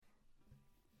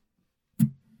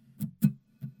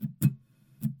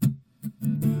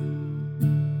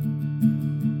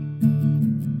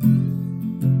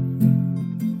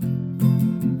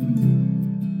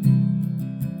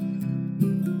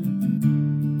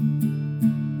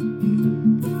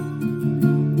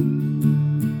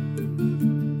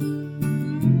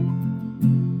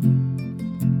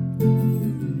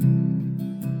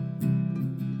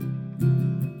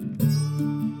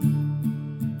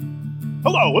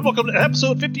Hello, and welcome to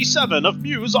episode 57 of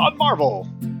MUSE on Marvel.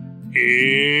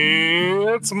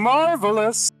 It's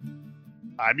marvelous.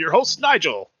 I'm your host,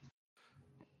 Nigel.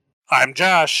 I'm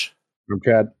Josh. I'm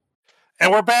Chad.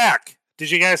 And we're back.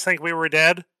 Did you guys think we were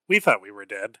dead? We thought we were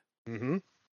dead. Mm-hmm.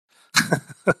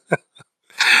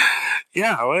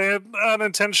 Yeah, we had an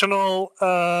unintentional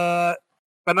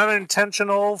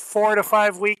 4 to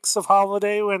 5 weeks of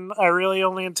holiday when I really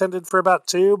only intended for about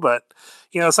 2, but,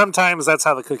 sometimes that's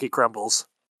how the cookie crumbles.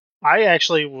 I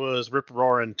actually was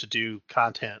rip-roaring to do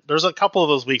content. There's a couple of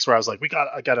those weeks where I was like,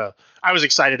 I was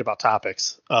excited about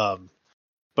topics.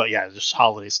 But yeah, just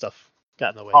holiday stuff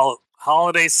got in the way.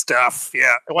 Holiday stuff,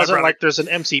 yeah. It wasn't like there's an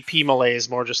MCP malaise,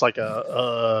 more just like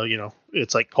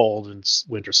it's like cold and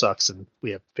winter sucks and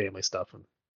we have family stuff. And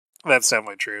that's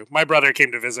definitely true. My brother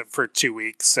came to visit for 2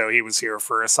 weeks, so he was here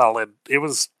for a solid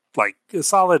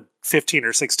 15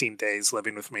 or 16 days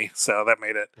living with me. So that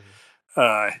made it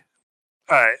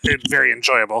very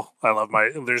enjoyable.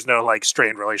 There's no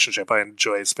strained relationship. I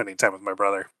enjoy spending time with my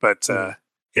brother, but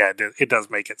it does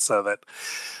make it so that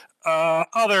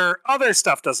other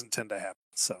stuff doesn't tend to happen.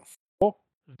 So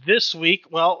this week,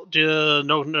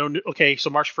 okay. So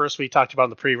March 1st, we talked about in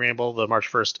the pre-ramble. The March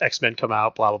 1st X-Men come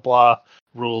out. Blah blah blah.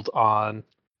 Ruled on.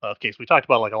 Okay, so we talked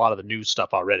about a lot of the news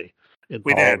stuff already.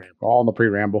 We did all in the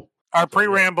pre-ramble. Our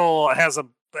pre-ramble has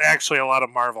actually a lot of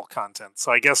Marvel content, so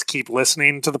I guess keep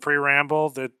listening to the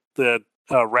pre-ramble. The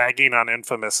ragging on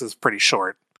Infamous is pretty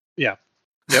short. Yeah.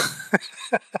 Yep.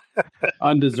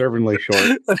 Undeservingly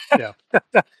short. Yeah.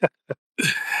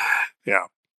 Yeah.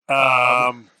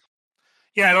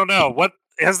 I don't know. What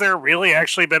has there really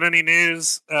actually been any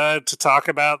news to talk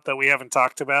about that we haven't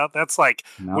talked about? That's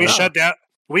shut down.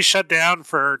 We shut down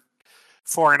for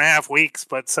 4.5 weeks,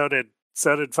 but so did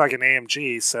fucking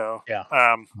AMG. So yeah.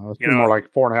 It's been more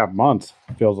like 4.5 months.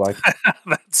 It feels like.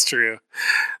 That's true.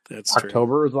 That's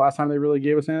October was the last time they really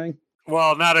gave us anything.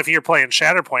 Well, not if you're playing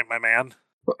Shatterpoint, my man.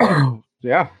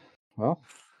 Yeah. Well,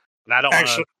 and I don't want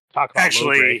to talk about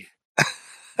actually.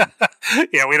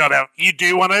 Yeah, we don't have. You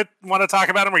do want to talk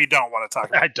about him, or you don't want to talk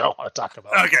about him? I don't want to talk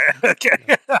about him.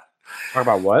 Okay. Talk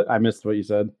about what? I missed what you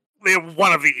said.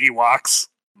 One of the Ewoks.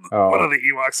 Oh. One of the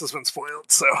Ewoks has been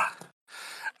spoiled. So,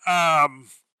 I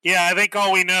think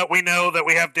all we know that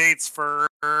we have dates for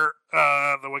the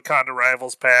Wakanda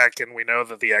Rivals pack, and we know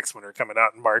that the X-Men are coming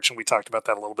out in March, and we talked about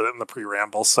that a little bit in the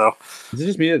pre-ramble. So, is it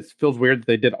just me that it feels weird that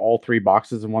they did all 3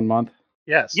 boxes in 1 month?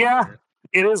 Yes. Yeah,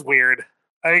 it is weird.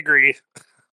 I agree.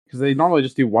 Because they normally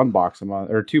just do 1 box a month,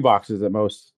 or 2 boxes at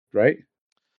most, right?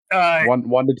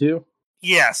 1 to 2?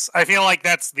 Yes, I feel like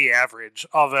that's the average.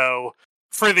 Although,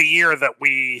 for the year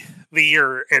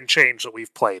and change that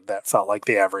we've played, that felt like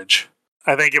the average.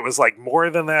 I think it was more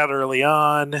than that early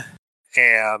on,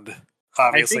 and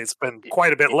obviously it's been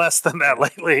quite a bit less than that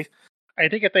lately. I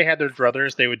think if they had their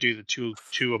druthers, they would do the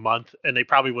two a month, and they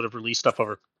probably would have released stuff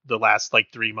over the last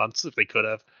 3 months if they could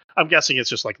have. I'm guessing it's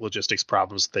just logistics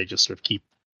problems. They just sort of keep,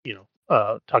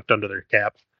 tucked under their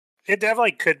cap. It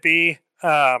definitely could be.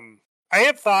 I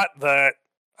had thought that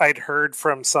I'd heard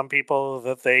from some people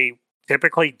that they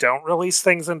typically don't release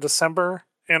things in December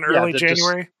and early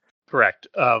January. Correct.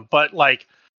 But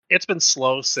it's been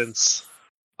slow since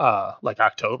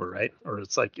October, right? Or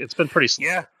it's been pretty slow.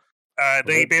 Yeah.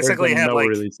 They basically had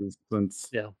releases since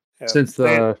since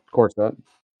the core set.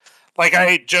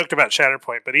 I joked about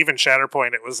Shatterpoint, but even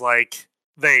Shatterpoint, it was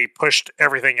they pushed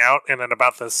everything out, and then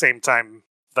about the same time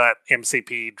that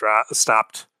MCP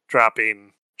stopped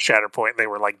dropping Shatterpoint, they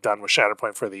were done with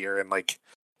Shatterpoint for the year in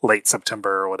late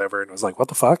September or whatever, and it was what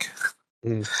the fuck?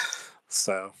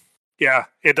 So, yeah,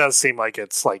 it does seem like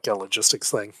it's a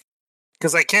logistics thing.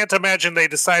 Because I can't imagine they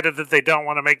decided that they don't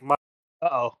want to make money.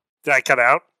 Uh-oh. Did I cut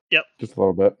out? Yep. Just a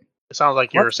little bit. It sounds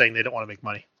like you were saying they don't want to make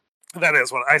money. That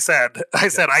is what I said. I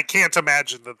said I can't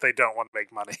imagine that they don't want to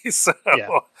make money. So,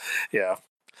 yeah.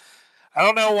 I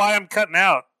don't know why I'm cutting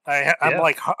out.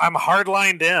 I'm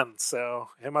hard-lined in, so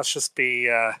it must just be...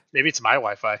 Maybe it's my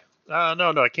Wi-Fi. No,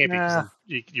 it can't be because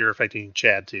you're affecting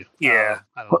Chad, too. Yeah.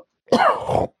 I don't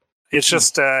know. It's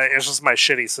just my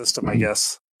shitty system, I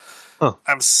guess. Huh.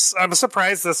 I'm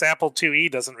surprised this Apple IIe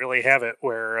doesn't really have it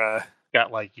where...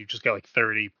 you just got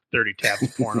 30 tabs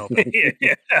of porn open.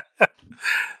 Yeah.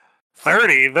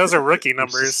 30? Those are rookie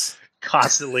numbers.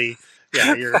 Constantly.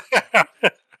 Yeah, you're...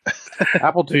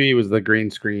 Apple IIe was the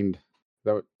green screened.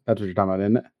 That's what you're talking about,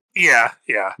 isn't it? Yeah.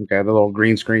 Okay, the little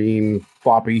green screen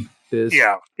floppy disk.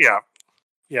 Yeah.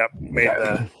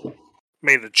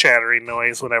 Made the chattering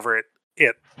noise whenever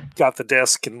it got the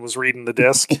disc and was reading the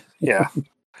disc. Yeah. It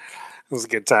was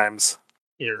good times.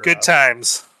 Good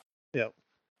times. Yep.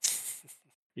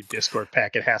 Your Discord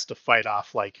packet has to fight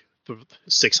off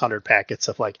 600 packets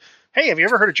of like, hey, have you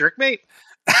ever heard of Jerkmate?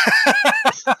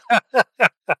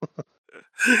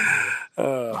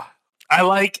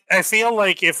 I feel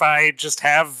like if I just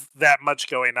have that much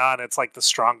going on, it's like the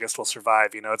strongest will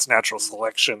survive. It's natural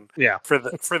selection. Yeah. For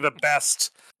the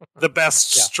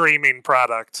best streaming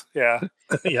product. Yeah.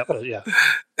 Yeah.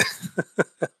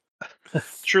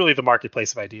 Truly the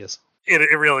marketplace of ideas.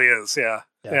 It really is. Yeah.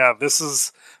 Yeah. This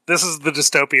is the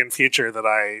dystopian future that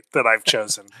I've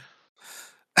chosen.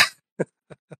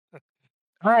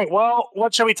 All right. Well,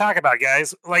 what should we talk about,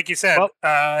 guys? Like you said,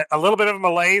 a little bit of a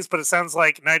malaise, but it sounds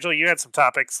like, Nigel, you had some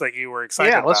topics that you were excited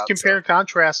about. Yeah, let's compare and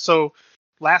contrast. So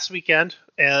last weekend,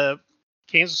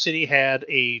 Kansas City had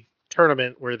a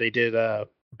tournament where they did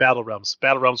battlerealms.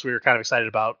 Battlerealms we were kind of excited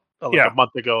about. A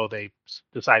month ago, they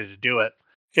decided to do it.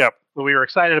 Yep. So we were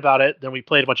excited about it. Then we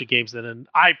played a bunch of games. And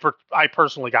I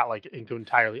personally got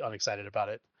entirely unexcited about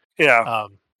it. Yeah.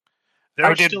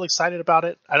 They're still excited about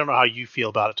it. I don't know how you feel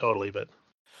about it totally, but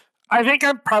I think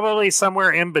I'm probably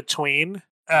somewhere in between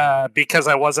because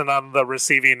I wasn't on the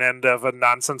receiving end of a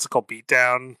nonsensical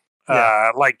beatdown,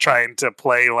 like trying to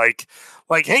play like,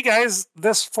 hey guys,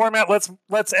 this format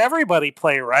let's everybody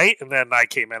play, right? And then I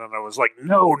came in and I was like,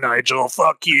 no, Nigel,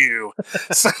 fuck you.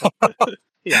 So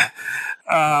yeah.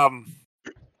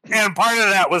 And part of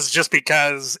that was just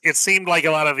because it seemed like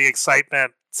a lot of the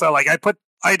excitement. So like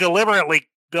I deliberately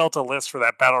built a list for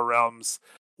that Battle Realms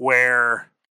where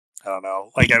I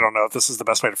don't know if this is the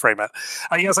best way to frame it.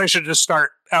 I guess I should just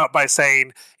start out by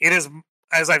saying it is,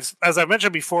 as I've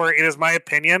mentioned before, it is my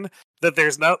opinion that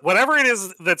there's whatever it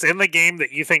is that's in the game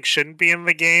that you think shouldn't be in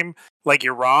the game, like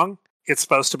you're wrong. It's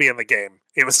supposed to be in the game.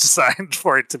 It was designed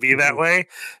for it to be that way.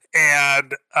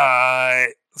 And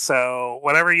so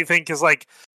whatever you think is like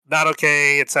not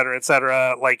okay, et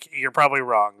cetera, like you're probably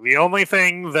wrong. The only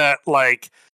thing that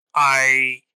like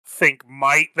I think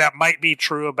might be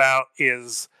true about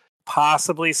is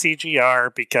possibly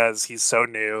CGR, because he's so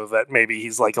new that maybe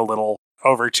he's like a little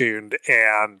overtuned,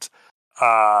 and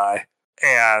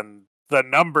the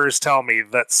numbers tell me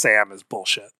that Sam is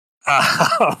bullshit.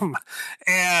 And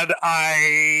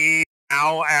I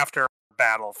now after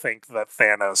battle think that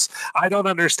Thanos. I don't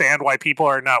understand why people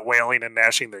are not wailing and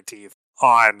gnashing their teeth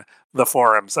on the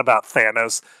forums about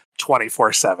Thanos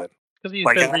 24/7. Because he's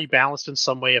been rebalanced in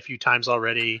some way a few times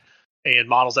already, and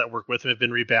models that work with him have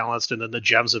been rebalanced, and then the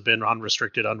gems have been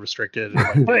unrestricted, and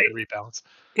rebalanced.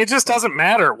 It just doesn't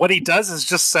matter. What he does is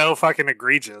just so fucking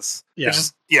egregious. Yeah.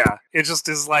 It just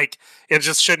is like, it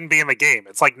just shouldn't be in the game.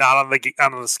 It's like not on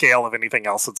the scale of anything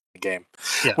else that's in the game.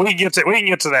 Yeah. We can get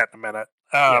to that in a minute.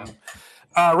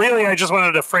 Really, I just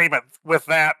wanted to frame it with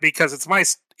that because it's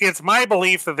my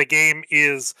belief that the game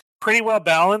is pretty well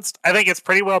balanced. I think it's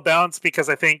pretty well balanced because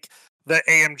I think the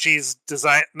AMG's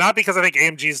design, not because I think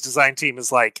AMG's design team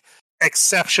is like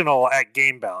exceptional at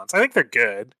game balance. I think they're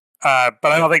good, but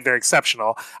I don't think they're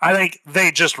exceptional. I think they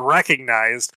just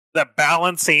recognized that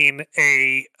balancing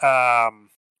a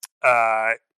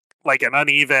like an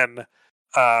uneven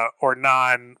or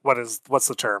what's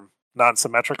the term?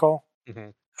 Non-symmetrical? Mm-hmm.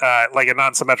 Like a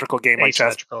non-symmetrical game like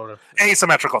chess.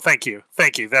 Asymmetrical. Thank you.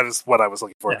 That is what I was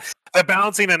looking for. Yeah. That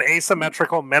balancing an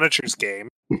asymmetrical miniatures game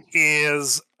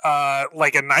is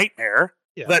like a nightmare.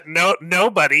 Yeah. That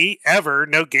nobody ever,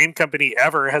 no game company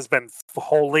ever has been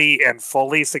wholly and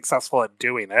fully successful at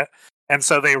doing it. And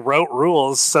so they wrote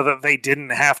rules so that they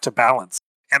didn't have to balance.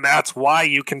 And that's why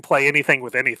you can play anything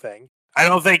with anything. I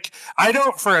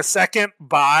don't for a second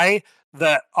buy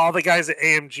that all the guys at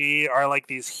AMG are like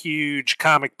these huge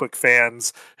comic book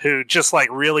fans who just like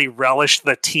really relish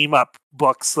the team up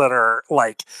books that are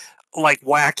like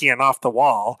wacky and off the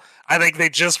wall. I think they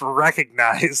just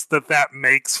recognize that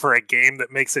makes for a game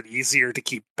that makes it easier to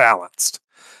keep balanced.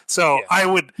 So yeah. I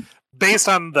would, based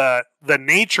on the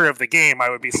nature of the game, I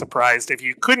would be surprised if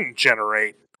you couldn't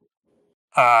generate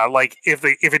like if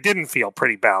it didn't feel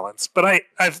pretty balanced. But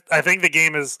I think the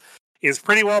game is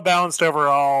pretty well balanced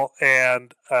overall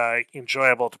and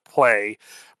enjoyable to play.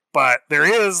 But there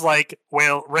is like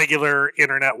regular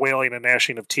internet wailing and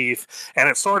gnashing of teeth, and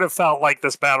it sort of felt like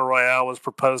this battle royale was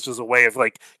proposed as a way of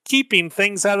like keeping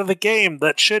things out of the game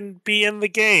that shouldn't be in the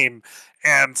game.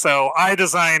 And so I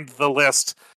designed the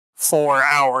list for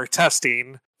our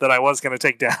testing that I was going to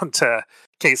take down to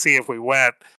KC if we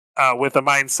went with the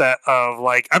mindset of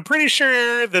like, I'm pretty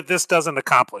sure that this doesn't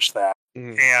accomplish that.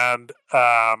 And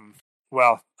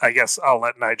well, I guess I'll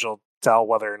let Nigel tell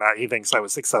whether or not he thinks I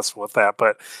was successful with that,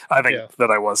 but I think that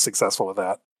I was successful with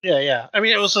that. Yeah. I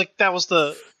mean, it was like, that was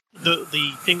the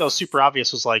thing that was super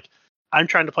obvious was like, I'm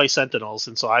trying to play Sentinels,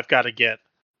 and so I've got to get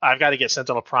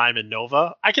Sentinel Prime and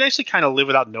Nova. I can actually kind of live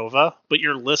without Nova, but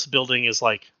your list building is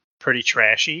like pretty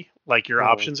trashy. Like your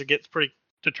options get pretty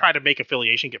to try to make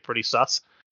affiliation get pretty sus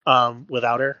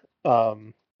without her.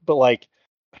 But like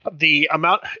the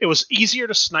amount, it was easier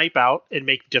to snipe out and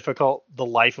make difficult the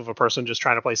life of a person just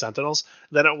trying to play Sentinels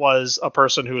than it was a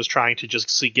person who was trying to just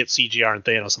get CGR and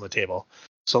Thanos on the table.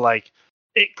 So like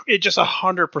it just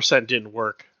 100% didn't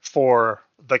work for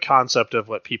the concept of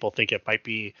what people think it might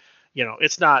be. You know,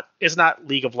 it's not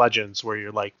League of Legends where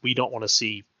you're like, we don't want to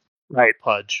see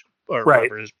Pudge or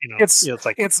whatever. You know, it's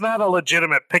like it's not a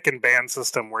legitimate pick and ban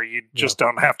system where you just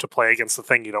don't have to play against the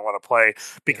thing you don't want to play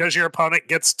because your opponent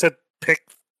gets to pick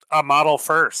a model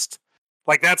first.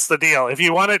 Like that's the deal. If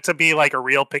you want it to be like a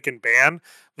real pick and ban,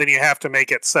 then you have to make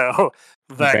it so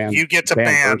that you get to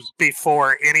ban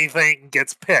before anything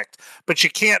gets picked. But you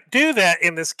can't do that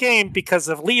in this game because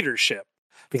of leadership.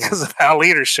 Because of how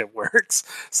leadership works.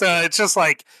 So it's just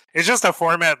a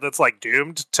format that's like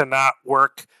doomed to not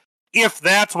work if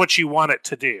that's what you want it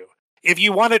to do. If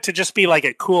you want it to just be like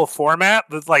a cool format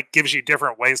that like gives you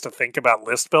different ways to think about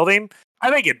list building, I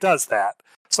think it does that.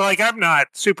 So like I'm not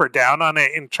super down on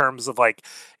it in terms of like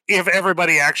if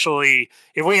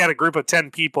we had a group of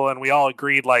 10 people and we all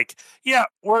agreed like, yeah,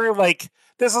 we're like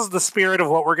this is the spirit of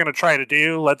what we're going to try to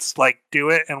do. Let's like do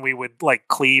it. And we would like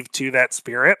cleave to that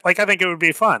spirit. Like, I think it would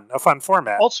be a fun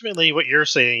format. Ultimately, what you're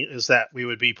saying is that we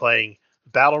would be playing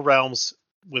Battle Realms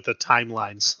with the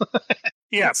timelines.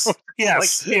 Yes.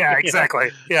 Yes. Like, yeah, exactly.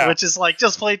 Yeah. Which is like,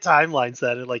 just play timelines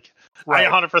then. And like, I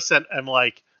 100% am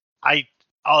like,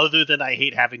 other than I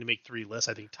hate having to make 3 lists,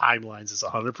 I think timelines is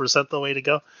 100% the way to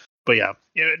go. But yeah,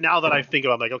 now that I think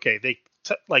about it, I'm like, okay,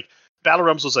 Battle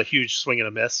Realms was a huge swing and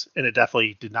a miss, and it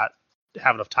definitely did not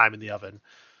have enough time in the oven.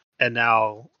 And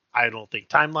now I don't think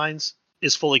Timelines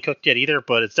is fully cooked yet either,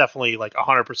 but it's definitely like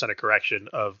 100% a correction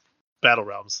of Battle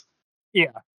Realms.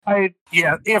 Yeah. I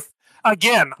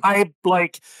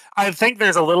think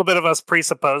there's a little bit of us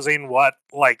presupposing what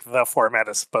like the format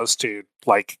is supposed to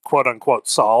like quote unquote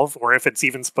solve, or if it's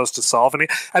even supposed to solve any.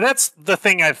 And that's the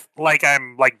thing I'm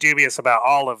dubious about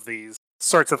all of these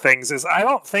sorts of things is I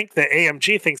don't think that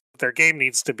AMG thinks that their game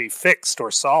needs to be fixed or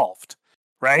solved,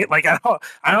 right? Like I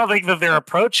don't think that they're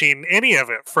approaching any of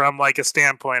it from like a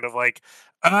standpoint of like,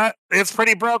 it's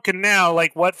pretty broken now.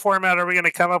 Like, what format are we going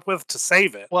to come up with to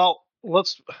save it? Well,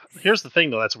 here's the thing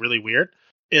though that's really weird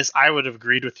is I would have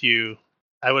agreed with you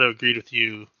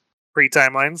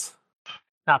pre-timelines,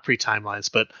 not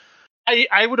pre-timelines, but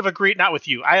I would have agreed, not with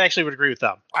you. I actually would agree with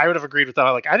them. I would have agreed with them.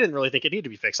 Like, I didn't really think it needed to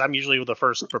be fixed. I'm usually the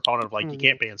first proponent of like, you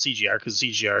can't ban CGR because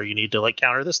CGR, you need to like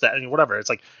counter this, that, and whatever. It's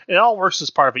like, it all works as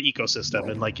part of an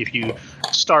ecosystem. And like, if you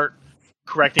start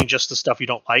correcting just the stuff you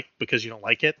don't like because you don't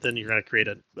like it, then you're going to create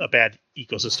a bad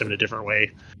ecosystem in a different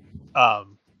way.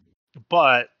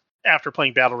 But after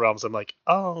playing Battle Realms, I'm like,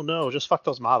 oh no, just fuck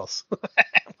those models.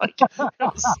 Like,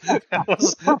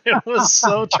 it was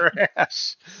so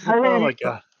trash. Oh my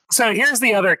god. So here's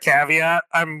the other caveat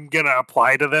I'm going to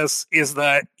apply to this is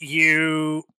that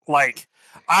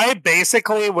I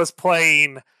basically was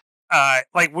playing,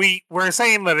 we're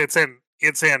saying that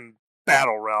it's in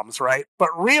Battle Realms, right?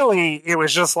 But really it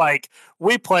was just like,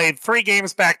 we played 3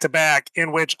 games back to back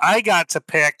in which I got to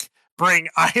bring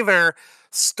either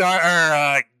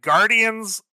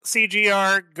Guardians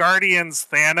CGR, Guardians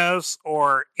Thanos,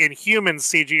 or Inhumans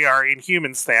CGR,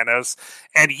 Inhumans Thanos,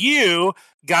 and you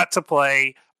got to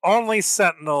play only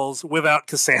Sentinels without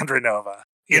Cassandra Nova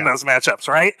in those matchups,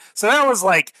 right? So that was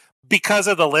like, because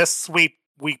of the lists we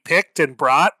picked and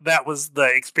brought, that was the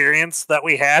experience that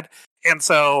we had. And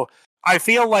so I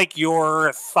feel like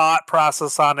your thought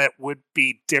process on it would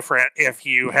be different if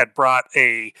you had brought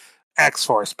a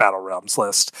X-Force Battle Realms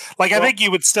list. Like, I think you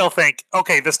would still think,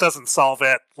 okay, this doesn't solve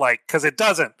it, like, because it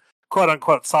doesn't quote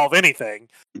unquote solve anything.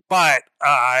 But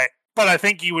I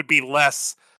think you would be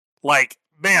less like,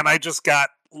 man, I just got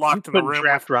locked in the room.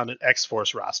 Draft around an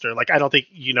X-Force roster. Like, I don't think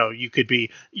you could be.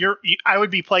 I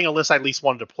would be playing a list I at least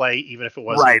wanted to play, even if it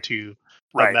wasn't a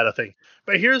meta thing.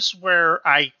 But here's where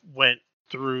I went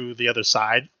through the other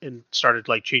side and started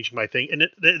like changing my thing. And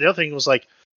the other thing was like,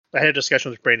 I had a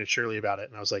discussion with Brandon Shirley about it,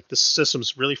 and I was like, this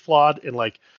system's really flawed, and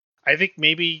like, I think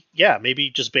maybe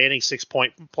just banning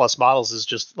 6-point+ models is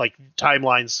just like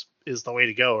timelines is the way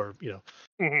to go, or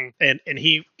and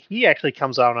he actually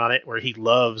comes out on it where he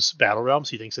loves Battle Realms.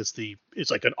 He thinks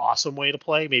it's like an awesome way to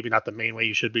play, maybe not the main way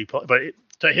you should be play, but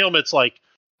to him it's like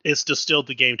it's distilled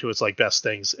the game to its like best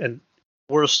things. And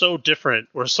we're so different,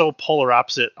 we're so polar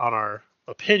opposite on our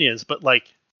opinions, but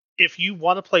like, if you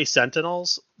want to play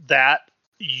Sentinels, that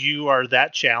you are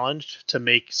that challenged to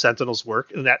make Sentinels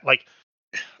work, and that like,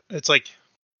 it's like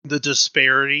the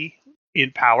disparity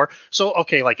in power. So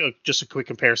okay, like just a quick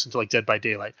comparison to like Dead by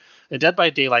Daylight. In Dead by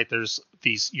Daylight, there's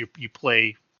these you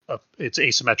play. It's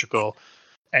asymmetrical,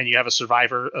 and you have a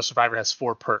survivor. A survivor has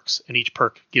 4 perks, and each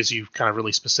perk gives you kind of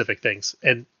really specific things.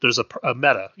 And there's a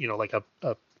meta, like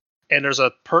and there's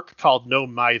a perk called No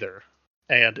Mither,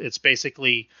 and it's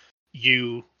basically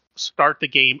you start the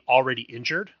game already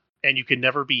injured, and you can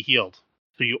never be healed.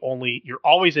 So you're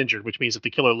always injured, which means if the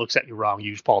killer looks at you wrong,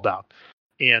 you fall down.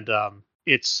 And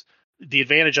it's the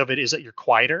advantage of it is that you're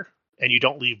quieter and you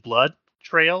don't leave blood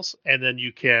trails, and then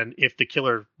you can, if the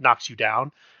killer knocks you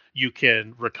down, you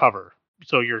can recover.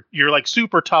 So you're like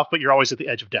super tough, but you're always at the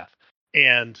edge of death.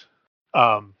 And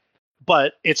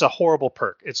but it's a horrible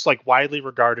perk. It's like widely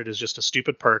regarded as just a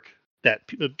stupid perk that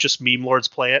just meme lords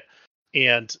play it.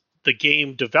 And the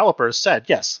game developers said,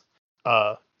 yes,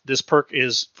 this perk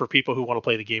is for people who want to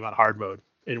play the game on hard mode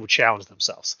and would challenge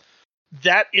themselves.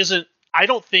 That isn't, I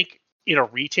don't think in a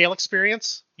retail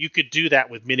experience, you could do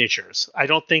that with miniatures. I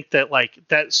don't think that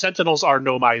that Sentinels are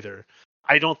No Mither.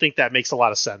 I don't think that makes a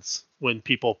lot of sense when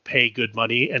people pay good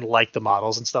money and like the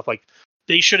models and stuff. Like,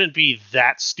 they shouldn't be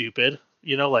that stupid,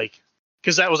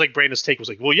 because that was like Brandon's take was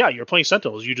like, well, yeah, you're playing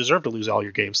Sentinels, you deserve to lose all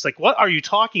your games. Like, what are you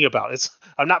talking about?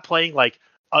 I'm not playing like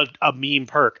a meme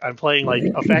perk. I'm playing like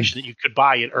a faction that you could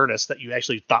buy in earnest that you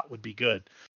actually thought would be good.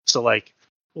 So like,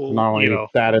 well, not only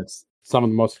that, it's some of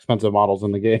the most expensive models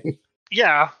in the game.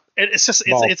 Yeah, and it's just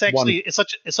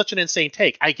it's such an insane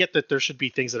take. I get that there should be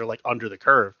things that are like under the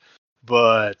curve,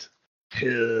 but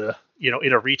in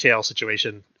a retail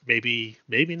situation, maybe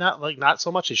not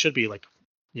so much. It should be like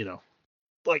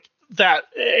that.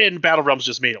 And Battle Realms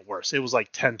just made it worse. It was like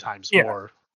 10 times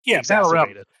more. Yeah, Battle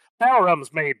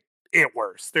Realms made it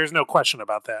worse. There's no question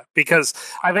about that, because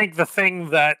I think the thing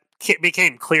that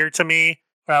became clear to me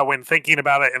when thinking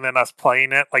about it and then us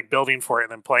playing it, like building for it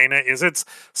and then playing it, is it's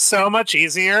so much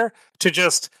easier to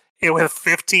just, with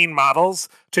 15 models,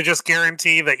 to just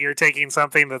guarantee that you're taking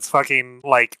something that's fucking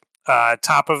like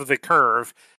top of the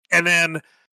curve and then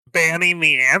banning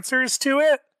the answers to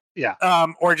it. Yeah.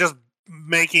 Or just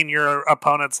making your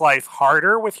opponent's life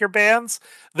harder with your bans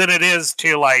than it is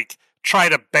to like try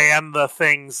to ban the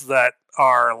things that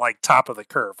are like top of the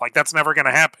curve. Like, that's never going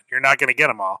to happen. You're not going to get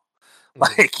them all.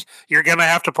 Like, you're going to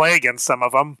have to play against some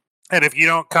of them. And if you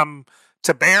don't come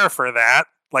to bear for that,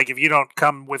 like if you don't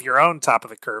come with your own top of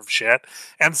the curve shit,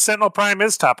 and Sentinel Prime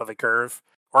is top of the curve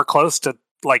or close to,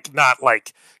 like, not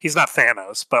like, he's not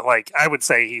Thanos, but like, I would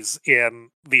say he's in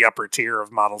the upper tier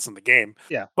of models in the game.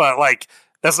 Yeah. But like,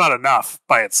 that's not enough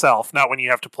by itself. Not when you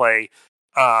have to play,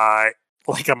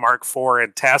 like a Mark IV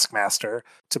and Taskmaster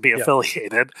to be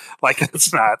affiliated. Like,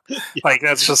 that's not like,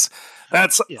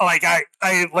 like,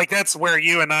 I like, that's where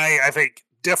you and I think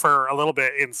differ a little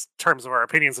bit in terms of our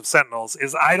opinions of Sentinels.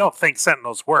 Is I don't think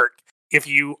Sentinels work if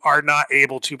you are not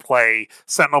able to play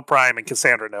Sentinel Prime and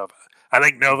Cassandra Nova. I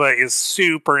think Nova is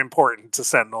super important to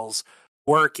Sentinels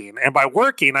working. And by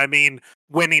working, I mean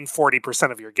winning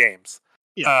 40% of your games.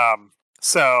 Yeah.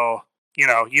 So, you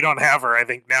don't have her. I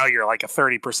think now you're like a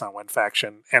 30% win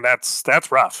faction, and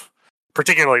that's rough,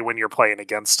 particularly when you're playing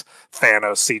against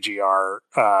Thanos,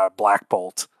 CGR, Black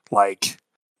Bolt. Like,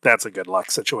 that's a good luck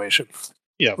situation.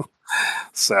 Yeah.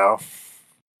 So,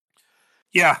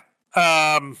 yeah.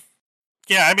 I mean,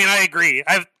 I agree.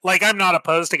 I'm not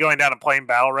opposed to going down and playing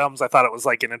Battle Realms. I thought it was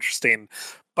like an interesting,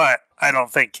 but I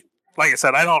don't think, like I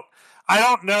said, I don't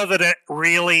know that it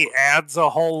really adds a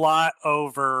whole lot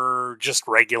over just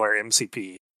regular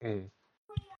MCP. Mm.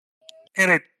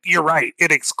 And you're right.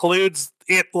 It excludes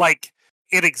it, like,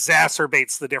 it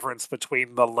exacerbates the difference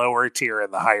between the lower tier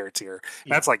and the higher tier.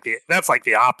 Yeah. That's like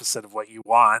the opposite of what you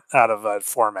want out of a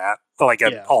format, like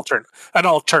an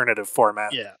alternative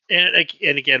format. Yeah,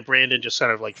 and again, Brandon just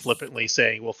kind of like flippantly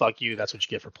saying, "Well, fuck you. That's what you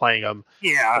get for playing them."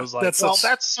 Yeah, I was like, that's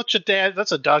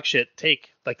a dog shit take.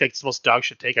 Like, that's the most dog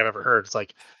shit take I've ever heard. It's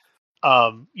like,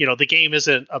 the game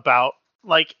isn't about,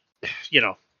 like,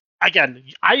 again,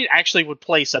 I actually would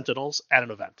play Sentinels at an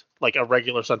event, like a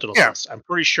regular Sentinels list. I'm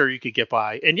pretty sure you could get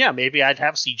by. And yeah, maybe I'd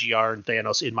have CGR and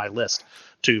Thanos in my list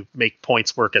to make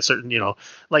points work at certain,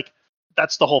 like,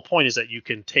 that's the whole point, is that you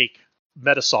can take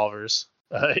meta solvers,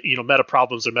 meta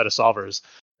problems or meta solvers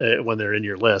when they're in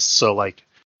your list. So like,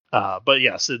 but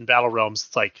yes, in Battle Realms,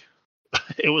 it's like,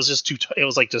 it was just it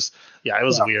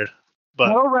was weird. But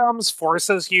Battle Realms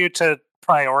forces you to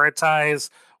prioritize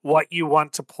what you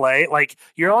want to play. Like,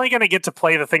 you're only going to get to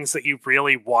play the things that you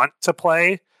really want to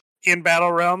play in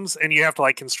Battle Realms, and you have to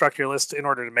like construct your list in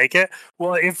order to make it.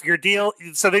 Well, if your deal,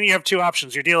 so then you have two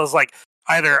options. Your deal is like,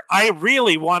 either I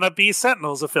really want to be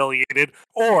Sentinels affiliated,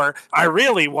 or I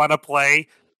really want to play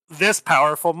this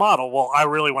powerful model. Well, I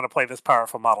really want to play this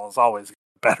powerful model is always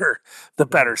the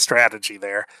better strategy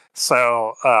there.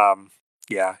 So,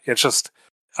 yeah, it's just,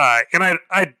 and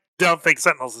I don't think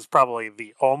Sentinels is probably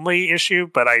the only issue,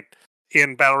 but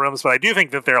in battlerealms, but I do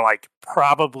think that they're like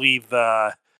probably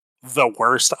the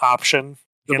worst option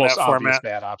the in most that obvious format.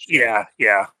 bad option.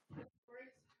 Yeah.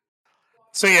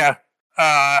 So yeah,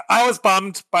 I was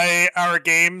bummed by our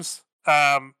games,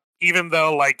 even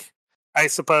though like I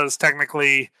suppose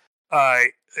technically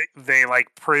they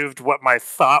like proved what my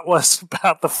thought was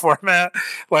about the format.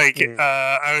 Like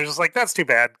I was just like, that's too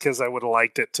bad because I would have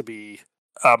liked it to be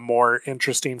a more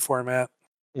interesting format.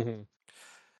 Mm-hmm.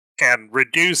 And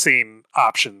reducing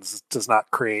options does not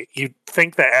create. You'd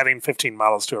think that adding 15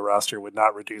 models to a roster would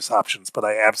not reduce options, but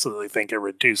I absolutely think it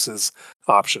reduces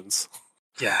options.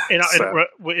 Yeah, and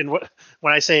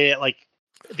when I say like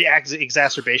the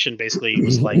exacerbation, basically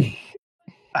was like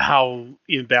how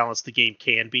imbalanced the game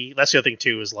can be. That's the other thing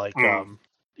too. Is like a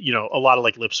lot of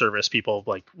like lip service people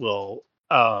like will.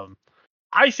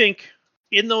 I think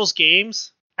in those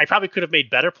games, I probably could have made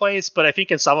better plays, but I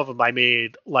think in some of them I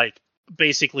made like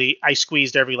basically I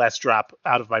squeezed every last drop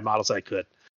out of my models that I could.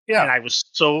 Yeah, and I was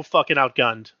so fucking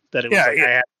outgunned that it was I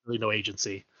had really no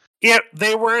agency. Yeah,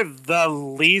 they were the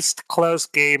least close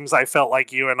games I felt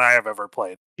like you and I have ever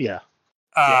played. Yeah.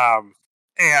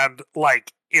 And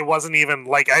like it wasn't even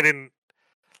like I didn't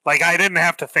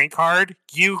have to think hard.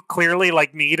 You clearly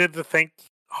like needed to think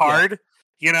hard,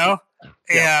 you know?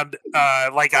 Yeah. And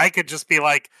like I could just be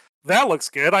like, that looks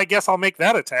good. I guess I'll make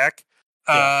that attack.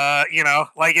 You know,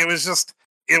 like it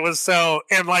was so,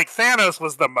 and like Thanos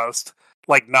was the most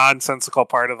like nonsensical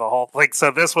part of the whole, like,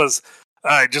 so this was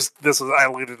I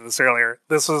alluded to this earlier.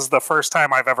 This was the first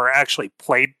time I've ever actually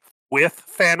played with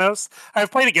Thanos. I've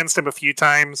played against him a few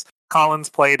times. Colin's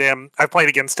played him. I've played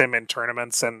against him in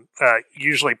tournaments and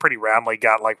usually pretty roundly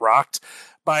got like rocked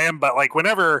by him. But like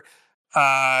whenever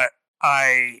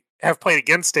I have played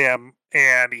against him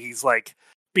and he's like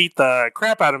beat the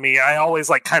crap out of me, I always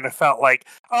like kind of felt like,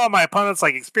 oh, my opponent's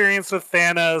like experienced with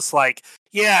Thanos. Like,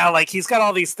 yeah, like he's got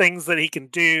all these things that he can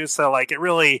do. So like you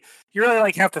really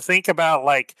like have to think about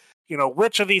like, you know,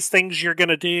 which of these things you're going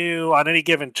to do on any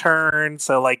given turn.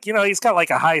 So like, you know, he's got like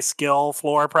a high skill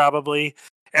floor probably.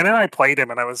 And then I played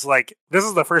him and I was like, this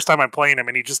is the first time I'm playing him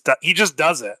and he just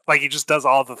does it. Like he just does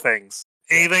all the things.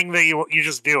 Anything that you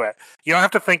just do it. You don't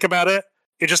have to think about it.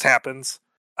 It just happens.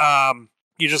 And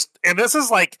this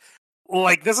is like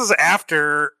this is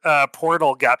after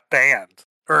Portal got banned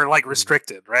or like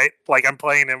restricted, right? Like I'm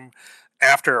playing him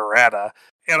after errata,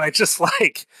 and I just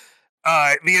like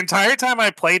the entire time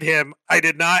I played him, I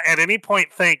did not at any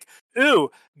point think, ooh,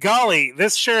 golly,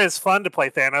 this sure is fun to play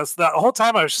Thanos. The whole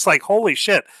time I was just like, holy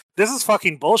shit, this is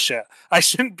fucking bullshit. I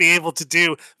shouldn't be able to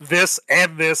do this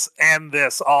and this and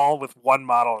this all with one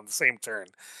model in the same turn.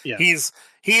 Yeah.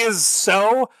 He is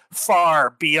so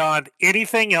far beyond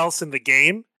anything else in the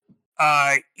game.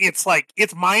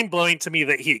 It's mind-blowing to me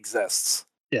that he exists.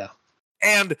 Yeah.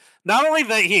 And not only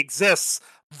that he exists,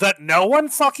 that no one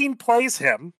fucking plays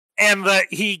him, and that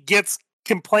he gets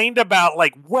complained about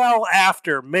like well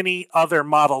after many other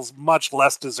models much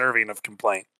less deserving of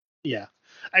complaint. Yeah.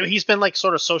 I mean, he's been like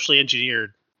sort of socially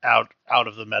engineered out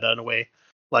of the meta in a way.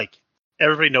 Like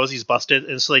everybody knows he's busted,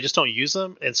 and so they just don't use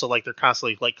him, and so like they're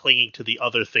constantly like clinging to the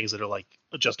other things that are like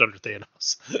just under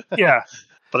Thanos. Yeah.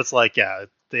 But it's like, yeah,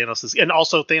 Thanos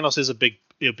is a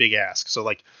big ask. So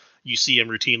like you see him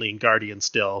routinely in Guardian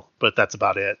still, but that's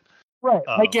about it. Right.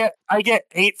 I get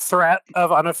 8 threat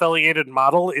of unaffiliated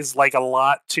model is like a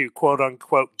lot to quote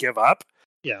unquote give up.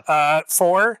 Yeah.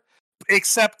 For,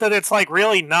 except that it's like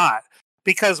really not,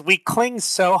 because we cling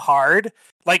so hard.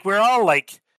 Like we're all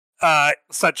like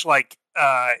such like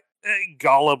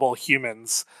gullible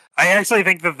humans. I actually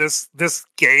think that this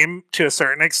game to a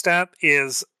certain extent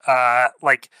is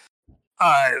like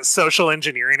social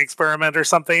engineering experiment or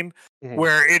something,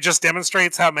 where it just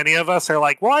demonstrates how many of us are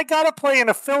like, well, I gotta play an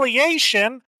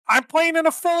affiliation. I'm playing an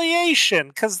affiliation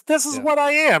because this is what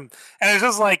I am. And it's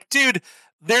just like, dude,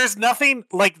 there's nothing,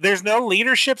 like there's no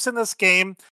leaderships in this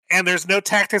game, and there's no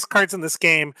tactics cards in this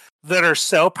game that are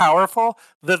so powerful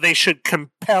that they should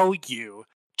compel you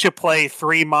to play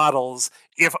 3 models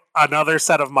if another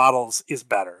set of models is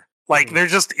better. Like there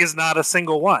just is not a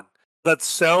single one that's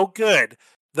so good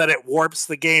that it warps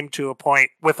the game to a point,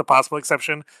 with the possible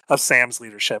exception of Sam's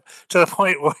leadership, to the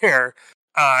point where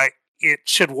it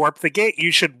should warp the game.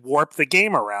 You should warp the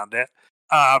game around it.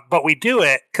 But we do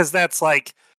it because that's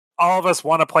like, all of us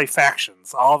want to play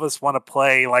factions. All of us want to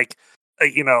play like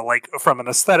like from an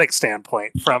aesthetic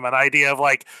standpoint, from an idea of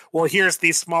like, well, here's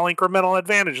these small incremental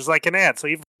advantages I can add. So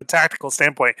even from a tactical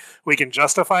standpoint, we can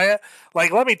justify it.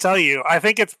 Like, let me tell you, I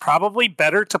think it's probably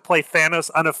better to play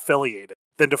Thanos unaffiliated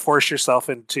than to force yourself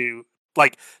into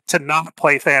like to not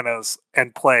play Thanos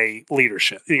and play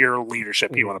your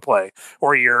leadership you want to play,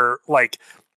 or your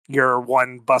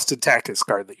one busted tactics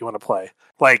card that you want to play.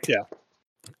 Like,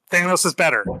 Thanos is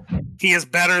better. He is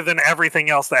better than everything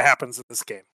else that happens in this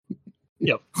game.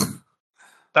 Yep.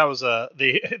 That was the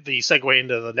segue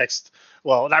into the next.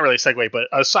 Well, not really a segue, but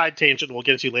a side tangent we'll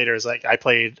get into later is like I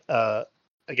played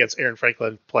against Aaron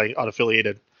Franklin playing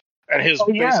unaffiliated, and his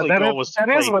basically goal was that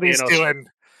is what he's doing.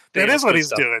 That is what he's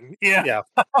doing. Yeah.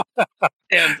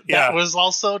 And that was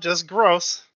also just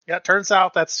gross. Yeah, it turns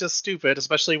out that's just stupid,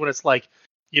 especially when it's like,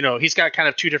 he's got kind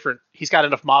of he's got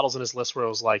enough models in his list where it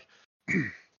was like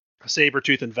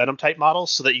Sabretooth and Venom type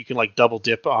models so that you can like double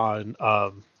dip on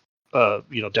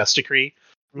Death's Decree,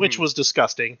 which was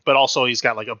disgusting, but also he's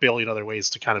got like a billion other ways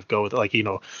to kind of go with it. Like,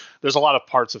 there's a lot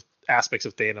of aspects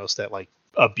of Thanos that like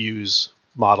abuse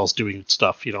models doing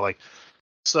stuff,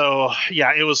 so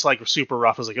yeah, it was like super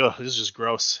rough. I was like, oh, this is just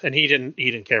gross. And he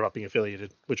didn't care about being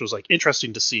affiliated, which was like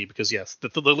interesting to see because yes, the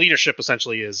leadership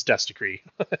essentially is Death's Decree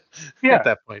at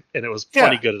that point, and it was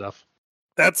plenty good enough.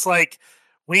 That's like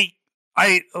there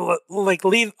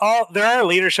are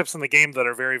leaderships in the game that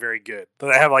are very, very good,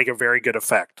 that have like a very good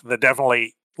effect, that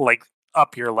definitely like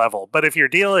up your level. But if your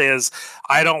deal is,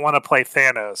 I don't want to play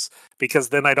Thanos because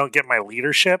then I don't get my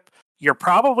leadership, you're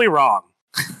probably wrong.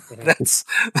 That's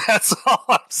all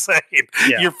I'm saying.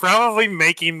 Yeah. You're probably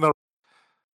making the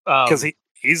because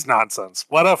he's nonsense.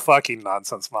 What a fucking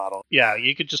nonsense model. Yeah,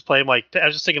 you could just play him like I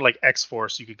was just thinking like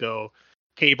X-Force. You could go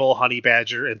Cable, Honey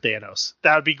Badger, and Thanos.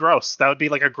 That would be gross. That would be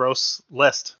like a gross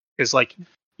list. Because like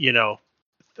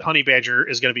Honey Badger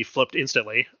is going to be flipped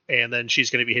instantly, and then she's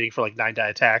going to be hitting for like 9 die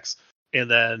attacks. And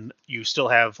then you still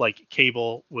have like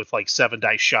Cable with like 7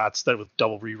 dice shots that with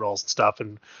double rerolls and stuff,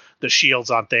 and the shields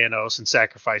on Thanos and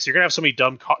Sacrifice. You're gonna have so many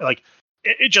dumb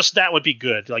that would be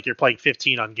good. Like you're playing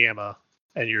 15 on Gamma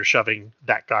and you're shoving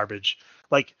that garbage.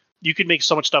 Like you could make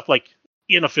so much stuff like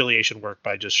in affiliation work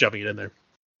by just shoving it in there.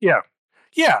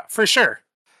 Yeah, for sure.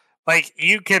 Like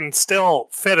you can still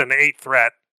fit an 8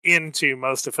 threat into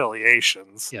most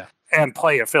affiliations. And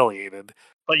play affiliated.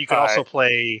 But you could also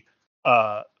play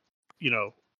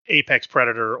Apex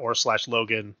Predator or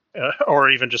 /Logan, or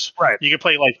even just you can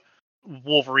play like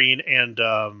Wolverine and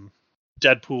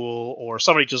Deadpool or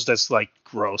somebody just that's like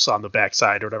gross on the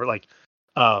backside or whatever. Like,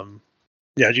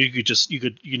 you can just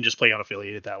play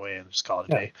unaffiliated that way and just call it a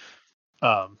day.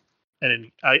 And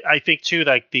then I think too,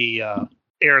 like the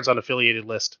Aaron's unaffiliated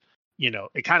list,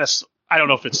 it kind of, I don't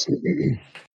know if it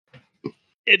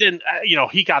didn't,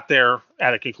 he got there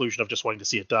at a conclusion of just wanting to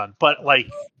see it done. But like,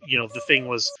 the thing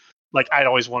was, like, I'd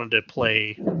always wanted to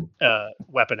play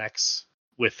Weapon X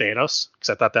with Thanos because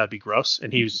I thought that'd be gross.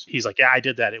 And he's like, yeah, I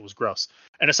did that. It was gross.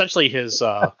 And essentially his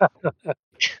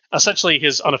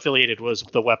unaffiliated was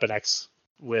the Weapon X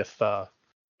with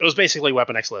it was basically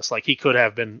Weapon X list. Like he could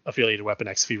have been affiliated Weapon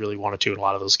X if he really wanted to in a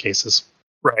lot of those cases.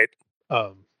 Right.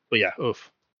 But yeah,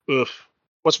 oof.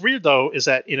 What's weird though is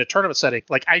that in a tournament setting,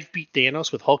 like I've beat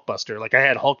Thanos with Hulkbuster. Like I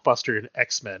had Hulkbuster in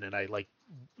X-Men, and I like,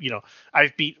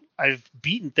 I've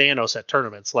beaten Thanos at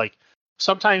tournaments. Like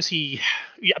sometimes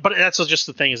but that's just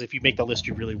the thing is if you make the list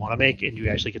you really want to make, and you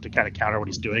actually get to kind of counter what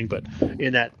he's doing. But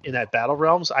in that Battle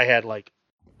Realms, I had like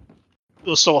it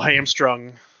was so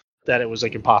hamstrung that it was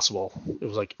like impossible. It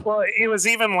was like it was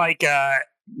even like I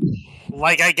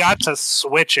got to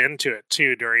switch into it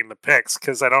too during the picks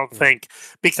because I don't think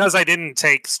because I didn't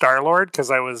take Star-Lord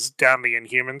because I was down the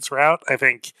Inhumans route. I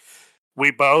think we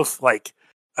both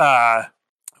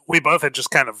had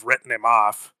just kind of written him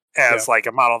off as like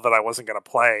a model that I wasn't going to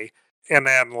play, and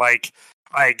then like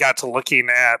I got to looking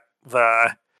at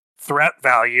the threat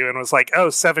value and was like,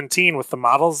 17 with the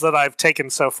models that I've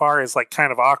taken so far is like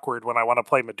kind of awkward when I want to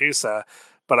play Medusa,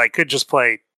 but I could just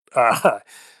play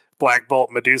Black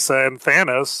Bolt, Medusa, and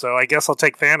Thanos, so I guess I'll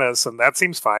take Thanos, and that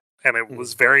seems fine. And it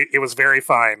was very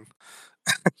fine.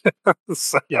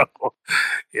 So,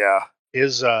 yeah.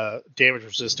 His damage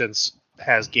resistance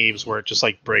has games where it just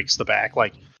like breaks the back.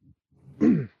 Like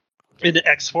in the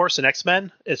X-Force and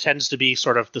X-Men, it tends to be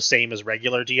sort of the same as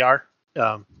regular DR,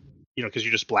 because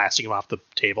you're just blasting them off the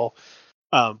table.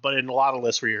 But in a lot of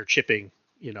lists where you're chipping,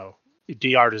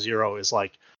 DR to 0 is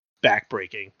like back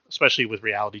breaking, especially with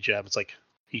Reality Gem. It's like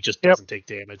he just doesn't take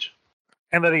damage.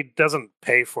 And that he doesn't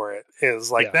pay for it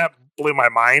is like that blew my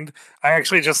mind. I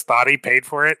actually just thought he paid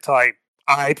for it till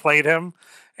I played him,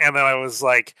 and then I was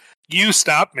like, you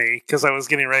stopped me because I was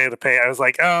getting ready to pay. I was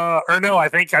like, or no, I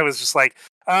think I was just like,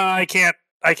 I can't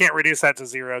reduce that to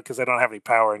 0 because I don't have any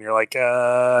power. And you're like,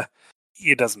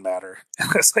 it doesn't matter.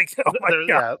 It's like, oh my god,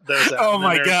 yeah, there's that. Oh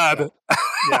my god,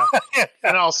 yeah.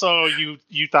 And also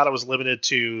you thought it was limited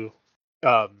to,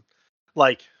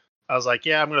 like I was like,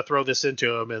 yeah, I'm gonna throw this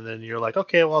into him, and then you're like,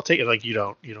 okay, well I'll take it. Like you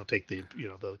don't take the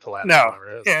the collateral. No,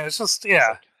 it's just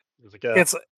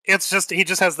it's just he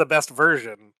just has the best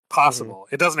version possible.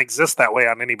 Mm-hmm. It doesn't exist that way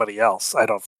on anybody else. I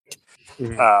don't think.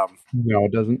 Mm-hmm. No,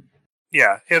 it doesn't.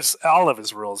 Yeah, it's all of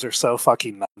his rules are so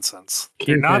fucking nonsense.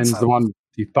 Kingpin's the one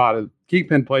you thought.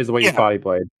 Kingpin plays the way you thought he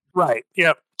played. Right.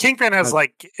 Yep. Kingpin has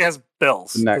has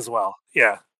bills as well.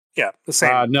 Yeah. Yeah. The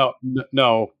same.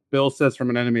 No. Bill says from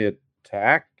an enemy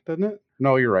attack, doesn't it?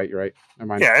 No, you're right. Never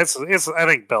mind. Yeah, it's. I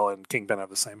think Bill and Kingpin have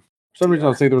the same. For some reason,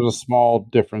 I'll say there was a small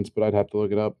difference, but I'd have to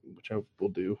look it up, which I will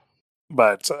do.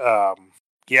 But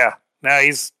yeah, no,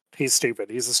 he's stupid.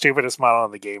 He's the stupidest model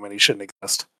in the game, and he shouldn't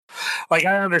exist. Like,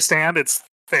 I understand it's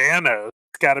Thanos.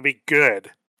 It's got to be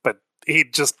good, but he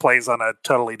just plays on a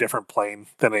totally different plane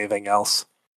than anything else.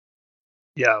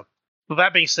 Yeah. Well,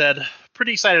 that being said,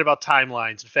 pretty excited about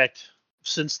timelines. In fact,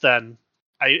 since then,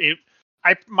 I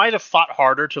might have fought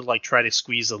harder to like try to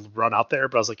squeeze a run out there,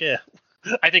 but I was like,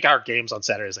 I think our games on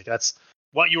Saturdays, like that's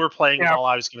what you were playing was all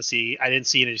I was going to see. I didn't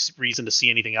see any reason to see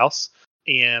anything else,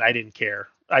 and I didn't care.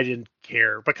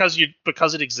 Because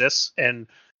it exists, and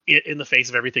it in the face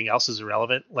of everything else is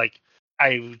irrelevant. Like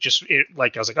I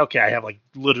was like, okay, I have like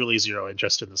literally zero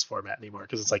interest in this format anymore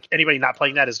because it's like anybody not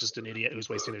playing that is just an idiot who's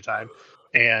wasting their time,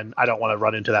 and I don't want to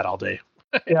run into that all day.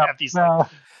 Yeah, have these like,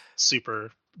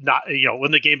 super not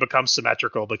when the game becomes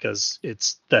symmetrical because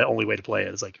it's the only way to play it.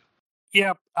 It's like,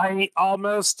 yeah, I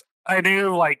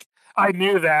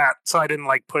knew that, so I didn't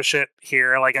like push it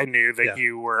here. Like I knew that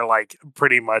you were like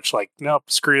pretty much like, nope,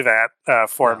 screw that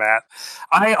format.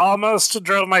 Yeah. I almost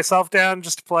drove myself down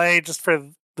just to play, just for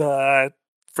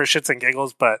shits and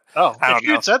giggles. But if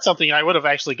you had said something, I would have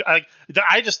actually.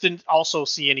 I just didn't also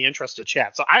see any interest in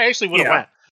chat, so I actually would have went.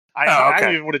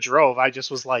 I even would have drove. I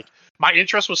just was like, my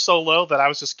interest was so low that I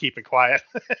was just keeping quiet.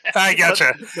 I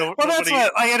gotcha. That's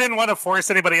what I didn't want to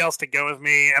force anybody else to go with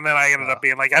me, and then I ended up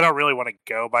being like, I don't really want to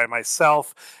go by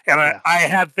myself. And I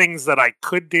had things that I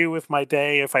could do with my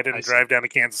day if I didn't drive down to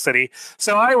Kansas City.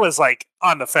 So I was like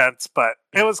on the fence, but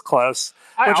it was close.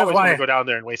 I always want to go down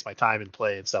there and waste my time and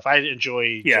play and stuff. I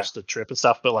enjoy just the trip and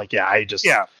stuff, but like, I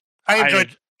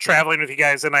enjoyed traveling with you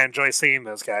guys, and I enjoy seeing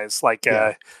those guys. Like,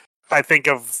 I think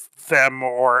of them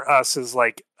or us as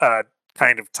like a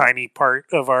kind of tiny part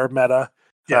of our meta,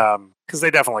 because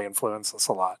they definitely influence us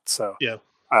a lot. So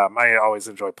I always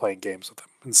enjoy playing games with them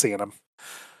and seeing them.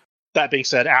 That being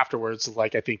said, afterwards,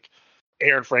 like I think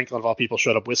Aaron Franklin of all people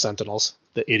showed up with Sentinels.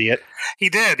 The idiot. He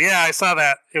did. Yeah, I saw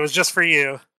that. It was just for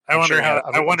you. I wonder how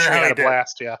he had a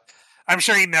blast. Yeah. I'm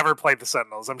sure he never played the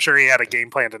Sentinels. I'm sure he had a game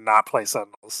plan to not play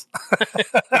Sentinels.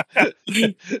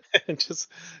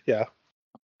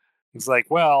 It's like,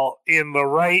 well, in the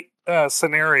right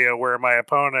scenario where my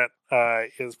opponent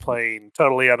is playing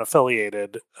totally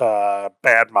unaffiliated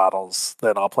bad models,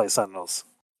 then I'll play Sentinels.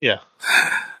 Yeah.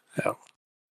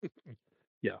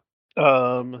 But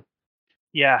I'm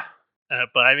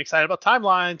excited about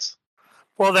timelines.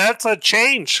 Well, that's a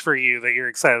change for you that you're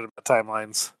excited about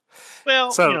timelines.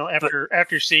 Well, so,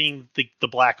 after seeing the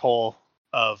black hole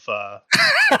of what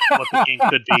the game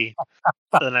could be,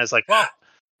 then I was like, well,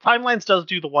 Timelines does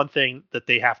do the one thing that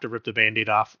they have to rip the Band-Aid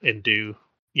off and do,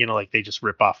 like they just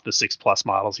rip off the 6+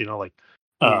 models,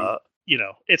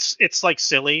 it's like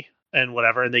silly and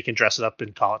whatever, and they can dress it up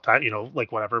and call it time,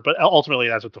 like whatever. But ultimately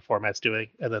that's what the format's doing.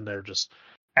 And then they're just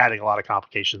adding a lot of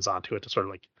complications onto it to sort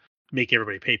of like make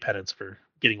everybody pay penance for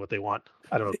getting what they want.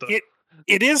 I don't know.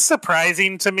 It is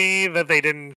surprising to me that they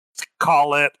didn't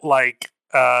call it like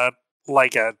a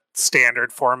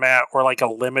standard format or like a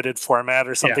limited format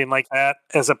or something like that,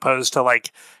 as opposed to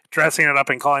like dressing it up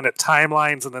and calling it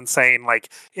timelines and then saying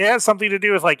like it has something to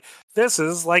do with like this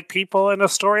is like people in a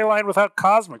storyline without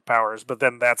cosmic powers, but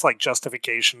then that's like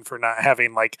justification for not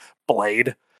having like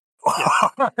Blade.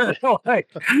 like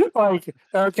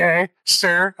okay,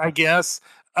 sure, I guess.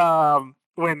 And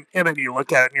then you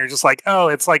look at it and you're just like, oh,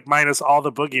 it's like minus all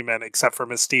the boogeymen except for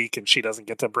Mystique, and she doesn't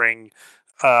get to bring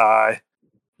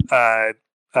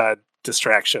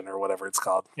distraction or whatever it's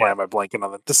called. Why am I blanking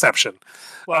on the deception?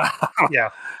 Well,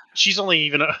 she's only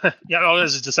even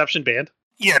there's a deception band.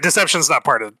 Yeah, deception's not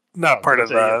part of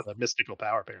the mystical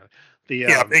power apparently.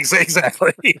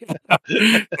 Exactly.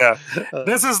 Yeah.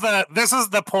 This is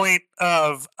the point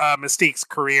of Mystique's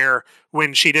career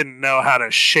when she didn't know how to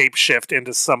shapeshift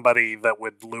into somebody that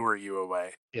would lure you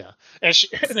away. Yeah,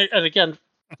 and again,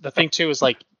 the thing too is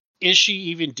like, is she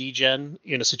even degen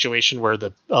in a situation where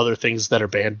the other things that are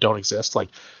banned don't exist? Like,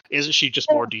 isn't she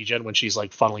just more degen when she's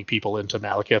like funneling people into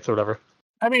Malekith or whatever?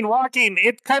 I mean, walking,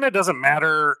 it kind of doesn't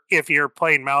matter if you're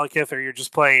playing Malekith or you're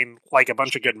just playing like a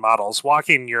bunch of good models.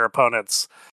 Walking your opponent's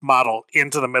model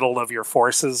into the middle of your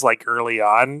forces, like early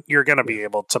on, you're going to be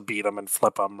able to beat them and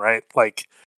flip them, right? Like,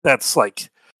 that's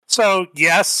like, so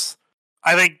yes,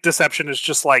 I think Deception is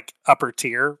just like upper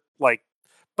tier. Like,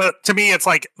 but to me, it's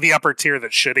like the upper tier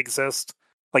that should exist,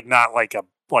 like not like a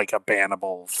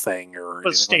bannable thing or.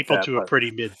 But staple to a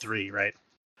pretty mid 3, right?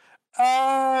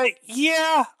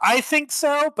 Yeah, I think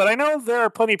so, but I know there are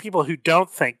plenty of people who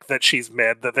don't think that she's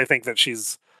mid, that they think that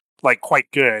she's like quite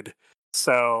good.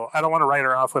 So I don't want to write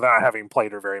her off without having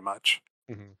played her very much.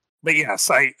 Mm-hmm. But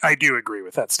yes, I do agree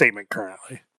with that statement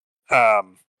currently.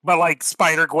 But like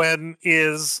Spider-Gwen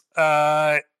is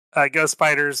Ghost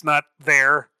Spider's not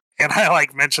there. And I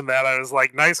like mentioned that. I was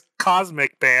like, nice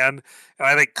cosmic ban. And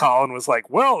I think Colin was like,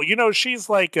 well, you know, she's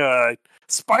like a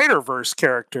Spider-Verse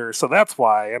character, so that's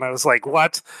why. And I was like,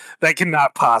 what? That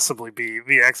cannot possibly be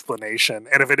the explanation.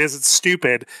 And if it is, it's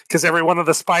stupid, because every one of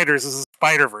the spiders is a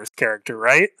Spider-Verse character,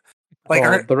 right?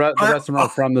 Like the rest of them are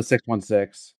from the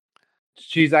 616.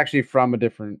 She's actually from a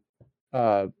different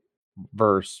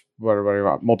verse, whatever you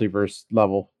want, multiverse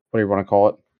level, whatever you want to call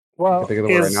it. Well, I can think of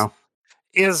the word right now.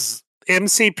 Is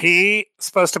MCP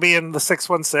supposed to be in the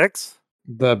 616?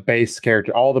 The base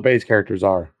character, all the base characters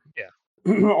are. Yeah.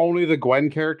 Only the Gwen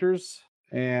characters,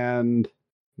 and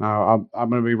no, I'm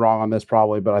going to be wrong on this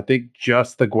probably, but I think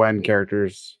just the Gwen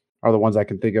characters are the ones I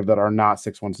can think of that are not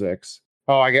 616.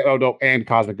 And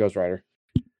Cosmic Ghost Rider,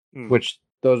 which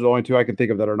those are the only two I can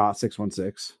think of that are not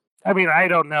 616. I mean, I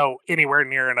don't know anywhere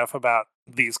near enough about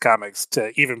these comics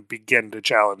to even begin to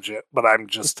challenge it, but I'm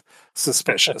just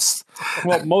suspicious.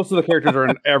 Well, most of the characters are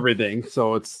in everything,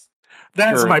 so it's...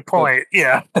 That's my point,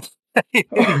 yeah.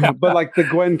 But like the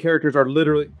Gwen characters are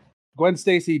literally... Gwen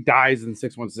Stacy dies in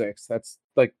 616. That's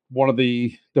like one of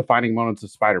the defining moments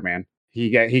of Spider-Man.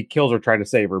 He kills her trying to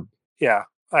save her. Yeah,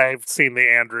 I've seen the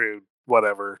Andrew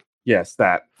whatever. Yes,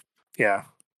 that. Yeah.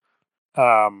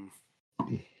 But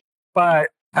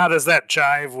how does that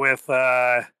jive with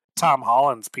Tom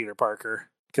Holland's Peter Parker?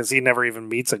 Because he never even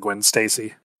meets a Gwen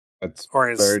Stacy. That's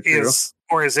very true.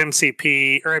 Is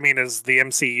MCP, or I mean, is the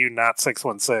MCU not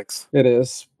 616? It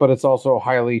is, but it's also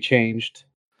highly changed.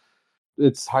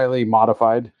 It's highly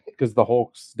modified because the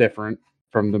Hulk's different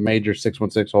from the major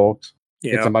 616 Hulks.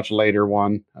 Yeah. It's a much later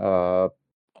one.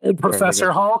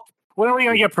 Professor Hulk? When are we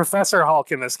going to get Professor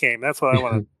Hulk in this game? That's what I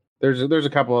want to... There's a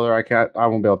couple other I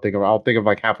won't be able to think of. I'll think of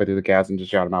like halfway through the cast and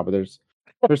just shout them out. But there's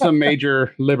some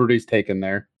major liberties taken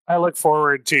there. I look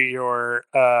forward to your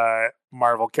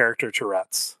Marvel character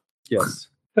Tourette's. Yes.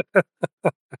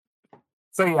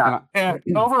 So yeah, and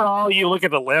overall, you look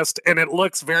at the list, and it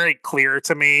looks very clear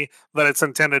to me that it's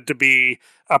intended to be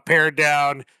a pared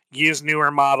down, use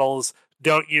newer models.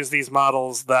 Don't use these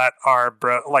models that are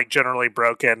generally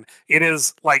broken. It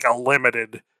is like a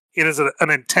limited. It is an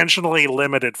intentionally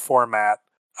limited format,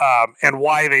 and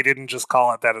why they didn't just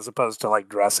call it that as opposed to like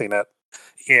dressing it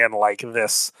in like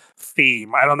this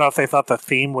theme. I don't know if they thought the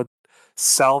theme would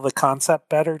sell the concept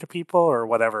better to people or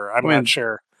whatever. I'm not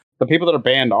sure. The people that are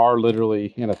banned are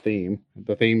literally in a theme.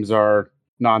 The themes are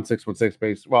non-616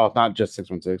 based. Well, not just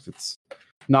 616. It's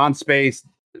non-space,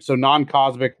 so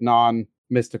non-cosmic,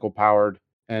 non-mystical powered,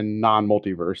 and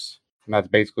non-multiverse. And that's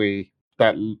basically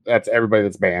that's everybody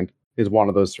that's banned. Is one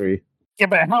of those three. Yeah,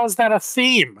 but how is that a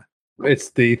theme?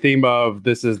 It's the theme of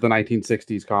this is the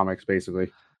 1960s comics,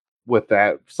 basically, with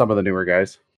that some of the newer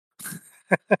guys.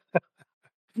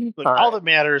 Look, all that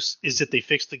matters is that they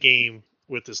fixed the game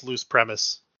with this loose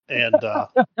premise, and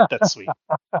that's sweet.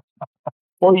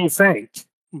 What do you think?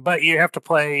 But you have to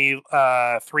play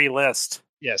 3 lists.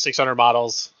 Yeah, 600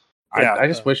 models. I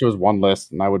just wish it was one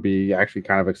list, and I would be actually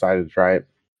kind of excited to try it.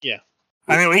 Yeah,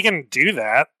 I mean, we can do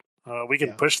that. We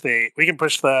can push the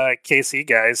KC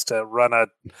guys to run a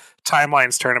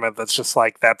timelines tournament that's just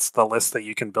like that's the list that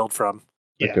you can build from.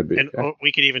 Yeah, and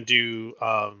we could even do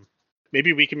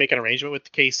maybe we can make an arrangement with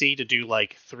the KC to do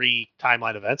like 3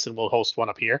 timeline events, and we'll host one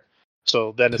up here.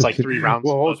 So then it's like 3 rounds.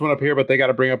 We'll host one up here, but they got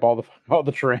to bring up all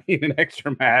the terrain and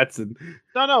extra mats and.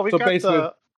 No, we've got at least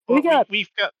terrain up here.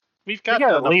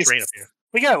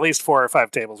 We got at least 4 or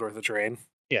 5 tables worth of terrain.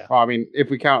 Yeah. Well, I mean, if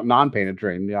we count non-painted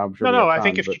terrain, yeah, I'm sure. No, I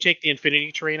think if you take the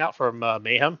Infinity terrain out from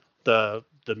Mayhem, the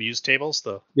Muse tables,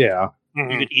 yeah,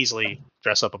 Mhm. You could easily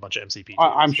dress up a bunch of MCP.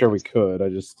 I'm sure we could. I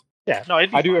just No,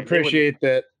 it'd be I do fine. appreciate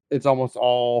that it's almost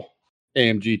all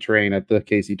AMG terrain at the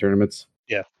KC tournaments.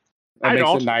 Yeah. That I makes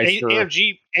don't. it nice for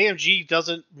AMG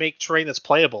doesn't make terrain that's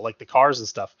playable like the cars and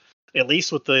stuff. At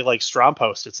least with the like Strom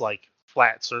post, it's like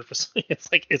flat surface.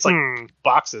 it's like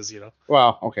boxes, you know.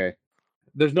 Well, okay.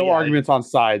 There's no Yeah. arguments on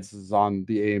sides on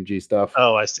the AMG stuff.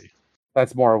 Oh, I see.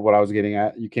 That's more of what I was getting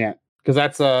at. You can't, because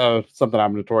that's something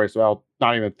I'm notorious about.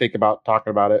 Not even think about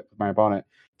talking about it with my opponent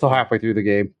until halfway through the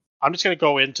game. I'm just gonna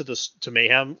go into this to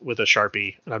Mayhem with a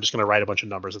Sharpie, and I'm just gonna write a bunch of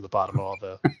numbers in the bottom of all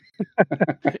the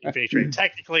Infinity Train.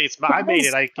 Technically, I made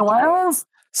it. I get 12?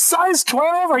 Size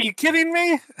 12? Are you kidding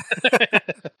me?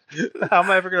 How am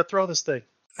I ever gonna throw this thing?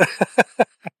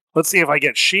 Let's see if I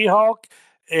get She-Hulk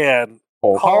and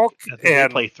Hulk. Hulk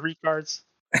and play 3 cards.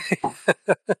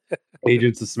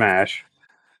 Agents of Smash.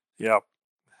 Yep.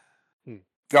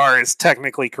 Gar is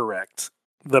technically correct.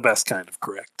 The best kind of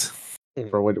correct.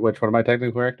 For which one am I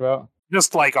technically correct about?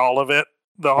 Just like all of it.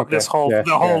 The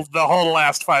whole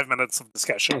last 5 minutes of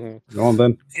discussion. Well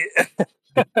then,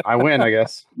 I win, I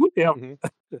guess. Yep.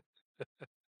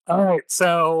 All right.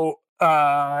 So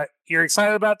you're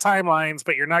excited about timelines,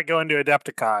 but you're not going to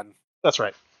Adepticon. That's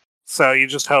right. So you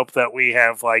just hope that we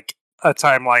have like a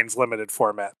timelines limited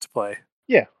format to play.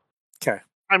 Yeah. Okay.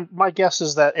 My guess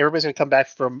is that everybody's going to come back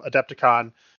from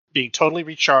Adepticon being totally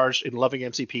recharged and loving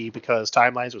MCP because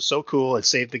timelines was so cool. It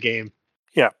saved the game.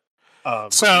 Yeah.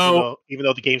 So even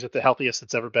though the game's at the healthiest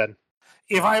it's ever been.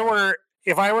 If I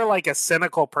were like a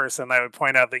cynical person, I would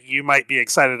point out that you might be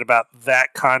excited about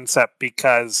that concept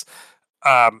because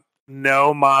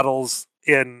no models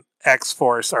in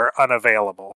X-Force are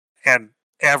unavailable, and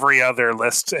every other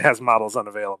list has models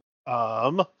unavailable.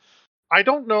 I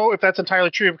don't know if that's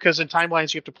entirely true because in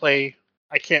timelines you have to play.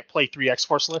 I can't play 3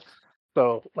 X-Force lists,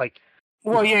 so like.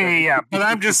 Well, yeah. But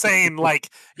I'm just saying, like,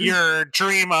 your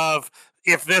dream of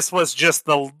if this was just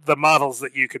the models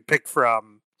that you could pick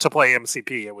from to play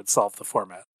MCP, it would solve the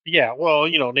format. Yeah, well,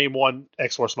 name one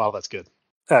X-Force model that's good.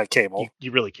 Cable.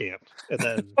 You really can't. And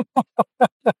then.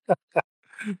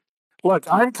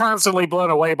 Look, I'm constantly blown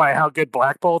away by how good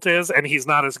Black Bolt is, and he's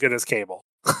not as good as Cable.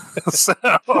 So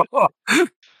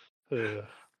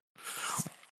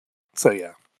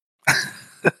yeah.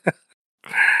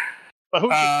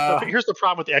 But here's the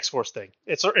problem with the X-Force thing.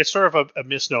 It's sort of a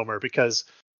misnomer because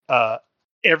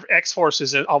X-Force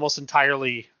is almost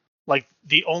entirely like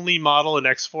the only model in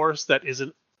X-Force that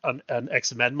isn't an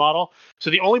X-Men model. So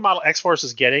the only model X-Force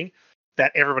is getting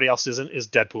that everybody else isn't is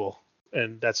Deadpool.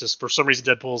 And that's just for some reason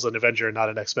Deadpool's an Avenger and not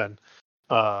an X-Men.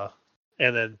 But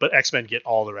X-Men get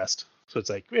all the rest. So it's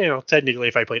like, technically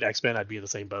if I played X-Men, I'd be in the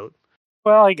same boat.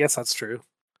 Well, I guess that's true.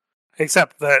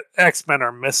 Except that X-Men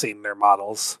are missing their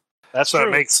models. That's true.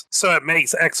 It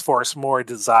makes X-Force more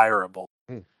desirable.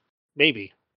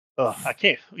 Maybe. I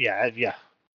can't. Yeah.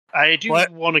 I do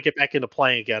want to get back into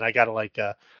playing again. I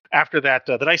gotta after that.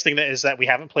 The nice thing is that we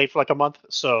haven't played for like a month,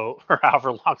 or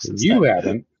however long since you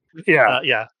haven't. Yeah.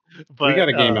 Yeah. But we got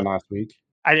a game in last week.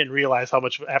 I didn't realize how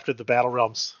much after the Battle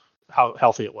Realms how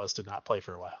healthy it was to not play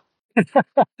for a while.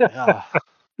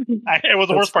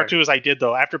 The worst part too is I did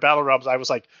though. After Battle Realms, I was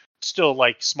like still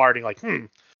like smarting, like,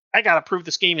 I gotta prove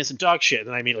this game isn't dog shit.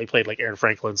 And I immediately played like Aaron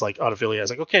Franklin's like Autophilia. I was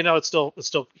like, okay, no, it's still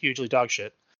hugely dog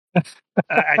shit.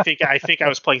 I think I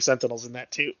was playing Sentinels in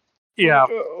that too. Yeah.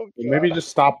 Maybe just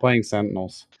stop playing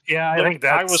Sentinels. Yeah, I think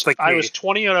that's the key. I was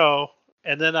 20-0,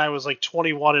 and then I was like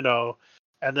 21-0,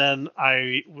 and then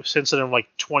since then I'm like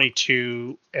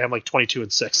 22, and I'm like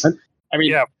 22-6. I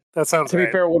mean, yeah, that sounds. To right.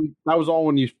 be fair, that was all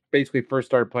when you basically first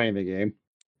started playing the game.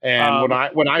 And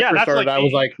when I first started, I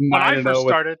was like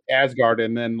 9-0 with Asgard,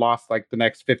 and then lost like the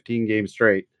next 15 games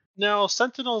straight. No,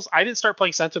 Sentinels. I didn't start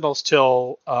playing Sentinels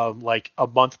till like a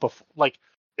month before. Like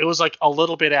it was like a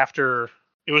little bit after.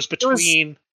 It was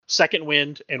between Second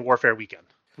Wind and Warfare Weekend.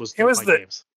 Games.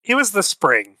 It was the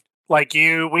spring. Like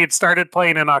we had started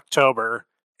playing in October,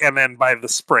 and then by the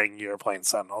spring you were playing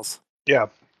Sentinels. Yeah,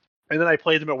 and then I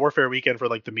played them at Warfare Weekend for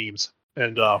like the memes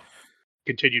and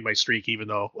continued my streak. Even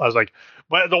though I was like,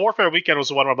 but the Warfare Weekend was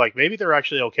the one where I'm like, maybe they're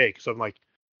actually okay because I'm like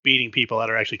beating people that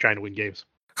are actually trying to win games.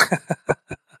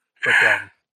 But,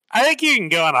 I think you can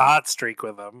go on a hot streak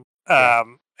with them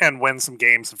and win some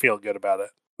games and feel good about it.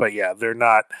 But yeah, they're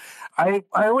not.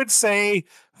 I would say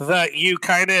that you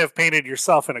kind of have painted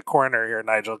yourself in a corner here,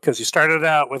 Nigel, because you started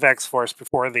out with X-Force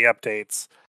before the updates,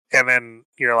 and then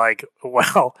you're like,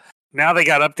 well, now they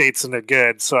got updates and they're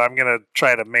good, so I'm going to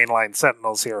try to mainline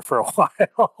Sentinels here for a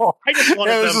while. I just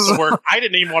wanted them to work. I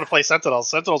didn't even want to play Sentinels.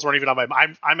 Sentinels weren't even on my...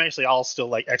 I'm actually all still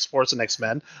like X-Force and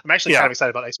X-Men. I'm actually kind of excited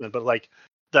about X-Men, but like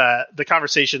the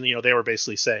conversation, they were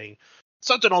basically saying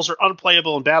Sentinels are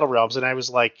unplayable in Battle Realms, and I was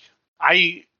like,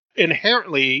 I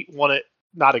inherently want to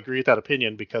not agree with that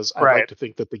opinion because I'd like to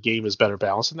think that the game is better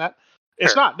balanced than that.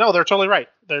 It's not. No, they're totally right.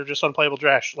 They're just unplayable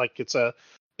trash. Like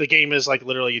the game is like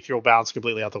literally you throw balance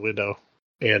completely out the window,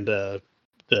 and for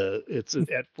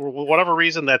whatever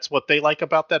reason that's what they like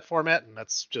about that format, and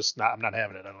that's just not. I'm not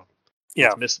having it. I don't.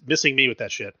 Yeah, it's missing me with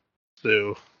that shit.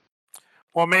 So.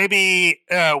 Well, maybe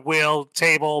we'll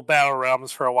table Battle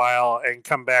Realms for a while and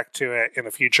come back to it in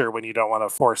the future when you don't want to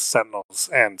force Sentinels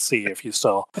and see if you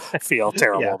still feel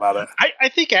terrible about it. I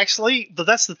think actually,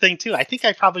 that's the thing too. I think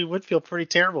I probably would feel pretty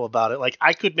terrible about it. Like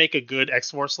I could make a good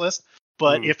X-Force list,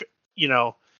 but if,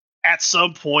 at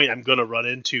some point I'm going to run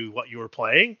into what you were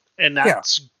playing, and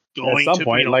that's going at some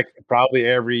point, like probably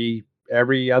every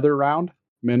other round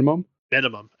minimum,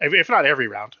 if not every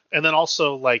round. And then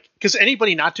also like, because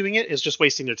anybody not doing it is just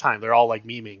wasting their time. They're all like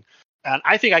memeing. And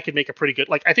I think I could make a pretty good,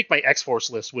 like, I think my X-Force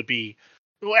list would be,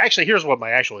 well, actually, here's what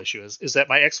my actual issue is that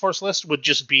my X-Force list would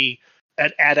just be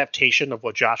an adaptation of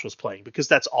what Josh was playing, because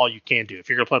that's all you can do. If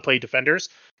you're going to play Defenders,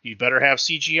 you better have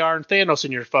CGR and Thanos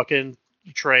in your fucking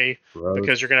tray,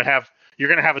 because you're going to have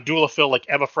a dual fill like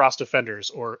Emma Frost Defenders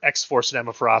or X-Force and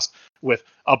Emma Frost with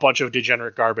a bunch of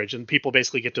degenerate garbage, and people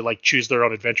basically get to like choose their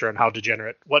own adventure on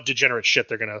what degenerate shit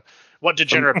they're gonna, what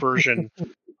degenerate version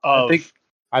of.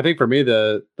 I think for me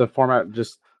the format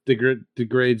just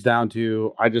degrades down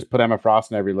to I just put Emma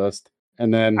Frost in every list,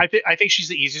 and then I think she's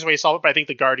the easiest way to solve it. But I think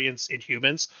the Guardians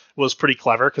Inhumans was pretty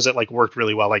clever because it like worked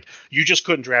really well. Like you just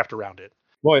couldn't draft around it.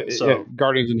 Well,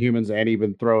 Guardians Inhumans, and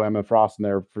even throw Emma Frost in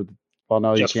there for. Well,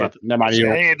 no, you can't. Never mind.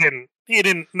 He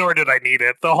didn't. Nor did I need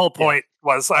it. The whole point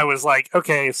was I was like,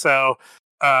 okay, so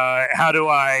how do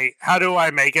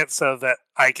I make it so that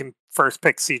I can first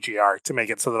pick CGR to make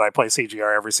it so that I play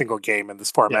CGR every single game in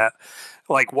this format?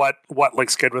 Like what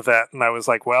looks good with that? And I was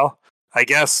like, well, I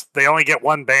guess they only get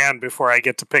one band before I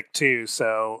get to pick two.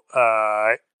 So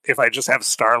if I just have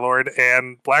Star-Lord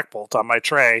and Black Bolt on my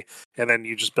tray, and then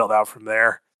you just build out from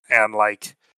there, and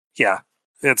like,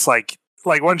 it's like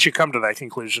once you come to that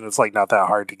conclusion, it's like not that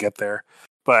hard to get there.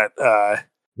 But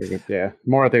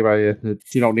more I think about it,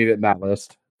 you don't need it in that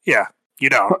list. Yeah, you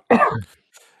don't.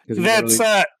 That's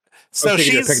so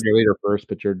she's picking your leader first,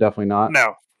 but you're definitely not.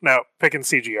 No, picking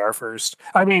CGR first.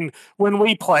 I mean, when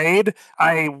we played,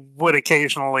 I would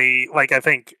occasionally, like, I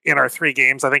think in our 3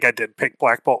 games, I think I did pick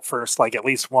Black Bolt first, like at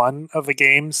least one of the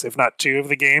games, if not 2 of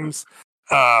the games.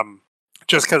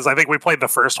 Just because I think we played the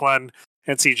first one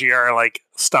and CGR like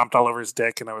stomped all over his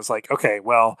dick, and I was like, okay,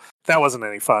 well, that wasn't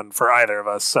any fun for either of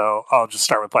us, so I'll just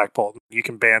start with Black Bolt. You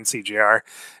can ban CGR.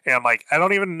 And like, I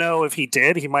don't even know if he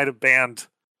did. He might have banned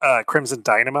Crimson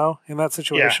Dynamo in that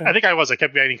situation. Yeah, I think I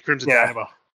kept banning Crimson Dynamo.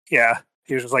 Yeah.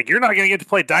 He was just like, you're not going to get to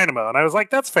play Dynamo. And I was like,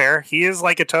 that's fair. He is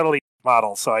like a totally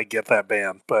model, so I get that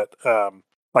ban. But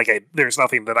there's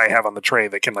nothing that I have on the tray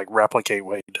that can like replicate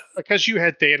what he does. Because you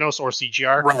had Thanos or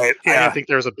CGR, right? Yeah. I didn't think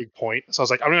there was a big point, so I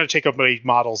was like, I'm going to take up my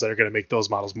models that are going to make those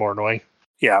models more annoying.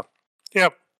 Yeah.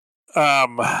 Yep.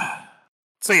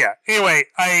 So yeah. Anyway,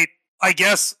 I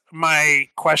guess my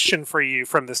question for you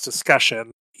from this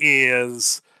discussion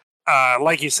is,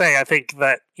 like you say, I think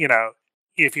that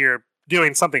if you're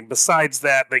doing something besides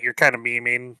that you're kind of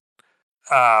memeing.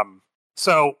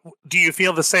 So do you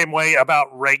feel the same way about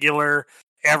regular,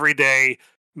 everyday,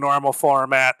 normal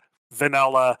format,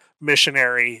 vanilla,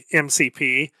 missionary,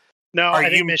 MCP? No, I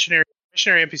think missionary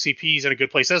MCP is in a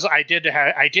good place. As I did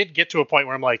get to a point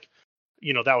where I'm like,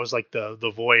 that was like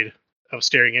the void of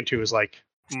staring into is like,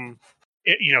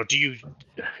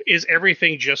 is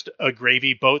everything just a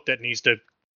gravy boat that needs to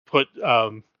put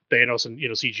Thanos and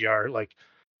CGR like?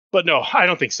 But no, I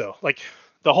don't think so. Like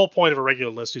the whole point of a regular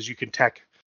list is you can tech.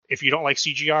 If you don't like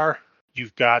CGR,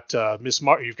 you've got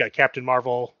you've got Captain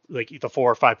Marvel, like the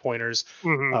 4 or 5 pointers.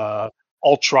 Mm-hmm.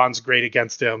 Ultron's great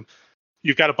against him.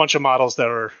 You've got a bunch of models that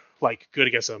are like good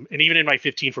against him. And even in my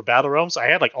 15 for Battle Realms, I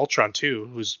had like Ultron too,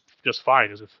 who's just fine.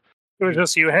 It was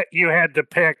just you had to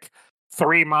pick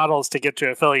 3 models to get to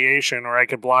affiliation, or I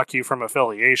could block you from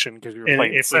affiliation because you were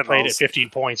playing. If we played at 15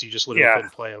 points, you just literally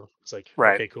couldn't play them. It's like,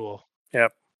 okay, cool.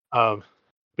 Yep. But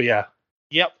yeah,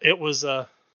 it was it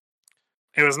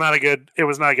was not a good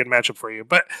matchup for you.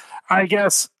 But I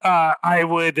guess I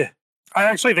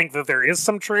actually think that there is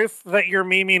some truth that you're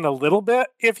memeing a little bit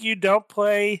if you don't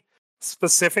play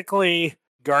specifically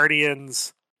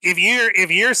Guardians. If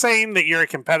you're saying that you're a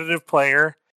competitive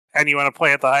player and you want to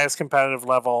play at the highest competitive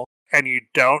level and you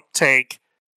don't take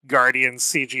Guardians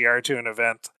CGR to an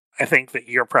event, I think that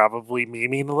you're probably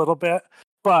memeing a little bit.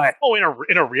 But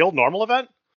in a real normal event?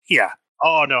 Yeah.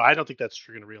 Oh no, I don't think that's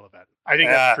true in a real event. I think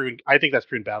that's true. I think that's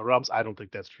true in Battle Realms. I don't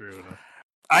think that's true.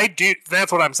 I do.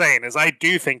 That's what I'm saying. Is I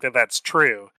do think that that's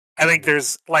true. I think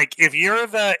there's like if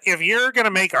you're gonna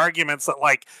make arguments that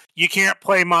like you can't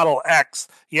play model X,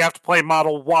 you have to play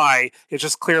model Y. It's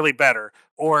just clearly better,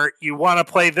 or you want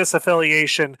to play this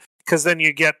affiliation because then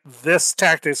you get this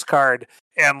tactics card,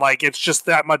 and like it's just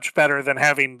that much better than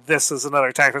having this as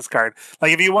another tactics card.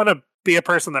 Like if you want to be a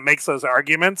person that makes those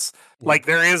arguments, like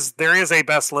there is a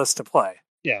best list to play.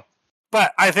 Yeah,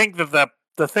 but I think that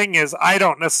the thing is, I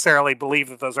don't necessarily believe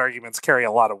that those arguments carry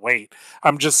a lot of weight.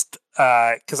 I'm just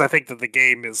because I think that the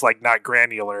game is like not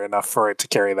granular enough for it to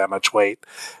carry that much weight,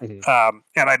 and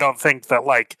I don't think that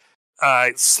like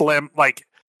slim like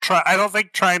I don't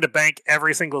think trying to bank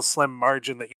every single slim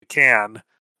margin that you can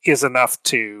is enough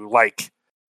to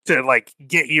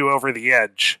get you over the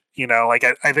edge. You know, like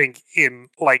I think in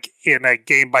a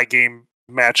game by game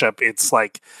matchup, it's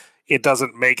like it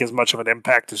doesn't make as much of an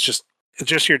impact as just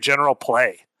your general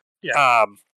play. Yeah.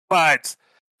 But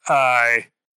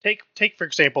take for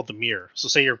example the mirror. So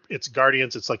say it's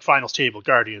Guardians, it's like finals table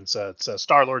Guardians. It's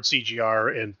Star-Lord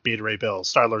CGR and Beta Ray Bill.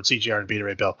 Star-Lord CGR and Beta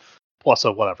Ray Bill plus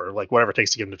a whatever it takes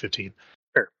to get him to 15.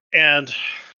 Sure. And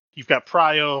you've got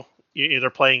Prio. They're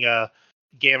playing a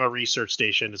Gamma Research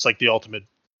Station. It's like the ultimate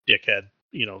dickhead,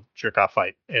 jerk off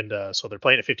fight. And so they're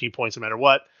playing at 15 points no matter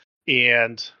what.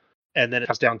 And then it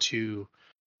comes down to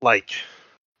like.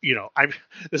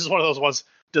 This is one of those ones.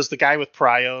 Does the guy with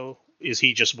Prio, is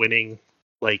he just winning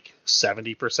like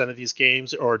 70% of these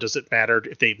games, or does it matter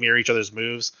if they mirror each other's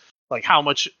moves? Like, how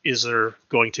much is there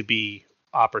going to be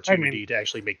opportunity to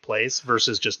actually make plays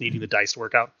versus just needing the dice to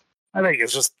work out? I think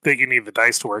it's just that you need the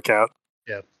dice to work out.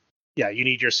 Yeah, you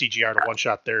need your CGR to one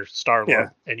shot their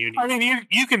Star-Lord, and you need.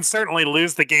 You can certainly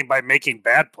lose the game by making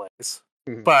bad plays.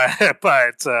 Mm-hmm.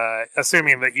 But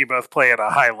assuming that you both play at a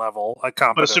high level, a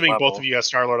competent but assuming level, both of you have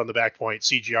Star-Lord on the back point,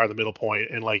 CGR the middle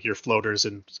point, and like your floaters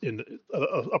in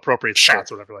appropriate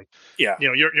spots or whatever, like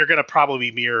you're going to probably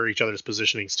mirror each other's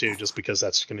positionings too, just because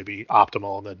that's going to be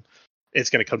optimal, and then it's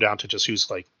going to come down to just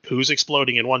who's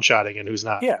exploding and one-shotting and who's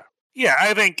not. Yeah,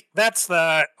 I think that's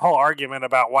the whole argument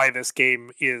about why this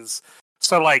game is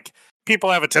so like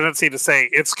people have a tendency to say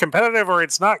it's competitive or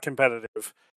it's not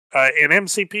competitive. And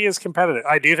MCP is competitive.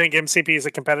 I do think MCP is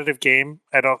a competitive game.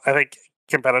 I think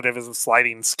competitive is a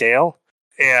sliding scale,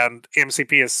 and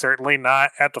MCP is certainly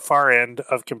not at the far end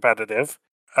of competitive,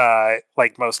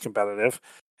 like most competitive,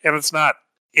 and it's not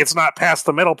past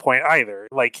the middle point either.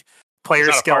 Like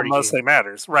player skill mostly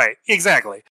matters, right?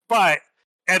 Exactly. But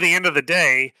at the end of the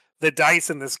day, the dice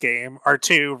in this game are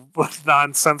too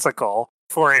nonsensical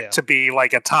for it to be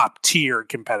like a top tier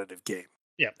competitive game.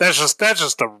 Yeah, that's just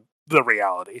the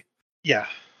reality. Yeah.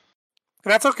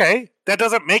 That's okay. That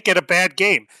doesn't make it a bad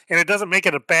game. And it doesn't make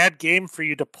it a bad game for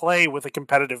you to play with a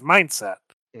competitive mindset.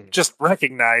 Just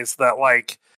recognize that,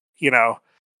 like,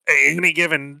 any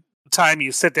given time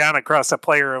you sit down across a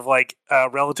player of, like, a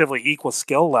relatively equal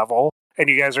skill level, and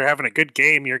you guys are having a good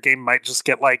game, your game might just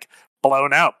get, like,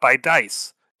 blown out by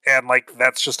dice. And, like,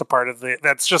 that's just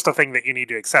that's just a thing that you need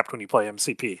to accept when you play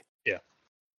MCP. Yeah.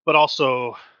 But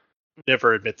also,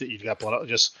 never admit that you got blown out.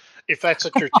 Just if that's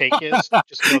what your take is,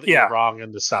 just know that you're wrong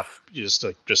and the stuff. Just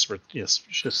stow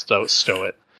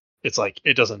it. It's like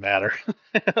it doesn't matter.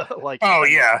 Well,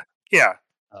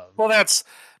 that's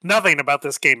nothing about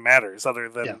this game matters other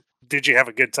than did you have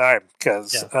a good time?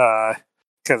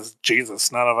 Because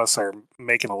Jesus, none of us are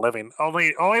making a living.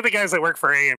 Only the guys that work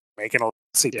for AM making a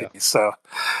CP. Yeah. So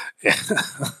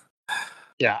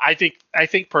Yeah, I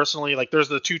think personally, like, there's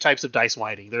the two types of dice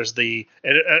whining. There's the,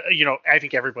 I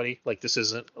think everybody, like, this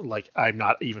isn't, like, I'm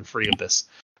not even free of this,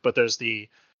 but there's the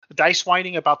dice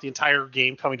whining about the entire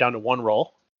game coming down to one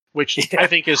roll, which I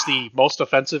think is the most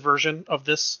offensive version of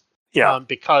this. Yeah.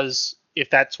 Because if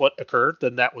that's what occurred,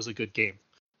 then that was a good game.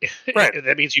 Right.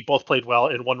 That means you both played well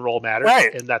and one roll matters.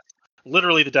 Right. And that's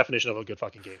literally the definition of a good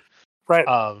fucking game. Right.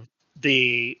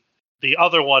 The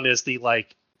other one is the,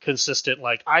 like, consistent,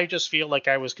 like, I just feel like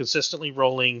I was consistently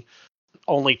rolling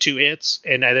only 2 hits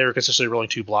and they were consistently rolling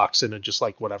 2 blocks and then just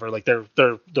like whatever, like they're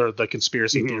the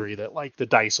conspiracy theory that like the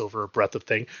dice over a breadth of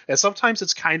thing, and sometimes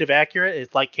it's kind of accurate.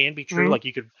 It like can be true. Like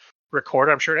you could record,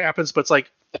 I'm sure it happens, but it's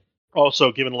like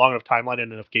also given a long enough timeline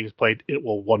and enough games played, it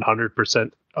will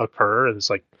 100% occur, and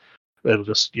it's like it'll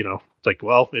just it's like,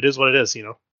 well, it is what it is.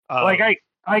 Like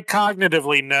I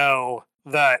cognitively know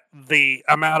that the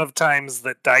amount of times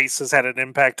that dice has had an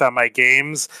impact on my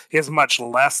games is much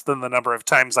less than the number of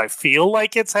times I feel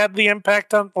like it's had the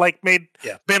impact on, like,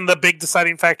 been the big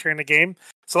deciding factor in the game.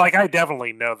 So, like, I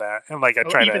definitely know that, and like I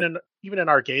try even in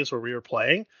our games where we were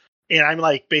playing, and I'm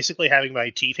like basically having my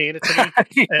teeth handed to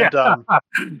me. And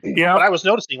Yeah. but I was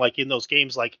noticing like in those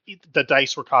games, like the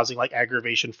dice were causing like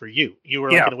aggravation for you. You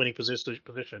were like in a winning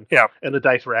position, Yeah. and the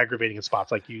dice were aggravating in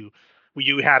spots. Like you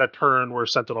had a turn where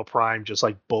Sentinel Prime just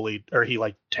like bullied, or he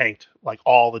like tanked like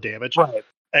all the damage. Right.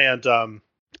 And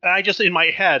I just in my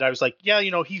head I was like, yeah,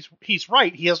 he's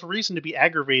right. He has a reason to be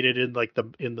aggravated in like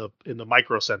in the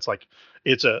micro sense. Like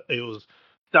it was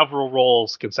several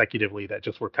rolls consecutively that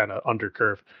just were kind of under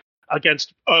curve.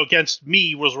 Against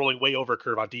me was rolling way over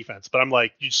curve on defense, but I'm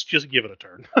like, you just give it a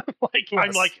turn. Like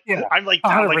Yes. I'm like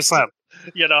 100%.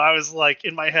 I was like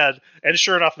in my head, and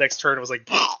sure enough, next turn it was like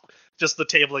just the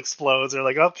table explodes. They're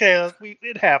like, okay,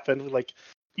 it happened. Like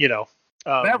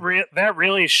that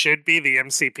really should be the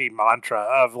MCP mantra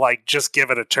of like just give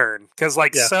it a turn, because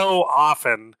like so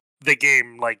often the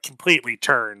game like completely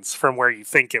turns from where you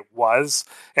think it was,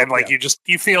 and like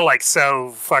you feel like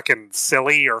so fucking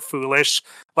silly or foolish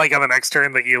like on the next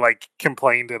turn that you like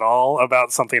complained at all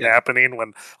about something happening,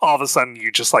 when all of a sudden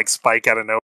you just like spike out of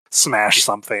nowhere, smash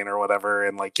something or whatever,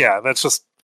 and like that's just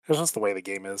the way the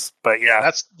game is. But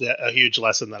that's a huge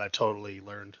lesson that I've totally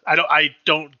learned. I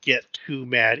don't get too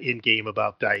mad in game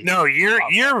about dice. No,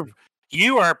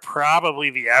 you are probably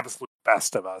the absolute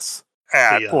best of us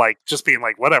at like just being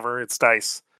like, whatever, it's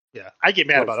dice. Yeah, I get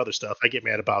mad about other stuff. I get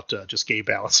mad about just game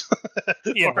balance.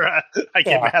 Yeah. Or, I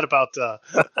get mad about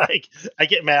I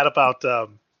get mad about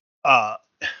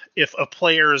if a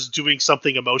player is doing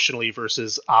something emotionally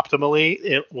versus optimally,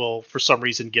 it will for some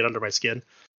reason get under my skin.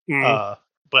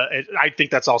 But I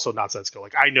think that's also nonsensical.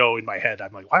 Like I know in my head,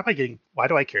 I'm like, why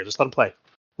do I care? Just let them play.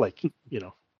 Like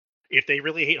if they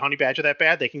really hate Honey Badger that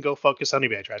bad, they can go focus Honey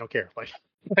Badger. I don't care. Like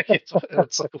it's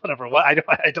like whatever.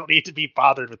 I don't need to be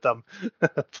bothered with them.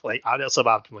 Like I'm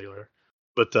suboptimally,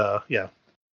 but I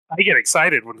get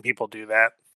excited when people do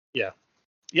that. Yeah.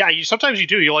 Sometimes you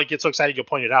do. You'll like get so excited you'll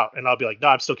point it out, and I'll be like, no,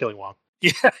 I'm still killing Wong.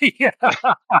 Yeah.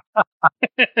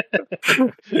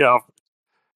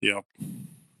 Yeah.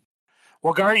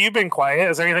 Well, Gar, you've been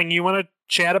quiet. Is there anything you want to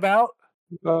chat about?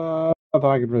 Nothing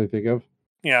I could really think of.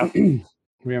 Yeah.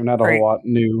 We haven't had a whole lot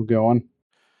new going.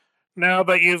 No,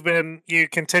 but you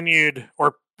continued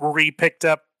or re-picked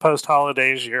up post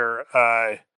holidays your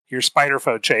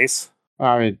Spiderfoe chase.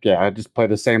 I mean, I just play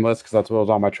the same list because that's what was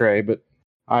on my tray. But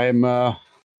I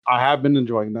have been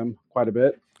enjoying them quite a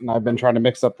bit, and I've been trying to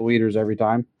mix up the leaders every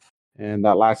time. And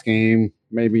that last game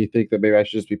made me think that maybe I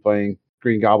should just be playing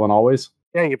Green Goblin always.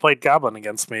 Yeah, you played Goblin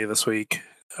against me this week,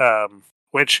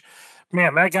 which,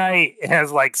 man, that guy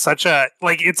has like such a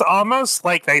it's almost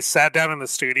like they sat down in the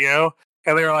studio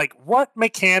and they were like, what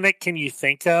mechanic can you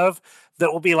think of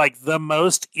that will be like the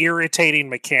most irritating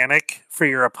mechanic for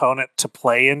your opponent to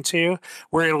play into,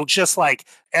 where it'll just like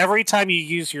every time you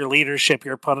use your leadership,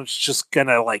 your opponent's just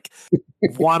gonna like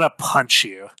want to punch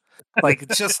you. Like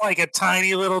just like a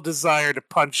tiny little desire to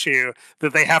punch you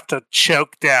that they have to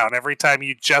choke down every time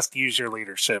you just use your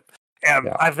leadership. And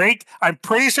I'm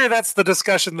pretty sure that's the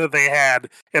discussion that they had,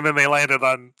 and then they landed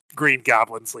on Green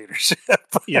Goblin's leadership.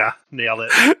 Yeah, nailed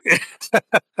it.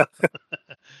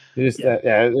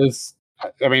 It was.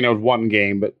 I mean, it was one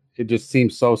game, but it just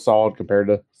seems so solid compared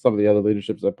to some of the other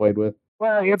leaderships I played with.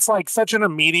 Well, it's like such an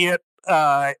immediate,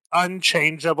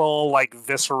 unchangeable, like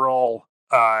visceral,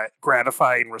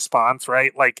 gratifying response,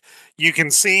 right? Like you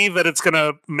can see that it's going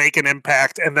to make an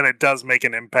impact, and then it does make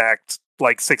an impact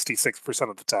like 66%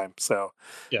 of the time. So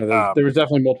there was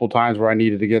definitely multiple times where I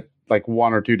needed to get like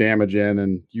 1 or 2 damage in,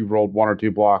 and you rolled 1 or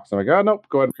 2 blocks. I'm like, oh nope,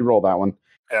 go ahead and re-roll that one.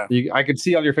 Yeah, I could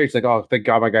see on your face like, oh, thank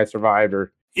God my guy survived,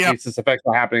 or this effect's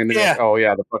not happening. And like, oh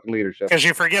yeah, the fucking leadership. Because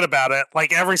you forget about it.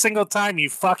 Like every single time you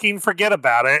fucking forget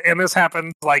about it. And this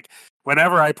happens like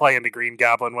whenever I play into Green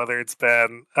Goblin, whether it's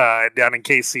been down in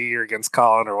KC or against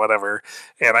Colin or whatever.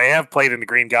 And I have played into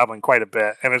Green Goblin quite a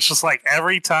bit. And it's just like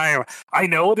every time I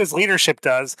know what his leadership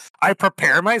does, I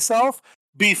prepare myself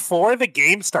before the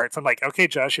game starts. I'm like, okay,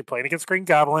 Josh, you're playing against Green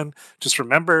Goblin. Just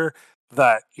remember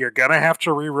that you're going to have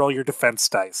to re-roll your defense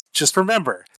dice. Just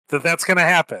remember that that's going to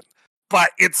happen.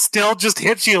 But it still just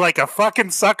hits you like a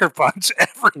fucking sucker punch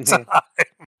every time.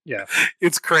 Yeah.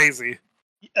 It's crazy.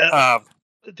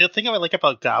 The thing I like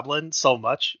about Goblin so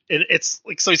much, it's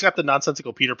like, so he's got the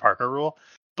nonsensical Peter Parker rule,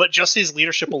 but just his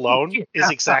leadership alone is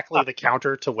exactly the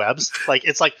counter to Webs. Like,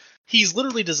 it's like, he's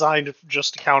literally designed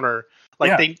just to counter,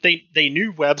 like they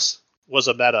knew Webs was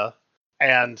a meta,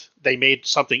 and they made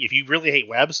something, if you really hate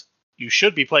Webs, you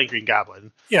should be playing Green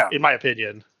Goblin. Yeah. In my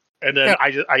opinion. And then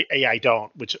I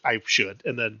don't, which I should.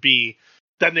 And then B,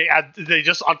 then they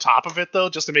just on top of it though,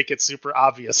 just to make it super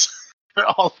obvious.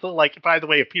 Also, like, by the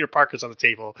way, if Peter Parker's on the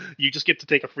table, you just get to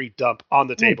take a free dump on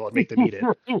the table and make them eat it.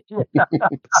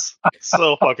 It's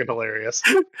so fucking hilarious.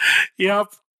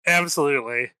 Yep,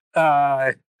 absolutely.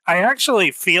 I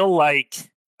actually feel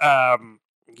like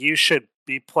you should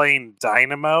be playing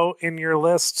Dynamo in your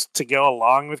list to go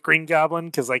along with Green Goblin,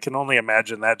 because I can only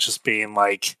imagine that just being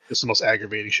like It's the most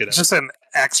aggravating shit ever. just an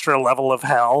extra level of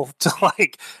hell to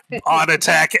like on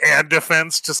attack and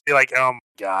defense. Just be like, oh my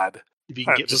god. If you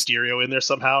can get Mysterio in there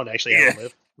somehow and actually have him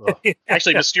live. Ugh.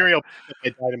 Actually, Mysterio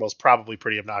and Dynamo is probably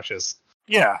pretty obnoxious.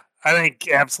 Yeah, I think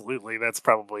absolutely that's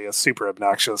probably a super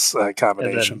obnoxious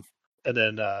combination. And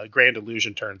then Grand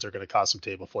Illusion turns are going to cause some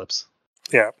table flips.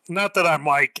 Yeah, not that I'm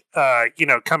like,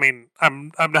 coming.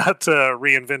 I'm not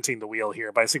reinventing the wheel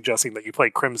here by suggesting that you play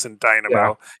Crimson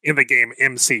Dynamo in the game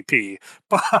MCP,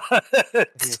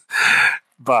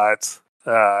 but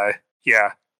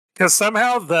yeah, because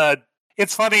somehow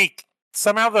it's funny.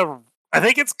 Somehow I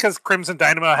think it's because Crimson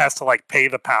Dynamo has to like pay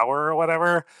the power or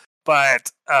whatever,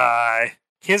 but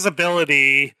his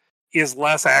ability is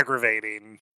less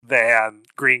aggravating than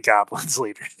Green Goblin's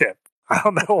leadership. I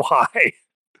don't know why.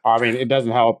 I mean, it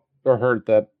doesn't help or hurt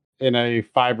that in a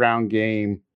 5-round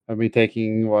game of me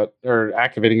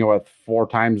activating it 4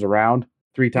 times around,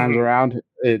 3 times around,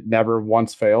 it never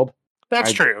once failed.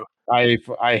 That's true.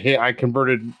 I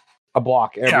converted a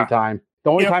block every time.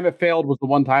 The only time it failed was the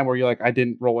one time where you're like, I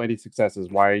didn't roll any successes.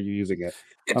 Why are you using it?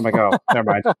 I'm like, oh,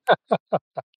 never mind.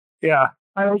 Yeah.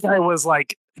 I think I was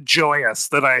like joyous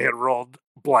that I had rolled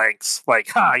blanks. Like,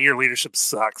 your leadership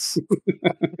sucks.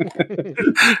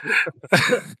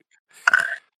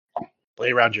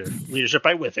 Play around your leadership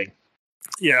by whiffing.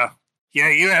 Yeah. Yeah,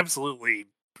 you absolutely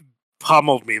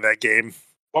pummeled me that game.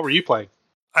 What were you playing?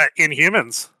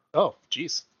 Inhumans. Oh,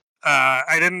 jeez.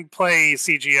 I didn't play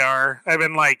CGR. I've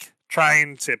been like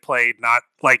trying to play I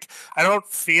don't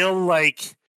feel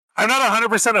like I'm not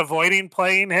 100% avoiding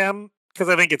playing him because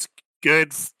I think it's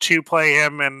good to play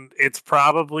him, and it's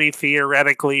probably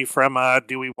theoretically from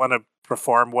do we want to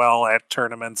perform well at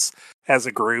tournaments as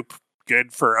a group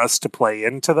good for us to play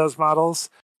into those models.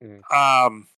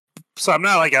 So I'm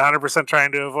not like 100%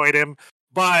 trying to avoid him,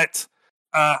 but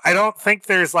I don't think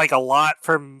there's like a lot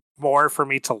more for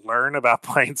me to learn about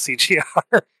playing CGR.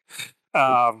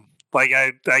 Like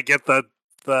I get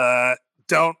the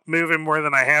don't move him more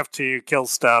than I have to, kill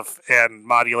stuff, and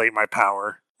modulate my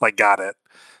power. Like, got it.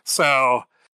 So,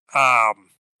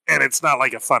 and it's not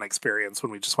like a fun experience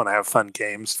when we just want to have fun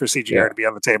games for CGR to be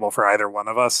on the table for either one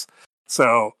of us.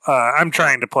 So I'm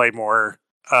trying to play more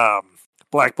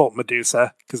Black Bolt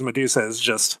Medusa, because Medusa is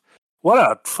just what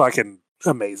a fucking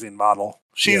amazing model.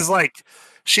 She's like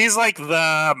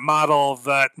the model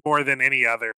that more than any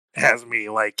other has me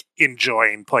like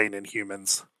enjoying playing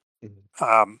Inhumans.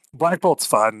 Black Bolt's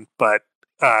fun, but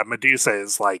Medusa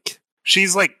is like,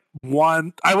 she's like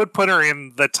one. I would put her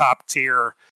in the top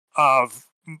tier of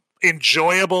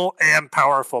enjoyable and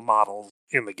powerful models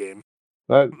in the game.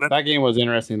 That game was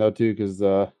interesting though too, because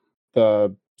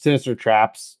the Sinister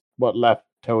Traps left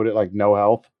Toad at like no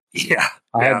health. Yeah,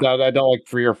 I dealt like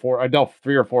 3 or 4. I dealt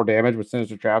 3 or 4 damage with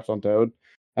Sinister Traps on Toad,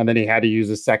 and then he had to use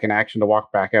his second action to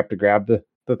walk back up to grab the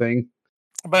thing.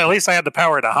 But at least I had the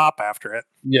power to hop after it.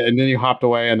 Yeah, and then you hopped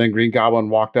away, and then Green Goblin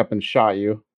walked up and shot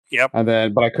you. Yep. And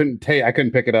then, but I couldn't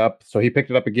pick it up, so he picked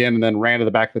it up again, and then ran to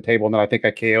the back of the table, and then I think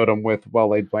I KO'd him with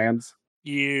well-laid plans.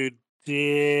 You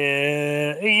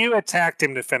did. You attacked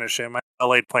him to finish him.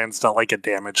 Well-laid plans dealt like a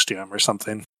damage to him or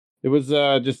something. It was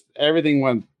just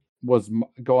everything was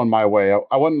going my way.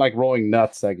 I wasn't like rolling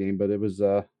nuts that game, but it was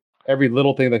every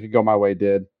little thing that could go my way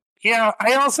did. Yeah,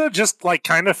 I also just like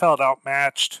kind of felt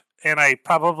outmatched. And I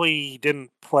probably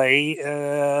didn't play.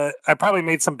 I probably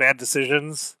made some bad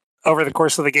decisions over the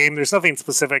course of the game. There's nothing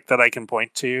specific that I can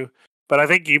point to, but I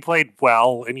think you played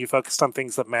well and you focused on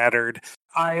things that mattered.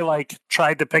 I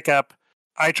tried to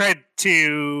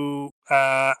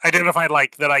identify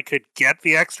like that I could get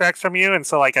the extracts from you, and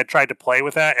so like I tried to play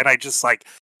with that, and I just like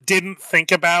didn't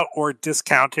think about or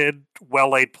discounted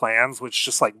well-laid plans, which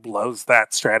just like blows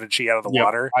that strategy out of the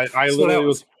water. I literally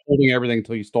was holding everything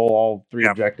until you stole all 3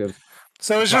 objectives.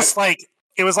 So it was just like,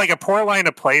 it was like a poor line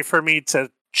of play for me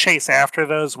to chase after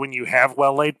those when you have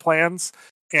well-laid plans.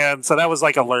 And so that was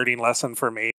like a learning lesson for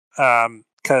me.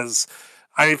 Because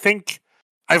I think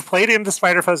I've played into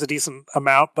Spiderfoes a decent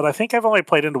amount, but I think I've only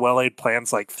played into well-laid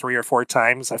plans like 3 or 4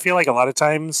 times. I feel like a lot of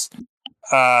times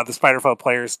the Spiderfoe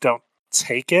players don't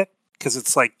take it because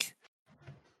it's like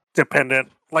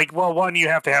dependent. Like, well, one, you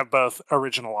have to have both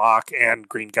original Ock and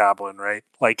Green Goblin, right?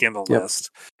 Like in the list.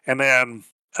 And then,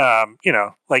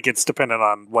 like it's dependent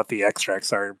on what the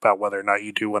extracts are about whether or not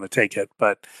you do want to take it.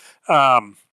 But,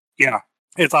 Yeah,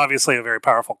 it's obviously a very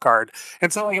powerful card.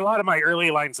 And so like a lot of my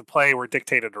early lines of play were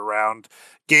dictated around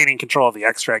gaining control of the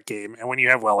extract game. And when you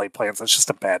have well-laid plans, that's just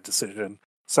a bad decision.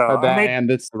 So And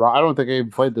I don't think I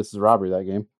even played This Is Robbery that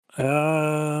game.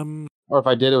 Or if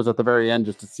I did, it was at the very end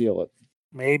just to seal it.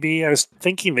 Maybe I was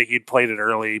thinking that you'd played it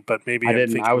early, but maybe I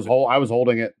didn't. I was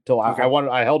holding it till Okay.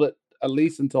 I held it at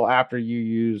least until after you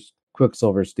used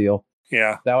Quicksilver Steel.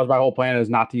 Yeah, that was my whole plan, is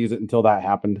not to use it until that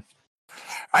happened.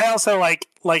 I also like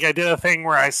I did a thing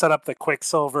where I set up the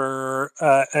Quicksilver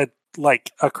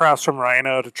like across from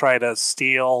Rhino to try to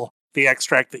steal the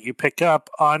extract that you pick up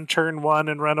on turn 1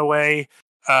 and run away,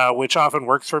 which often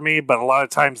works for me. But a lot of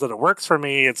times that it works for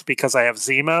me, it's because I have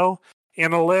Zemo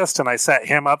in a list and I set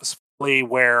him up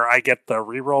where I get the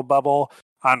reroll bubble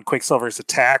on Quicksilver's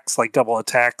attacks, like double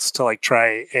attacks, to like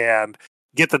try and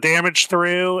get the damage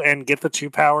through and get the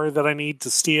 2 power that I need to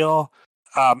steal.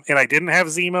 And I didn't have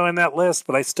Zemo in that list,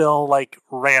 but I still like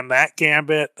ran that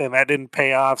gambit, and that didn't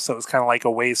pay off. So it was kind of like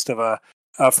a waste of a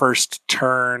first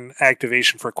turn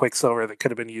activation for Quicksilver that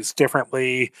could have been used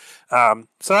differently.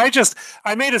 So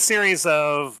I made a series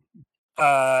of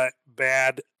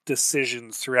bad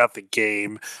decisions throughout the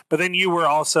game, but then you were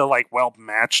also like well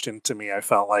matched into me. I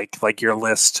felt like your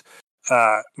list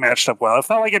matched up well. It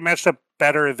felt like it matched up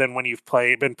better than when you've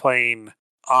been playing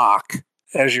Ock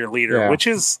as your leader, Yeah. which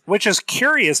is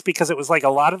curious because it was like a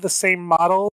lot of the same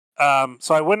model.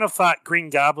 So I wouldn't have thought Green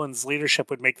Goblin's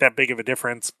leadership would make that big of a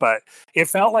difference, but it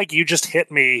felt like you just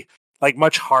hit me like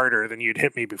much harder than you'd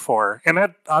hit me before. And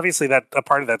that obviously that a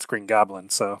part of that's Green Goblin.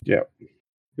 So yeah,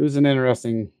 it was an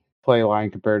interesting play line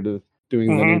compared to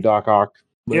doing the new Doc Ock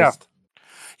list.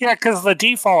 Yeah, because the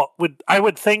default I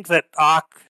would think that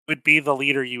Ock would be the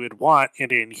leader you would want in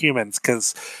Inhumans,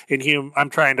 because I'm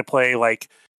trying to play like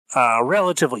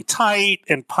relatively tight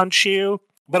and punch you,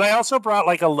 but I also brought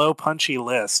like a low punchy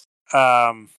list.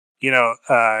 I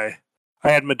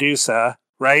had Medusa,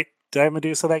 right? Did I have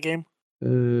Medusa that game?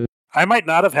 I might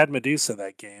not have had Medusa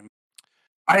that game.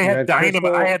 I had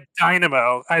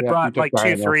Dynamo. I brought like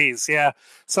Dynamo. 2 3s. Yeah.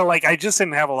 So like I just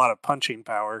didn't have a lot of punching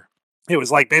power. It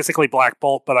was like basically Black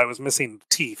Bolt, but I was missing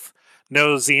teeth.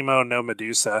 No Zemo, no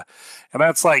Medusa. And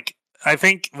that's like, I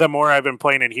think the more I've been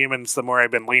playing Inhumans, the more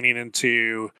I've been leaning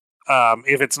into,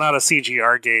 if it's not a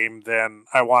CGR game, then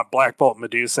I want Black Bolt,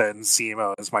 Medusa, and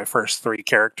Zemo as my first 3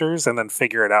 characters, and then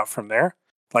figure it out from there.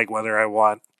 Like whether I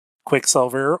want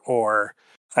Quicksilver or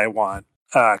I want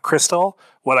Crystal.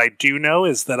 What I do know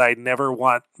is that I never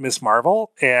want Miss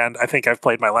Marvel, and I think I've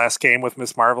played my last game with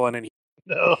Miss Marvel and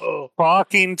No.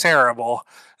 Fucking terrible.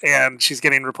 And she's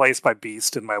getting replaced by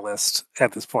Beast in my list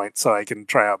at this point, so I can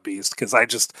try out Beast, because I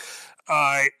just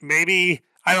maybe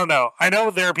I don't know. I know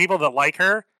there are people that like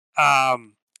her.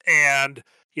 And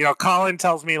Colin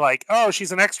tells me like, oh,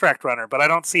 she's an extract runner, but I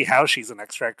don't see how she's an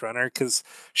extract runner, because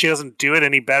she doesn't do it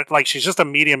any better. Like, she's just a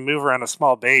medium mover on a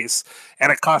small base,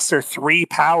 and it costs her 3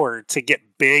 power to get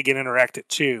big and interact at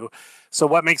 2. So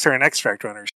what makes her an extract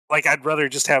runner? Like, I'd rather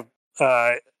just have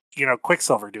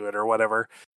Quicksilver do it or whatever.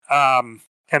 And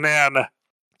then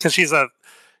because she's a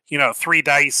 3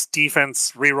 dice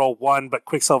defense, reroll 1, but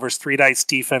Quicksilver's 3 dice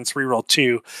defense, reroll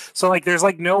 2. So like there's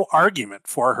like no argument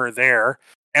for her there.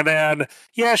 And then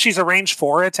she's a range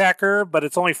 4 attacker, but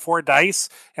it's only 4 dice.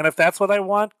 And if that's what I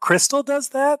want, Crystal does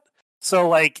that. So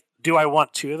like, do I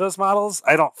want 2 of those models?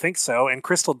 I don't think so. And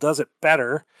Crystal does it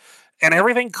better. And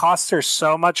everything costs her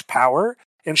so much power,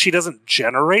 and she doesn't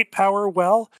generate power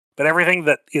well. But everything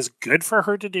that is good for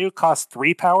her to do costs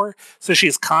 3 power. So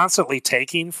she's constantly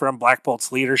taking from Black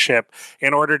Bolt's leadership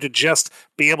in order to just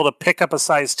be able to pick up a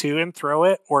size 2 and throw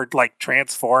it, or like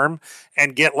transform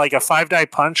and get like a 5-die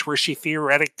punch where she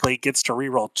theoretically gets to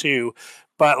reroll 2,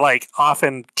 but like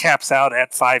often caps out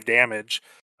at 5 damage.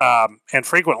 And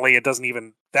frequently that doesn't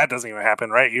even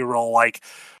happen, right? You roll like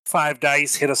 5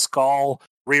 dice, hit a skull,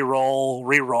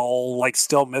 reroll, like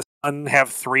still miss 1, have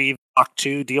 3, knock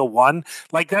 2, deal 1.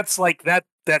 Like that's like that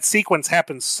sequence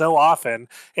happens so often,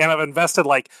 and I've invested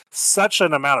like such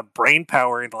an amount of brain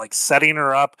power into like setting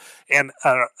her up, and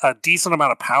a decent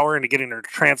amount of power into getting her to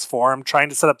transform, trying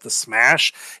to set up the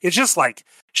smash. It's just like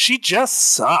she just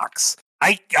sucks.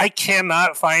 I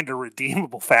cannot find a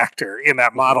redeemable factor in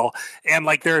that model, and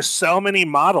like there are so many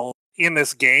models in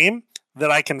this game that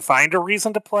I can find a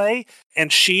reason to play,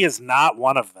 and she is not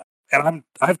one of them. And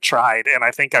I've tried, and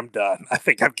I think I'm done. I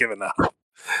think I've given up.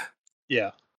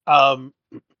 Yeah.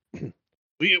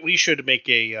 We should make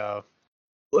a I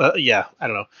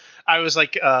don't know. I was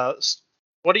like,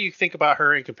 what do you think about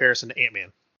her in comparison to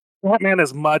Ant-Man? Ant-Man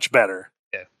is much better.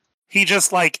 Yeah. He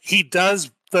just like he does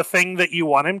the thing that you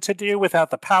want him to do without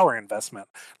the power investment.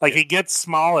 Like he gets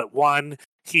small at 1,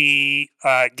 he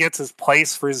gets his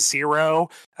place for 0,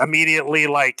 immediately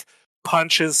like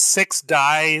punches 6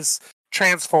 dies,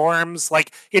 transforms.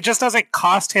 Like it just doesn't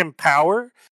cost him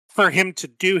power for him to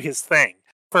do his thing.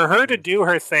 For her to do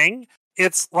her thing,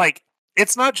 it's like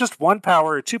it's not just 1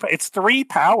 power or 2 power, it's 3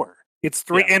 power. It's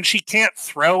 3, and she can't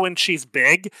throw when she's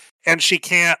big, and she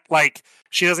can't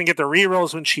she doesn't get the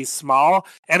rerolls when she's small,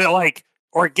 and it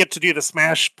or get to do the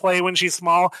smash play when she's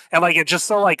small, and it just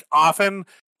so often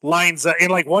lines up,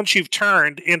 and once you've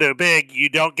turned into big, you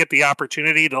don't get the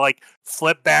opportunity to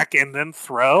flip back and then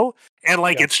throw, and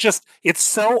it's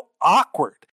so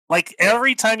awkward.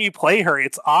 Every time you play her,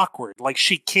 it's awkward.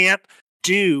 She can't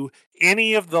do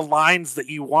any of the lines that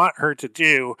you want her to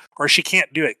do, or she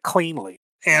can't do it cleanly.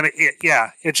 And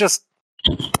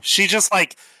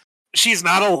she's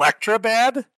not Electra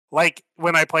bad.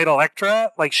 When I played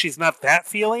Electra, she's not that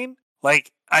feeling.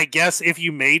 I guess if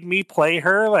you made me play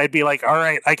her, I'd be all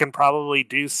right, I can probably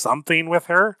do something with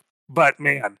her. But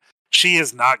man, she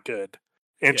is not good.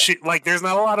 And she there's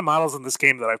not a lot of models in this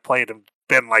game that I've played and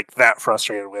been that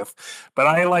frustrated with. But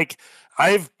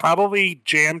I've probably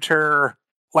jammed her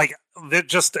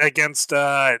just against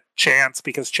Chance,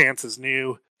 because Chance is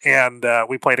new. And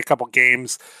we played a couple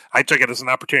games. I took it as an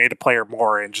opportunity to play her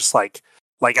more, and just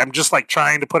I'm just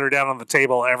trying to put her down on the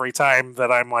table every time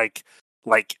that I'm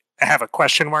have a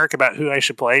question mark about who I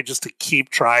should play, just to keep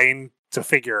trying to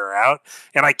figure her out.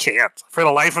 And I can't. For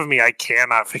the life of me, I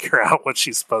cannot figure out what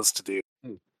she's supposed to do.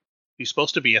 She's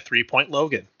supposed to be a 3-point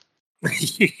Logan.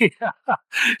 Yeah,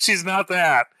 she's not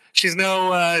that. She's no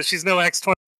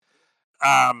X20.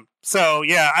 So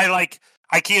yeah,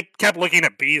 I kept looking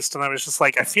at Beast, and I was just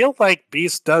I feel like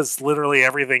Beast does literally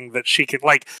everything that she can.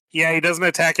 Yeah, he doesn't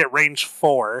attack at range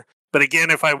 4, but again,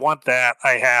 if I want that,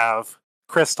 I have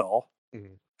Crystal.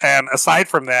 Mm-hmm. And aside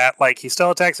from that, he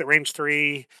still attacks at range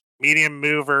 3, medium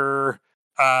mover,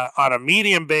 on a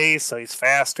medium base, so he's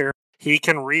faster. He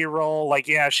can reroll.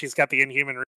 Yeah, she's got the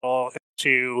Inhuman reroll,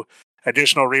 2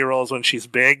 additional rerolls when she's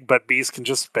big, but Beast can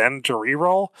just spend to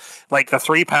reroll. The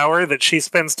 3 power that she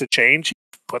spends to change,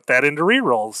 put that into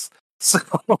rerolls. So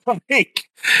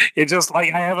it just I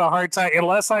have a hard time,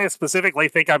 unless I specifically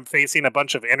think I'm facing a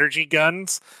bunch of energy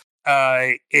guns,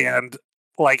 and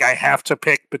I have to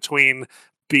pick between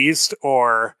Beast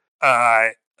or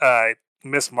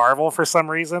Miss Marvel for some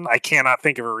reason. I cannot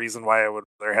think of a reason why I would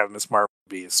rather have Miss Marvel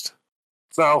Beast.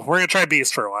 So we're gonna try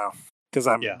Beast for a while, because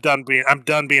I'm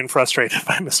done being frustrated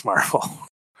by Miss Marvel.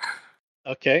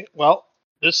 Okay, well,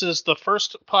 this is the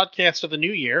first podcast of the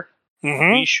new year.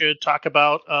 Mm-hmm. We should talk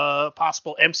about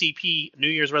possible MCP New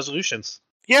Year's resolutions.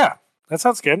 Yeah, that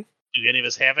sounds good. Do any of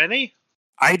us have any?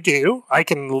 I do. I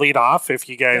can lead off if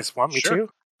you guys want me to.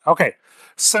 Okay.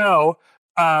 So,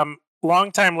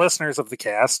 longtime listeners of the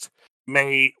cast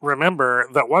may remember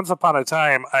that once upon a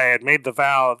time I had made the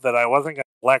vow that I wasn't going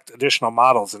to collect additional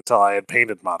models until I had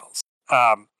painted models.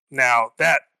 Now,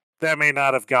 that may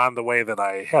not have gone the way that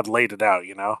I had laid it out,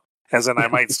 as in I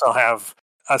might still have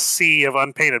a sea of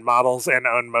unpainted models and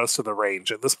own most of the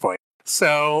range at this point.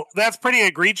 So that's pretty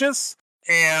egregious.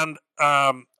 And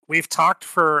we've talked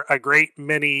for a great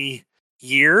many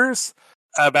years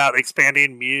about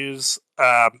expanding MUSE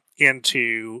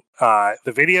into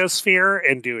the video sphere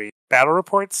and doing battle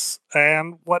reports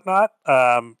and whatnot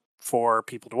for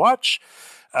people to watch.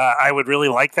 I would really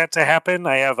like that to happen.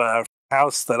 I have a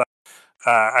house that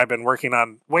I've been working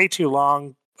on way too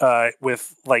long,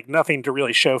 with nothing to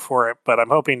really show for it, but I'm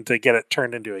hoping to get it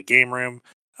turned into a game room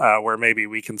where maybe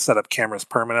we can set up cameras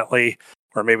permanently,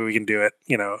 or maybe we can do it,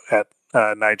 at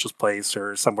Nigel's place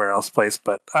or somewhere else place.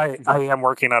 But I am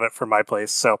working on it for my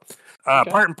place. So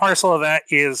part and parcel of that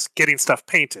is getting stuff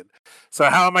painted. So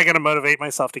how am I going to motivate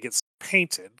myself to get stuff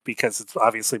painted? Because it's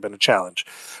obviously been a challenge.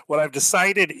 What I've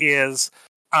decided is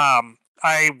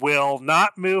I will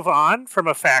not move on from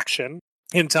a faction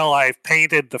until I've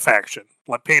painted the faction.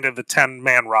 Painted the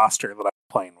 10-man roster that I'm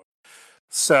playing with.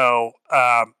 So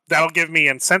that'll give me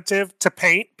incentive to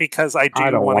paint, because I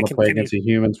don't want to play against the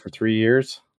Inhumans for 3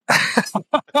 years.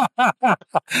 I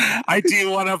do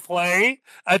want to play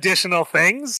additional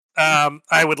things.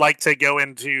 I would like to go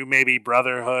into maybe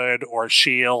Brotherhood or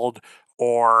Shield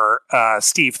or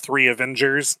Steve 3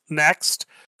 Avengers next,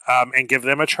 and give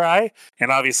them a try.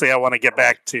 And obviously I want to get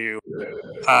back to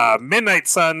Midnight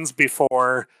Suns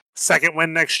before Second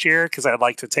Wind next year, because I'd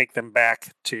like to take them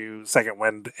back to Second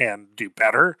Wind and do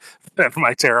better than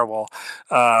my terrible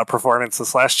performance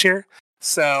this last year.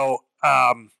 So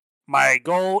my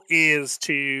goal is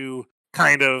to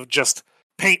kind of just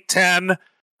paint 10,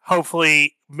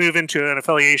 hopefully move into an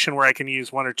affiliation where I can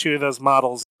use 1 or 2 of those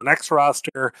models in the next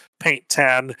roster, paint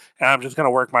 10, and I'm just going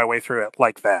to work my way through it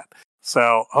like that.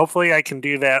 So hopefully I can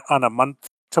do that on a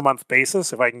month-to-month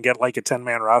basis. If I can get like a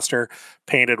 10-man roster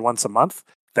painted once a month,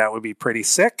 that would be pretty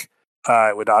sick.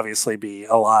 It would obviously be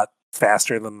a lot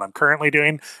faster than I'm currently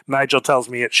doing. Nigel tells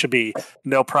me it should be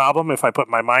no problem if I put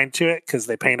my mind to it because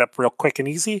they paint up real quick and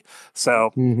easy.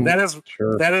 So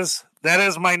that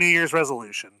is my New Year's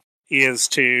resolution, is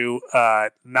to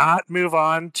not move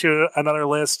on to another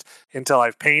list until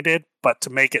I've painted, but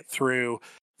to make it through.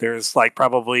 There's like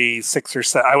probably 6 or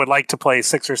 7. I would like to play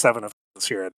 6 or 7 of this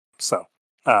year. So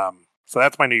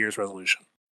that's my New Year's resolution.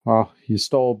 Well, you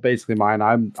stole basically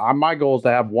mine. My goal is to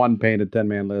have one painted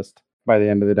 10-man list by the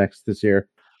end of this year.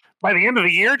 By the end of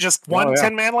the year, just one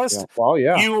 10-man list? Yeah. Well,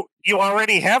 yeah. You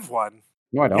already have one.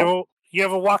 No, I don't. You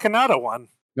have a Wakanada one.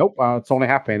 Nope, it's only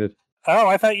half painted. Oh,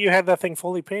 I thought you had that thing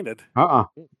fully painted. I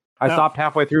stopped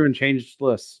halfway through and changed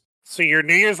lists. So your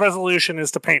New Year's resolution is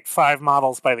to paint 5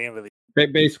 models by the end of the year.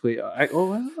 Basically, I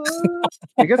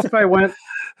guess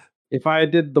if I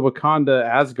did the Wakanda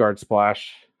Asgard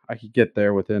splash, I could get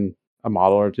there within a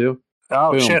model or 2.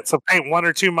 Oh, boom. Shit. So paint 1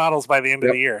 or 2 models by the end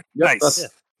of the year. Yep,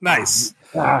 Nice.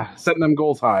 Setting them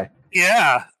goals high.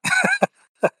 Yeah.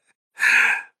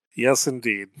 Yes,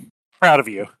 indeed. Proud of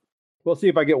you. We'll see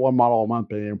if I get 1 model a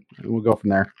month, and we'll go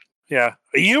from there. Yeah.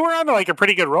 You were on like a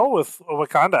pretty good roll with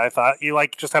Wakanda, I thought. You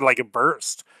like just had like a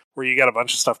burst where you got a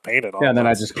bunch of stuff painted. Yeah, and then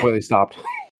I just completely stopped.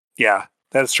 Yeah,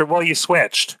 that's true. Well, you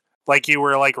switched. Like you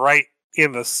were like right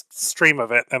in the stream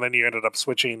of it, and then you ended up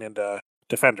switching into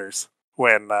Defenders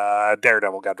when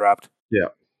Daredevil got dropped. Yeah.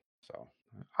 So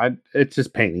it's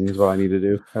just painting is what I need to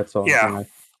do. That's all. Yeah.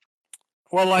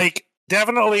 Well, like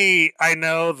definitely, I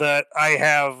know that I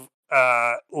have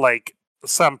like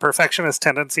some perfectionist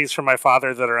tendencies from my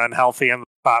father that are unhealthy and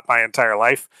thought my entire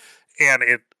life, and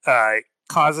it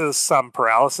causes some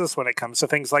paralysis when it comes to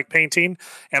things like painting.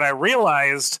 And I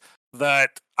realized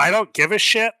that I don't give a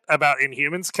shit about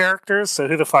Inhumans characters, so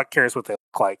who the fuck cares what they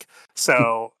look like?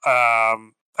 So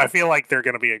I feel like they're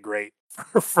going to be a great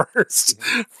first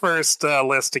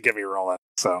list to give me a roll at.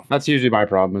 So that's usually my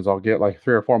problem. Is I'll get like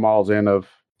 3 or 4 models in of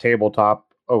tabletop,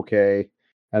 okay,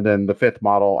 and then the 5th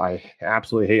model I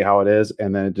absolutely hate how it is,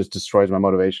 and then it just destroys my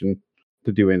motivation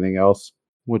to do anything else,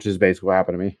 which is basically what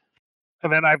happened to me.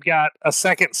 And then I've got a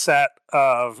second set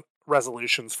of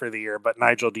resolutions for the year. But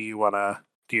Nigel, do you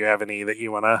have any that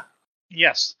you want to?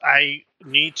 Yes, I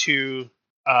need to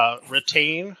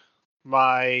retain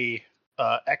my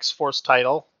X-Force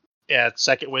title at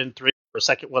Second Wind 3 or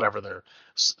Second Wind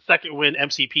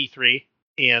MCP 3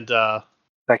 and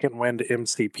Second Wind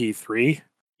MCP 3.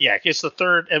 Yeah, it's the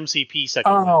 3rd MCP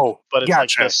Second Wind, but it's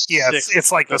gotcha. Like the 6th,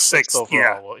 it's like the 6th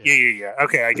overall. Yeah.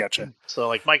 Okay, I gotcha. So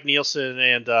like Mike Nielsen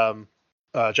and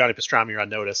Johnny Pastrami are on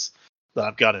notice that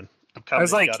I'm gunning. I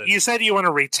was like, you said you want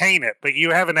to retain it, but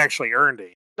you haven't actually earned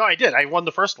it. No, I did. I won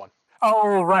the first one.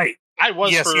 Oh, right. I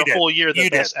was for a whole year the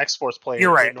best X-Force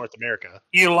player in North America.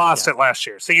 You lost it last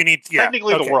year, so you need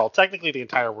technically the world, technically the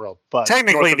entire world, but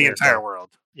technically the entire world.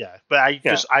 Yeah, but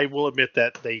I will admit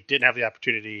that they didn't have the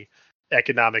opportunity,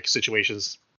 economic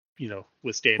situations,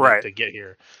 withstanding to get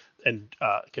here and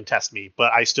contest me,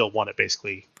 but I still won it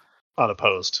basically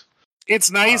unopposed.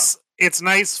 It's nice. It's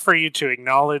nice for you to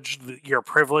acknowledge that your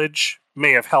privilege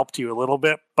may have helped you a little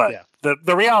bit, but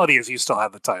the reality is you still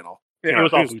have the title. It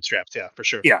was all bootstraps, for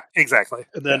sure. Yeah, exactly.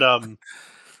 And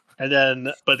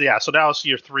then, so now it's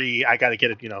year 3. I got to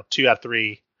get it, 2 out of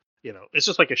 3. It's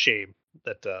just like a shame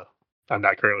that I'm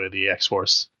not currently the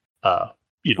X-Force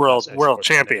world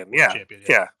champion.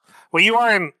 Yeah. Well, you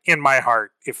are in my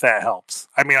heart, if that helps.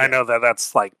 I mean, I know that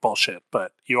that's like bullshit,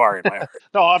 but you are in my heart.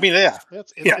 No, I mean,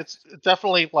 it's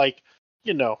definitely like,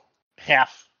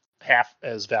 half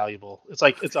as valuable. It's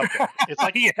like it's up there. It's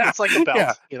like it's like a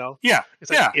belt, It's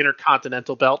like the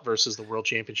Intercontinental belt versus the World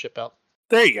Championship belt.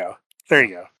 There you go.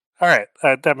 All right,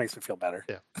 that makes me feel better.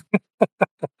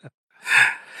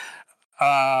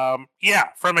 Yeah.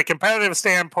 From a competitive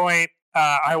standpoint,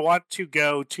 I want to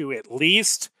go to at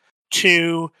least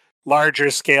 2 larger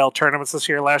scale tournaments this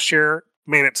year. Last year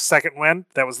made it to Second Wind.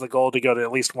 That was the goal, to go to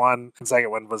at least 1, and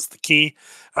Second Wind was the key.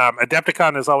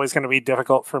 Adepticon is always going to be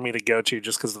difficult for me to go to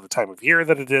just because of the time of year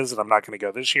that it is, and I'm not going to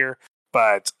go this year.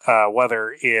 But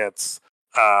whether it's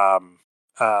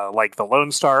like the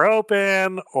Lone Star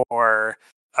Open or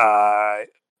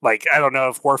like, I don't know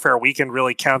if Warfare Weekend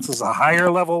really counts as a higher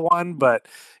level one, but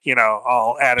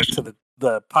I'll add it to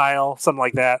the pile, something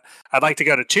like that. I'd like to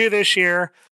go to 2 this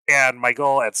year. And my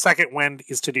goal at Second Wind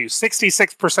is to do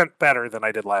 66% better than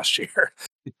I did last year.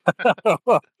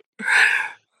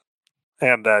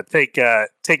 and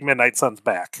take Midnight Suns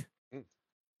back.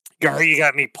 Gary, you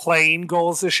got any playing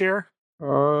goals this year?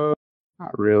 Not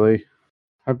really.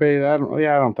 I can't think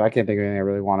of anything I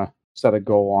really want to set a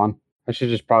goal on. I should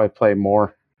just probably play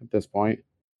more at this point.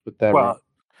 With that, Well,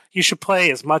 you should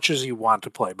play as much as you want to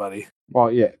play, buddy.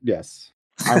 well, yes.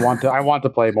 I want to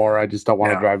play more. I just don't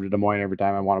want to drive to Des Moines every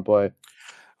time I want to play.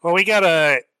 Well, we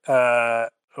gotta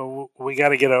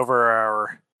get over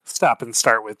our stop and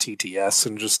start with TTS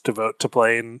and just devote to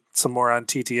playing some more on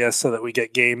TTS so that we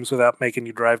get games without making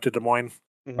you drive to Des Moines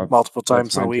multiple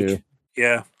times in a week. Too.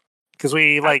 Yeah, because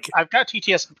I've got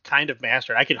TTS kind of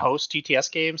mastered. I can host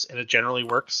TTS games and it generally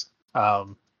works.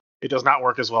 It does not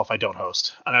work as well if I don't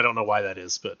host, and I don't know why that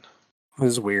is, but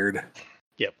it's weird.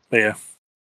 Yep. Yeah.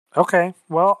 Okay.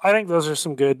 Well, I think those are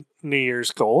some good New Year's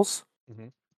goals. Mm-hmm.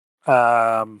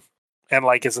 And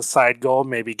as a side goal,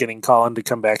 maybe getting Colin to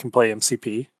come back and play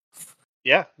MCP.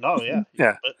 Yeah. No. Yeah.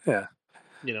 Yeah. But, yeah.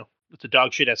 It's a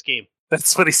dog shit ass game.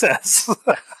 That's what he says.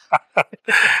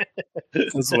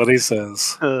 That's what he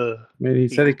says. He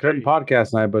said he couldn't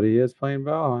podcast tonight, but he is playing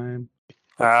Valheim.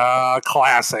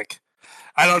 Classic.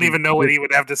 I don't even know what he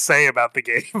would have to say about the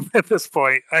game at this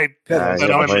point.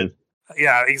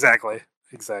 Yeah, exactly.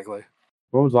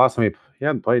 When was the last time he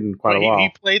hadn't played in quite a while? He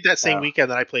played that same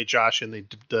weekend that I played Josh, and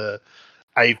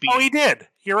I beat. Oh, he did.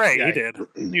 You're right. Yeah, he did.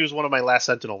 He was one of my last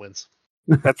Sentinel wins.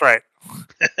 That's right.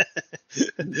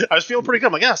 I was feeling pretty good.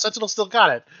 I'm like, yeah, Sentinel still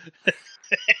got it.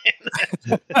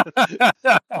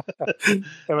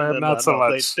 Not so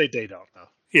much. They don't know.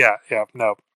 Yeah,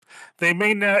 no. They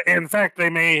may not. In fact, they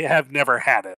may have never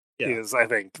had it. Yeah. Is I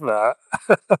think the.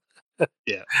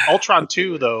 Yeah, Ultron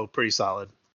 2 though, pretty solid.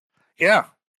 Yeah.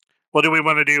 Well, do we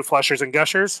want to do flushers and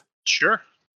gushers? Sure.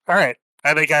 All right.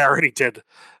 I think I already did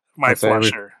my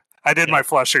flusher. I did my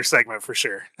flusher segment for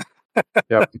sure.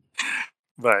 Yep.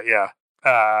 But yeah.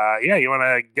 You want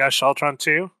to gush Ultron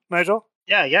 2, Nigel?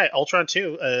 Yeah. Ultron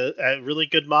 2, a really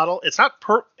good model. It's not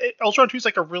Ultron 2 is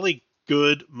like a really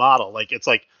good model. Like it's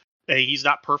like he's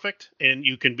not perfect, and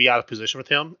you can be out of position with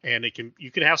him, and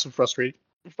you can have some frustrating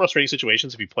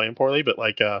situations if you play him poorly. But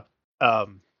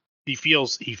he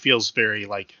feels very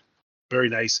very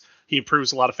nice. He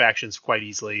improves a lot of factions quite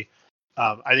easily.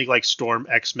 I think Storm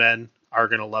X-Men are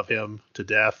gonna love him to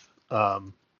death.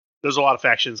 There's a lot of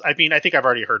factions. I mean, I think I've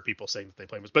already heard people saying that they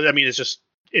play him, but I mean,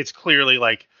 it's clearly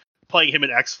playing him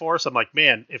in X-Force. I'm like,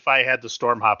 man, if I had the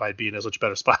Storm Hop, I'd be in a much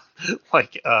better spot.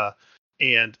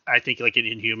 And I think in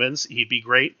Inhumans, he'd be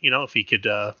great. If he could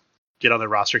get on their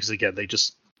roster, because again, they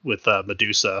just with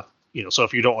Medusa. So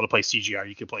if you don't want to play CGR,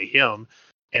 you can play him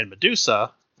and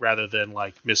Medusa rather than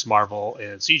Miss Marvel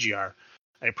and CGR,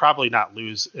 and probably not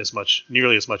lose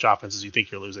nearly as much offense as you think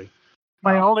you're losing.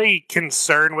 My only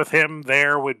concern with him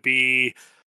there would be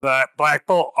that Black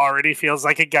Bolt already feels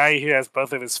like a guy who has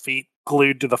both of his feet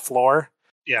glued to the floor.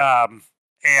 Yeah.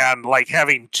 And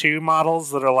having two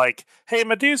models that are hey,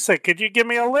 Medusa, could you give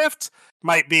me a lift?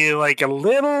 Might be a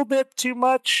little bit too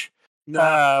much.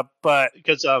 No, but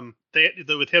because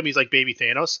with him, he's like baby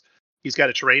Thanos. He's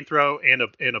got a terrain throw and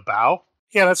a bow.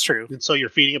 Yeah, that's true. And so you're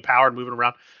feeding him power and moving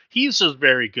around. He's just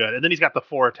very good. And then he's got the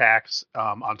 4 attacks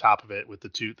on top of it with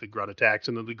the grunt attacks.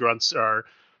 And then the grunts are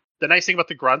the nice thing about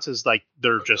the grunts is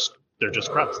they're just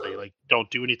grunts. They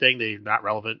don't do anything. They're not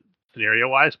relevant scenario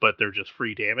wise, but they're just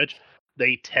free damage.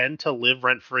 They tend to live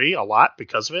rent free a lot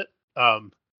because of it.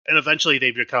 And eventually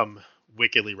they become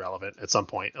wickedly relevant at some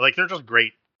point. They're just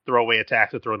great throwaway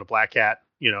attacks to throw in a Black Cat,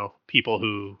 people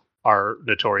who are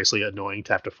notoriously annoying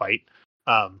to have to fight.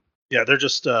 They're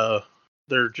just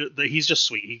he's just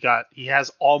sweet. He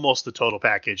has almost the total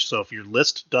package. So if your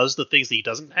list does the things that he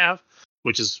doesn't have,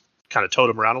 which is kind of tote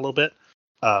him around a little bit,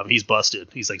 he's busted.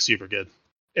 He's super good.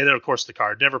 And then of course the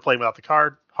card. Never play without the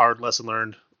card. Hard lesson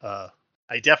learned.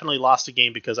 I definitely lost a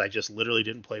game because I just literally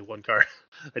didn't play one card.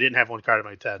 I didn't have one card in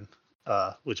my 10,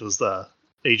 which was the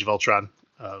Age of Ultron.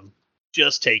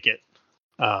 Just take it.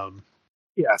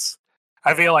 Yes.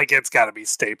 I feel like it's got to be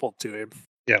stapled to him.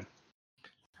 Yeah.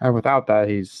 And without that,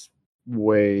 he's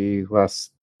way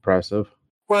less impressive.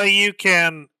 Well,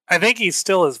 I think he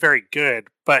still is very good,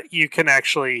 but you can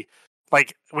actually,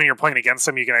 when you're playing against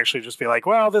him, you can actually just be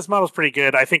well, this model's pretty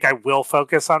good. I think I will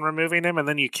focus on removing him, and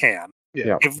then you can.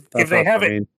 Yeah. If they have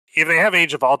if they have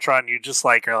Age of Ultron, you just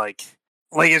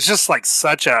it's just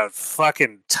such a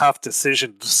fucking tough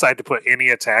decision to decide to put any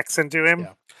attacks into him.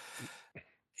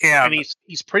 Yeah. And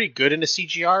he's pretty good in the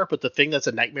CGR, but the thing that's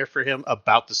a nightmare for him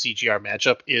about the CGR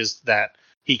matchup is that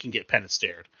he can get pen and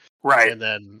stared. Right. And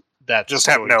then that just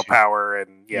have no power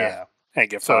and and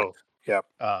get fucked. Yeah.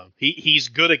 He's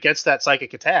good against that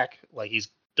psychic attack. He's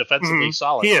defensively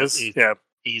solid. He is.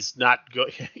 he's not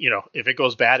if it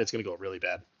goes bad, it's going to go really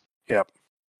bad. Yep.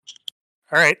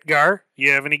 All right, Gar,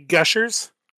 you have any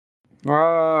gushers?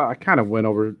 I kind of went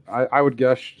over. I would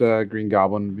gush Green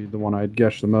Goblin would be the one I'd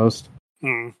gush the most.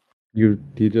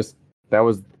 That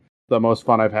was the most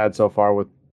fun I've had so far with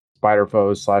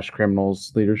Spiderfoes /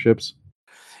 criminals leaderships.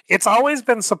 It's always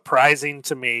been surprising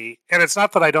to me, and it's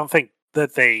not that I don't think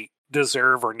that they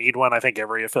deserve or need one. I think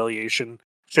every affiliation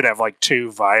should have like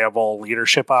 2 viable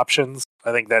leadership options.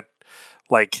 I think that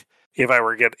if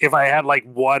I had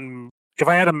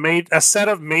a set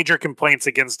of major complaints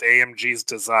against AMG's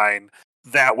design,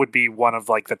 that would be one of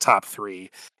like the top 3,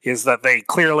 is that they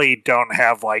clearly don't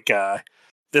have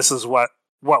this is what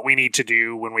we need to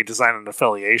do when we design an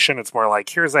affiliation. It's more like,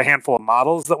 here's a handful of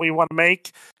models that we want to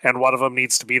make, and one of them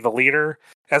needs to be the leader,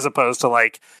 as opposed to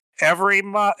like every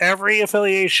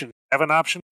affiliation have an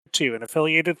option 2, an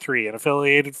affiliated 3, an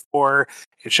affiliated 4.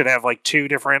 It should have like 2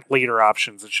 different leader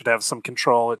options. It should have some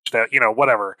control. It should have,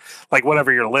 whatever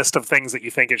your list of things that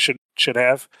you think it should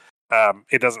have.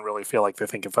 It doesn't really feel like they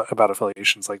think about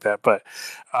affiliations like that, but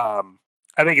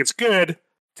I think it's good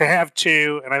to have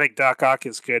 2, and I think Doc Ock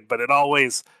is good, but it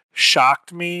always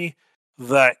shocked me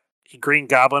that Green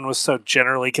Goblin was so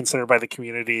generally considered by the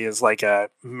community as like a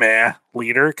meh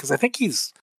leader, because I think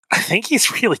he's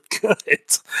really good.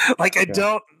 I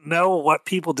don't know what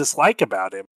people dislike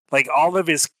about him. Like all of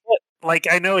his,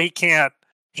 I know he can't.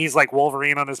 He's like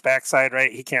Wolverine on his backside,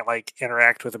 right? He can't like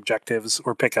interact with objectives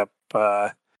or pick up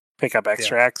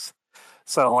extracts.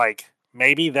 So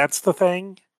maybe that's the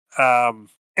thing.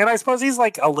 And I suppose he's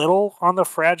like a little on the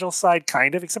fragile side,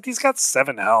 kind of, except he's got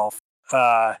 7 health.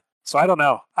 So I don't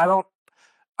know. I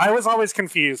was always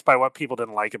confused by what people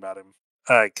didn't like about him.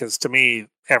 Because to me,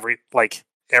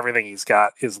 everything he's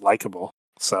got is likable.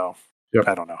 So yep,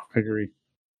 I don't know. I agree.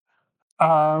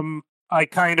 I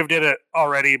kind of did it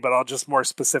already, but I'll just more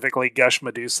specifically gush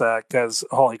Medusa, because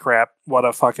holy crap, what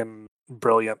a fucking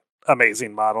brilliant,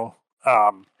 amazing model.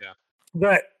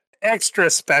 But extra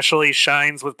specially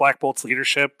shines with Black Bolt's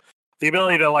leadership. The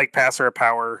ability to pass her a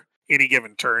power any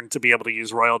given turn to be able to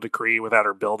use Royal Decree without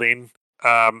her building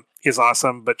is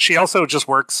awesome. But she also just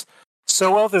works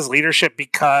so well with his leadership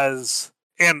because,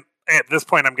 and at this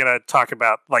point I'm going to talk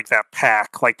about that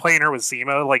pack, playing her with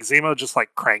Zemo. Zemo just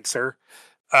cranks her.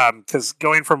 Because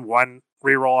going from 1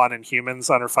 reroll on Inhumans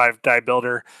on her 5-die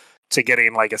builder to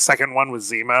getting a second one with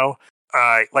Zemo,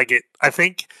 I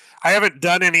think I haven't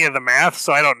done any of the math,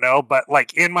 so I don't know, but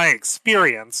in my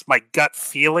experience, my gut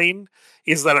feeling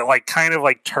is that it kind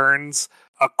of turns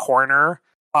a corner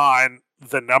on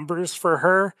the numbers for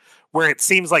her, where it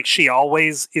seems like she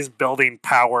always is building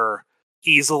power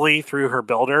easily through her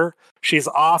builder. She's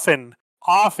often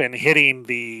hitting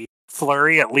the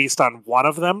flurry at least on one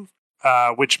of them,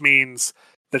 which means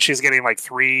that she's getting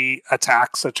 3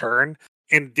 attacks a turn,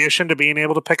 in addition to being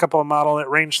able to pick up a model at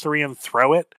range 3 and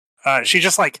throw it. She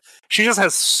just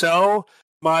has so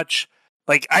much.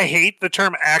 I hate the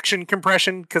term action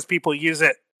compression because people use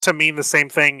it to mean the same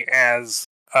thing as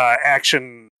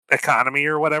action economy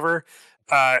or whatever.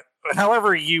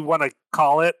 However you want to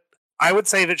call it, I would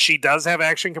say that she does have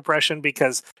action compression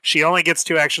because she only gets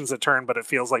 2 actions a turn, but it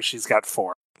feels like she's got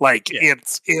 4. It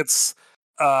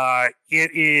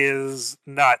is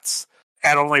nuts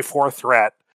at only 4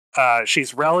 threat.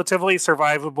 She's relatively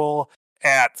survivable.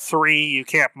 At 3, you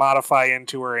can't modify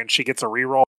into her, and she gets a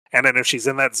reroll. And then if she's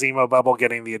in that Zemo bubble,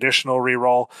 getting the additional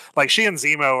reroll. She and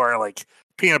Zemo are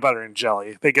peanut butter and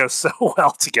jelly. They go so well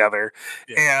together.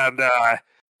 Yeah.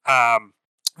 And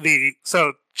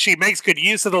so she makes good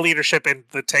use of the leadership and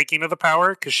the taking of the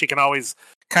power, because she can always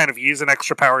kind of use an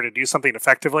extra power to do something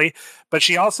effectively. But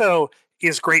she also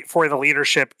is great for the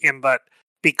leadership in that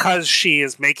because she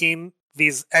is making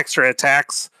these extra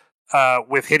attacks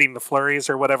with hitting the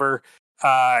flurries or whatever,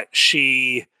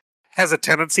 she has a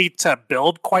tendency to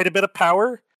build quite a bit of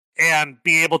power and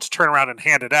be able to turn around and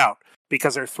hand it out,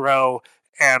 because her throw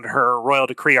and her Royal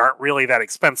Decree aren't really that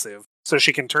expensive. So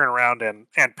she can turn around and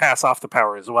pass off the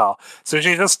power as well. So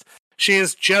she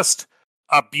is just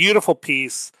a beautiful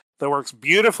piece that works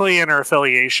beautifully in her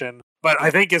affiliation, but I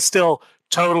think is still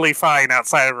totally fine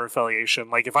outside of her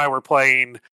affiliation. If I were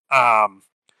playing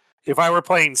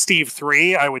Steve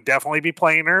 3, I would definitely be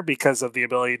playing her because of the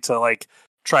ability to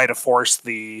try to force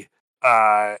the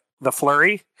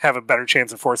flurry, have a better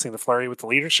chance of forcing the flurry with the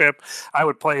leadership. I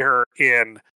would play her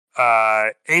in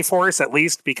A-Force at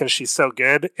least because she's so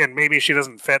good, and maybe she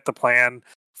doesn't fit the plan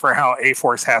for how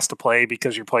A-Force has to play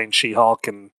because you're playing She-Hulk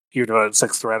and you're doing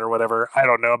 6th threat or whatever. I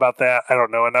don't know about that. I don't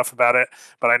know enough about it,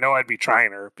 but I know I'd be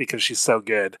trying her because she's so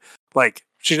good.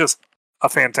 She's just a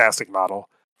fantastic model.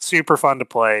 super fun to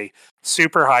play,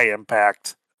 super high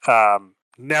impact.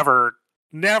 Never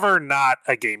not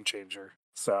a game changer.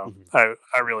 So I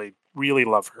really, really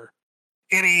love her.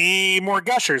 Any more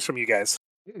gushers from you guys?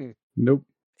 Nope.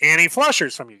 Any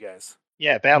flushers from you guys?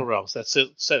 Yeah, Battle Realms. That's it.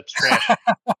 Setup's trash.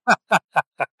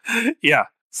 Yeah,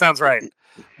 sounds right.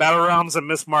 Battle Realms and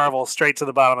Miss Marvel straight to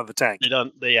the bottom of the tank.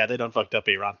 They done fucked up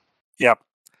Aaron. Yep.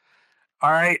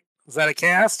 All right. Is that a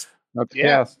cast? That's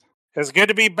Yeah. cast. It's good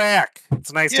to be back.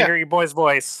 It's nice to hear your boys'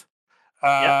 voice.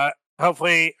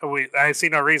 Hopefully, I see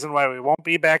no reason why we won't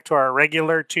be back to our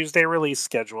regular Tuesday release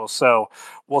schedule. So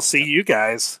we'll see you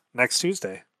guys next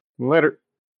Tuesday. Later.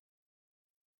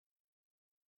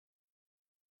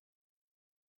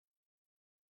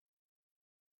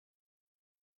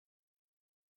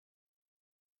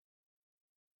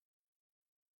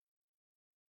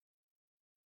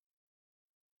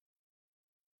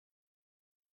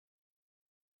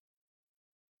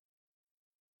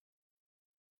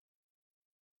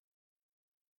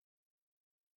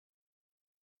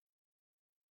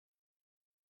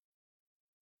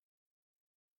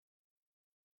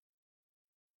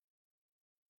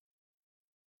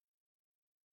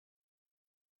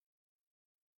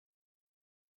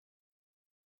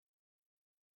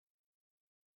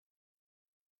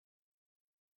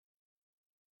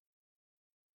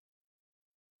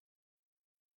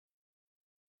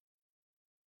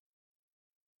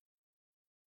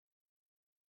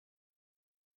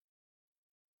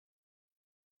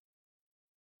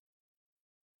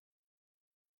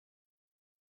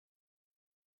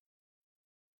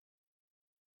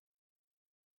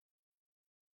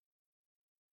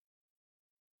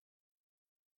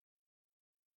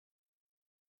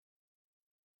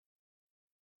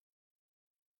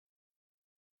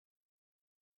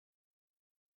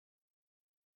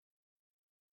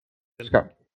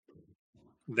 Scott.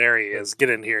 There he is.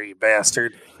 Get in here, you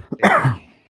bastard.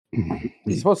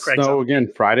 It's supposed to Craig's snow on.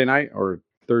 again Friday night or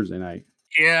Thursday night.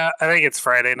 Yeah, I think it's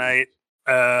Friday night.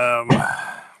 We're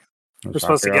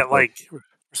supposed to get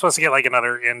like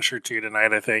another inch or two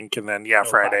tonight, I think, and then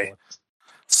Friday.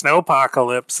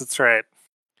 Snowpocalypse, that's right.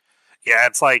 Yeah,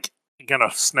 it's like gonna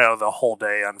snow the whole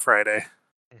day on Friday.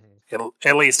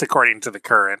 At least according to the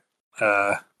current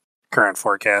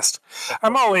forecast.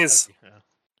 I'm always.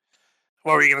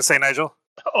 What were you gonna say, Nigel?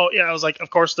 Oh yeah, I was like, of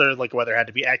course the weather had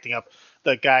to be acting up.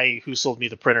 The guy who sold me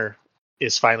the printer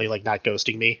is finally like not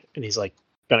ghosting me, and he's like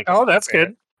gonna. Oh, that's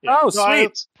good. Yeah. Oh, sweet.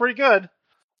 It's pretty good.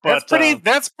 But,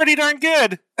 that's pretty darn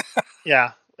good.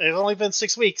 Yeah, it's only been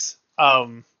 6 weeks.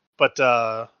 But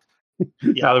now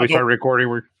that we start recording,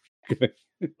 we're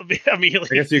immediately.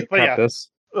 I guess you can cut this.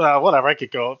 Whatever, I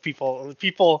could go.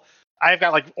 People. I've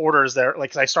got like orders there, like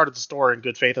 'cause I started the store in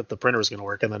good faith that the printer was going to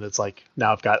work, and then it's like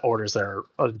now I've got orders that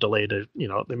are delayed. They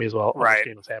may as well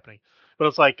understand what's happening. But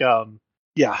it's like, because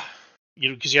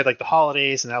you had like the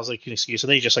holidays, and that was like an excuse, and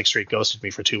then he just like straight ghosted me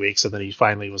for 2 weeks, and then he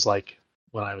finally was like,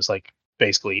 when I was like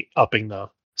basically upping the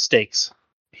stakes,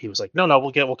 he was like, no,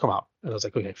 we'll come out, and I was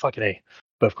like, okay, fucking A.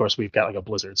 But of course, we've got like a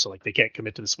blizzard, so like they can't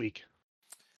commit to this week.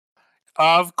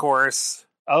 Of course.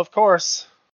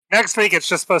 Next week, it's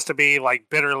just supposed to be like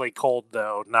bitterly cold,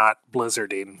 though, not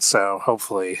blizzarding. So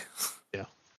hopefully,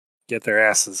 get their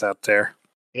asses out there.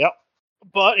 Yep.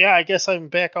 But yeah, I guess I'm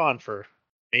back on for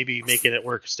maybe making it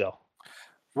work still.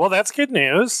 Well, that's good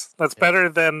news. That's better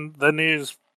than the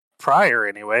news prior,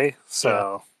 anyway.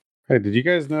 So, hey, did you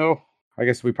guys know? I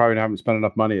guess we probably haven't spent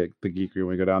enough money at the Geekery when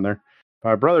we go down there.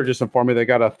 My brother just informed me they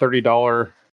got a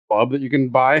 $30 club that you can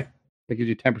buy that gives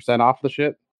you 10% off the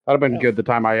shit. That'd have been good the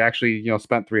time I actually,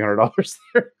 spent $300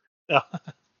 there. Yeah.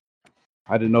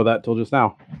 I didn't know that till just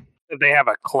now. Did they have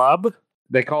a club?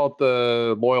 They call it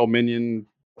the Loyal Minion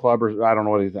Club, or I don't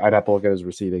know what it is. I'd have to look at his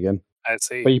receipt again. I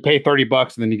see. But you pay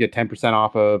 $30 and then you get 10%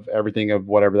 off of everything of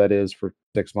whatever that is for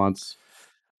 6 months.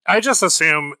 I just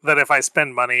assume that if I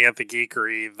spend money at the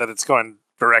Geekery, that it's going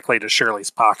directly to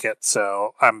Shirley's pocket.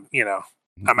 So I'm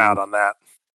out on that.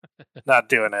 Not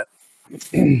doing it.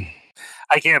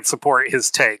 I can't support his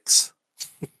takes.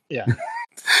 Yeah.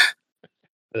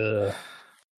 What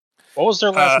was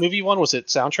their last movie one? Was it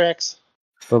soundtracks?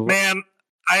 Man,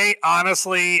 I've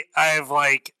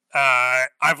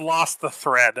lost the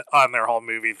thread on their whole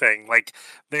movie thing. Like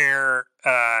their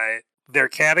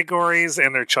categories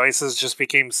and their choices just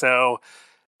became so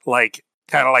like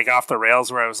kind of like off the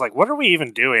rails, where I was like, what are we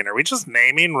even doing? Are we just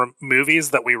naming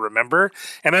movies that we remember?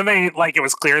 And then it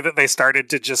was clear that they started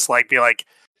to just like be like,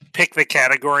 pick the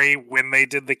category when they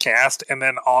did the cast, and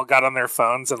then all got on their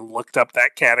phones and looked up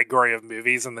that category of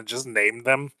movies and then just named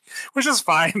them, which is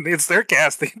fine. It's their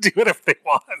cast; they can do it if they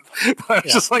want. But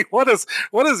it's just like, what is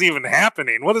even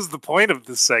happening? What is the point of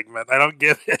this segment? I don't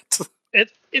get it.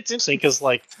 It's interesting because,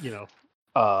 like,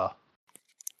 for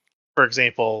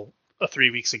example,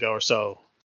 3 weeks ago or so,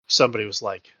 somebody was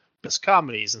like best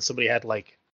comedies, and somebody had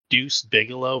like Deuce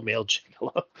Bigelow, male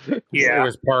gigolo. Yeah, it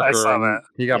was Parker. I saw that.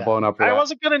 He got blown up. I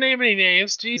wasn't gonna name any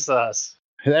names. Jesus,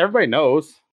 everybody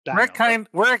knows. We're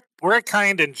a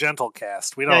kind and gentle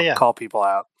cast. We don't call people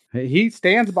out. He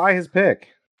stands by his pick.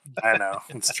 I know,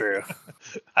 it's true.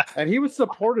 And he was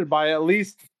supported by at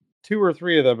least 2 or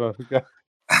 3 of them.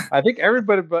 I think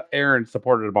everybody but Aaron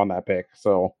supported him on that pick.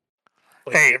 So,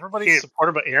 hey, everybody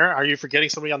supported but Aaron. Are you forgetting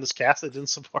somebody on this cast that didn't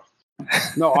support?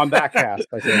 No, on that cast,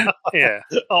 I think. Yeah.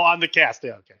 Oh, on the cast.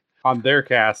 Yeah, okay. On their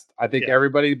cast, I think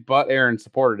everybody but Aaron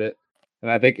supported it,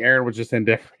 and I think Aaron was just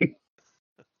indifferent.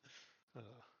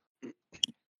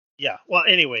 Yeah. Well,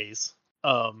 anyways,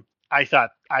 I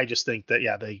just think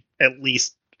that they at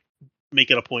least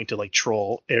make it a point to like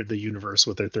troll the universe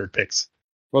with their third picks.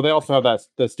 Well, they also have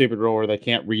that stupid rule where they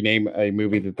can't rename a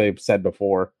movie that they've said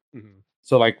before. Mm-hmm.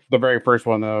 So, like the very first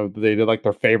one, though, they did like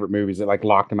their favorite movies that like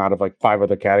locked them out of like 5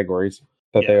 other categories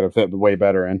that they would have fit way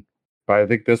better in. But I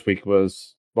think this week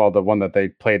was the one that they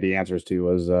played the answers to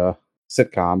was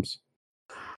sitcoms.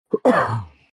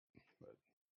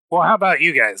 Well, how about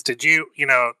you guys? Did you,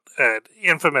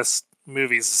 infamous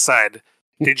movies aside,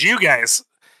 did you guys,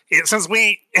 since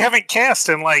we haven't cast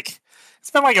in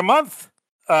it's been like a month.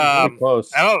 Really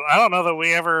close. I don't know that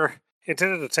we ever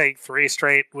intended to take 3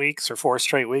 straight weeks or 4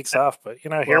 straight weeks off, but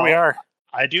here we are.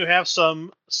 I do have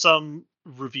some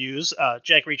reviews.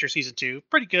 Jack Reacher season 2,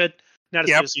 pretty good. Not as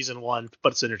good as season 1,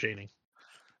 but it's entertaining.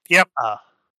 Yep.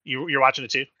 You're watching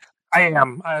it too? I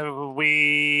am.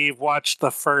 We watched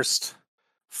the first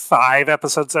 5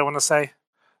 episodes, I want to say.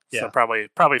 Yeah. So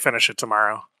probably finish it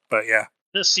tomorrow. But yeah.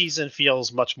 This season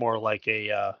feels much more like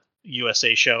a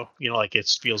USA show. Like it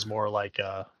feels more like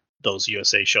those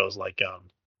USA shows like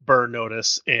Burn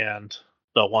Notice and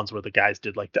the ones where the guys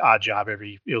did like the odd job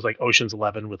it was like Ocean's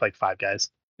 11 with like 5 guys.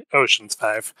 Ocean's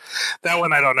 5. That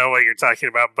one I don't know what you're talking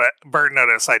about, but Burn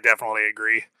Notice I definitely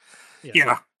agree.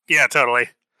 Yeah, totally.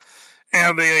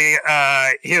 And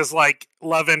his like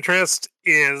love interest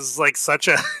is like such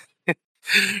a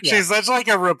she's such like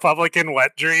a Republican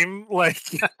wet dream. Like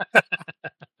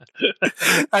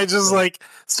I just like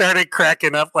started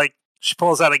cracking up. Like she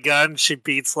pulls out a gun, she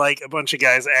beats like a bunch of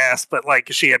guys' ass, but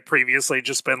like she had previously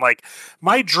just been like,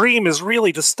 my dream is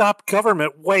really to stop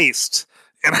government waste.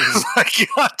 And I was like,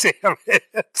 God damn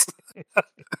it.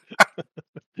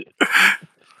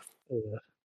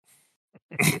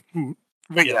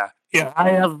 But yeah,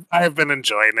 I have been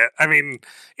enjoying it. I mean,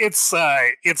 it's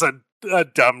a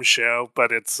dumb show,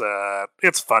 but it's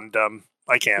fun dumb.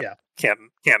 I can't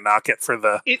knock it for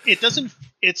the. It doesn't.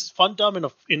 It's fun dumb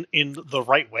in the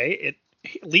right way.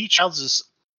 Lee Childs is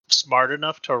smart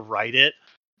enough to write it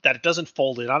that it doesn't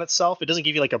fold in on itself. It doesn't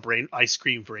give you like a ice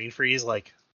cream brain freeze.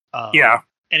 Like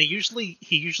and he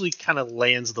usually kind of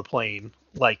lands the plane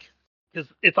like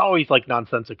it's always like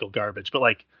nonsensical garbage, but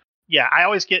like. Yeah, I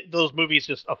always get those movies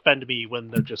just offend me when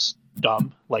they're just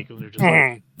dumb. Like when they're just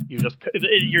like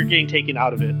you're getting taken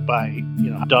out of it by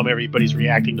how dumb everybody's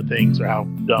reacting to things or how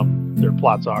dumb their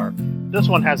plots are. This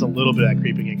one has a little bit of that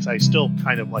creeping in because I still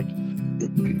kind of like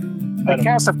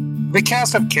the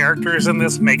cast of characters in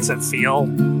this makes it feel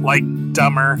like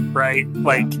dumber, right?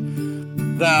 Like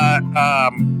the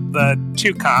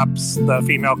 2 cops, the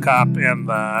female cop and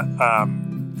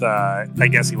the I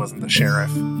guess he wasn't the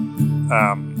sheriff.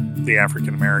 The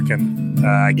African American,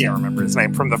 I can't remember his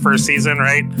name from the first season,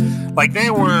 right? Like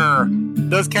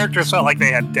those characters felt like they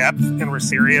had depth and were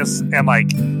serious and like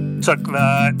took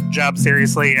the job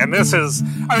seriously. And this is,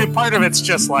 part of it's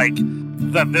just like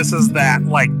that. This is that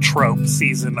like trope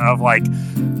season of like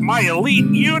my elite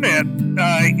unit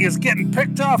is getting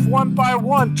picked off one by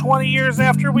one 20 years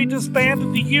after we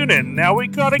disbanded the unit. Now we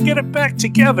got to get it back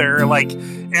together.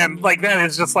 And that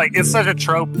is just like, it's such a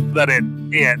trope that it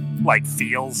like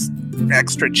feels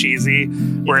extra cheesy.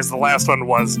 Whereas the last one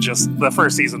the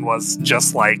first season was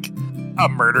just like a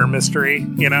murder mystery,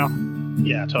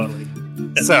 Yeah, totally.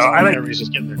 And so I think everybody's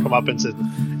just getting their comeuppance.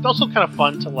 It's also kind of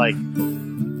fun to like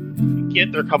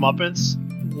get their comeuppance.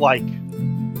 Like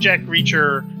Jack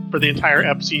Reacher for the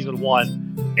entire season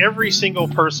 1, every single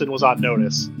person was on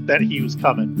notice that he was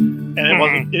coming, and it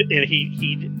wasn't. And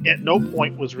he at no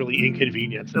point was really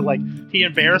inconvenienced. And like he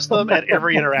embarrassed them at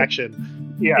every interaction.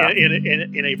 Yeah.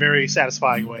 in a very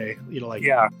satisfying way. Like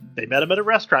they met him at a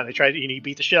restaurant. They tried, he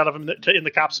beat the shit out of him in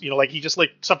the cops. Like he just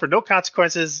like suffered no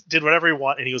consequences, did whatever he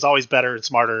wanted, and he was always better and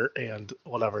smarter and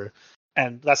whatever.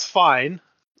 And that's fine.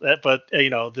 But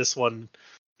this one,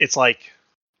 it's like,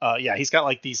 he's got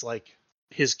like these like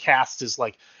his cast is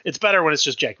like it's better when it's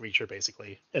just Jack Reacher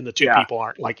basically, and the two people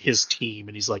aren't like his team,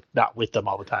 and he's like not with them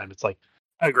all the time. It's like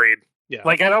agreed. Yeah,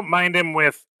 like I don't mind him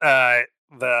with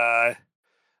the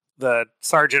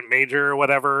sergeant major or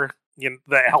whatever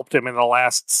that helped him in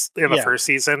the first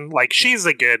season. Like she's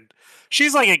like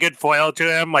a good foil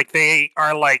to him. Like they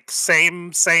are like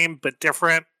same but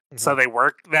different, so they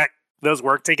those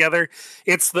work together.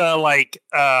 It's the like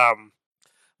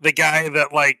the guy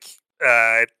that like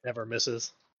never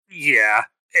misses. Yeah.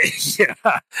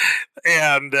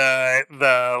 And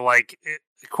the like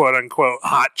quote unquote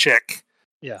hot chick.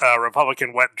 Yeah.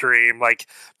 Republican wet dream, like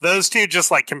those two just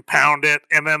like compound it,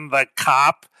 and then the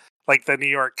cop, like the New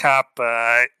York cop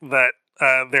that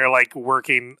they're like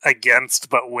working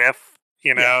against but with,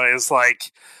 is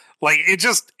like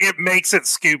it makes it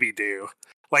Scooby Doo.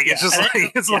 Like it's just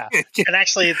and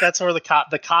actually that's where the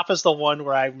cop is the one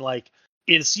where I'm like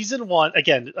in season 1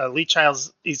 again. Lee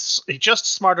Child's he's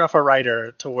just smart enough a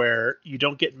writer to where you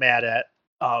don't get mad at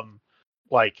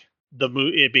like the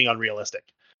movie being unrealistic.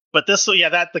 But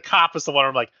the cop is the one where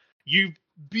I'm like, you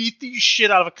beat the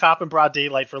shit out of a cop in broad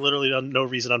daylight for literally no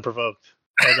reason, unprovoked.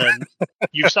 And then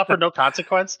you suffer no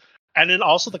consequence. And then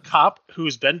also the cop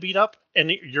who's been beat up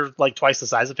and you're like twice the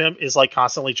size of him is like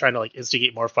constantly trying to like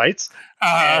instigate more fights.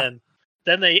 And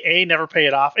then they never pay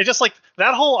it off. It's just like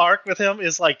that whole arc with him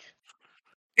is like,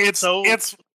 it's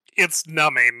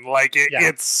numbing. Like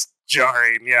it's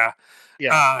jarring. Yeah.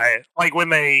 Yeah. Like when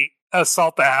they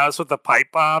assault the house with the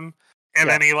pipe bomb. And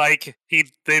then the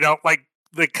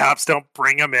cops don't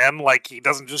bring him in. Like he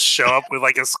doesn't just show up with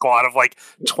like a squad of like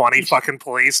 20 fucking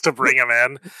police to bring him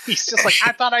in. He's just like,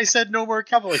 I thought I said no more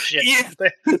cowboy shit. Yeah.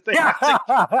 They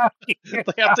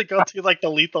have to go through like the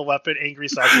Lethal Weapon angry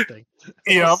sergeant thing.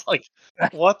 Yeah. Like,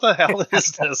 what the hell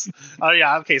is this? Oh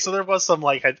yeah. Okay. So there was some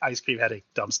like ice cream headache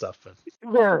dumb stuff, but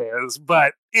there is,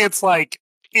 but it's like,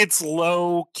 it's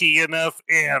low key enough.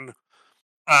 And,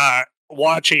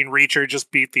 watching Reacher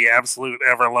just beat the absolute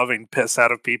ever-loving piss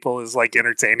out of people is like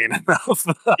entertaining enough.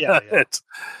 Yeah,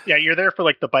 you're there for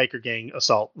like the biker gang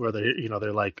assault where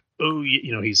they're like, oh,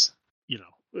 he's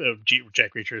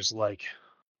Jack Reacher's like,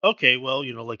 okay, well,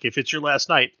 like if it's your last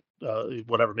night,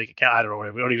 whatever, make it count. I don't know,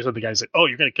 whatever. We don't even the guy's like, oh,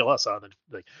 you're gonna kill us, huh? And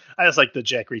like, I just like the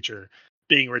Jack Reacher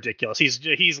being ridiculous.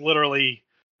 He's literally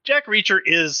Jack Reacher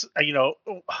is what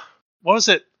was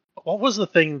it? What was the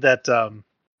thing that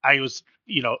I was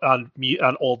on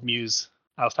old Muse,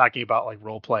 I was talking about like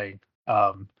role playing,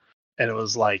 and it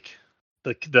was like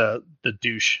the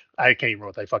douche. I can't even remember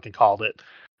what they fucking called it,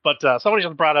 but somebody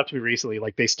just brought it up to me recently.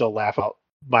 Like they still laugh out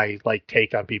my like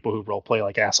take on people who role play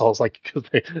like assholes, like because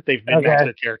they've been back to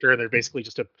their character and they're basically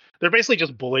just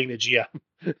bullying the GM.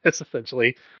 It's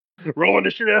essentially roll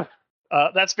initiative.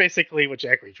 That's basically what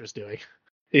Jack Reacher's doing.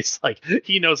 He's like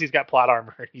he knows he's got plot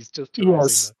armor. He's just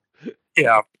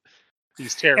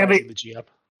He's terrorizing the GM.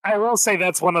 I will say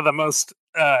that's one of the most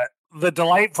the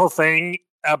delightful thing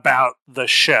about the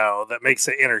show that makes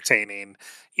it entertaining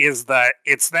is that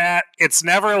it's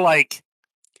never like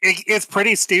it's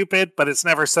pretty stupid, but it's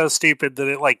never so stupid that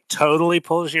it like totally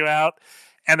pulls you out.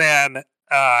 And then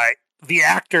the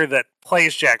actor that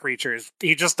plays Jack Reacher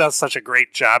he just does such a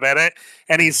great job at it,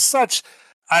 and he's such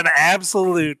an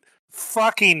absolute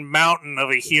fucking mountain of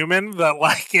a human that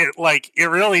it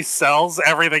really sells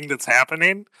everything that's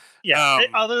happening. Yeah.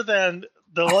 Other than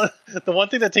the one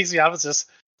thing that takes me off is just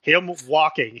him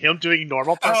walking, him doing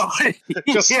normal person.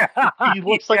 He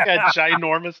looks like a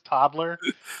ginormous toddler.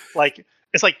 Like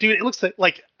it's like, dude, it looks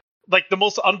like the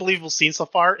most unbelievable scene so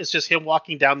far is just him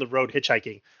walking down the road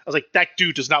hitchhiking. I was like, that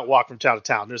dude does not walk from town to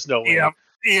town. There's no way.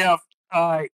 Yeah.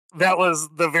 That was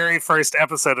the very first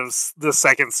episode of the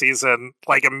second season.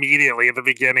 Like immediately at the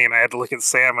beginning, I had to look at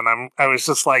Sam, and I was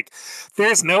just like,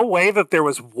 "There's no way that there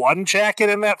was one jacket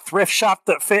in that thrift shop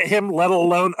that fit him, let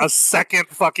alone a second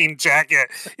fucking jacket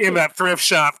in that thrift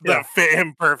shop that fit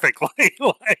him perfectly."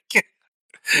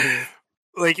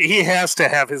 Like he has to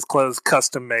have his clothes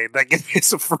custom made. That guy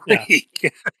is a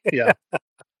freak. Yeah.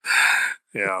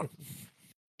 Yeah.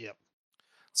 Yep.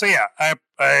 So yeah,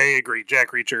 I agree.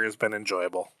 Jack Reacher has been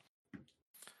enjoyable.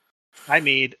 I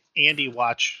made Andy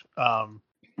watch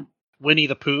Winnie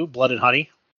the Pooh, Blood and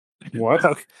Honey. What?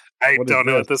 I don't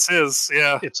know what this is.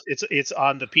 Yeah. It's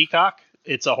on the Peacock.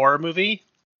 It's a horror movie.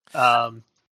 And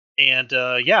And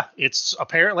yeah, it's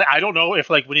apparently, I don't know if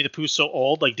like Winnie the Pooh's so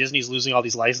old, like Disney's losing all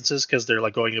these licenses because they're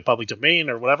like going into public domain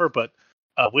or whatever. But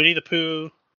Winnie the Pooh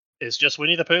is just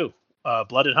Winnie the Pooh,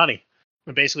 Blood and Honey.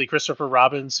 And basically, Christopher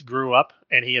Robins grew up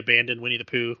and he abandoned Winnie the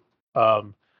Pooh.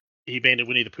 He abandoned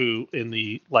Winnie the Pooh in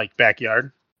the like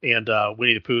backyard, and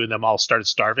Winnie the Pooh and them all started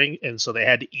starving, and so they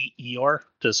had to eat Eeyore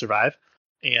to survive.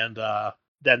 And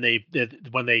then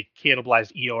when they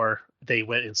cannibalized Eeyore, they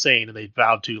went insane and they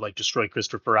vowed to like destroy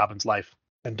Christopher Robin's life.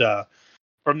 And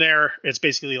from there, it's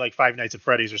basically like Five Nights at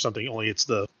Freddy's or something. Only it's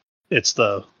the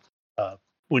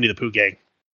Winnie the Pooh gang.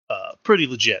 Pretty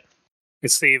legit. You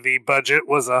see, the budget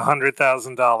was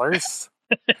 $100,000,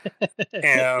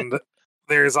 and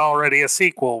there's already a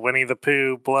sequel, Winnie the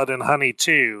Pooh, Blood and Honey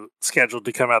 2, scheduled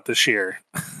to come out this year.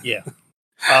 Yeah.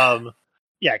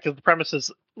 Yeah, because the premise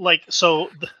is like, so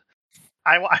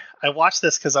I watched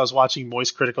this because I was watching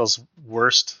Moist Critical's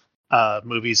worst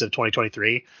movies of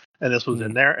 2023, and this was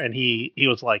in there, and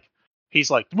he's like,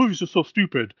 the movies are so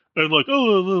stupid, and like,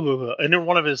 and then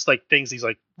one of his like things, he's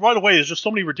like, right away, there's just so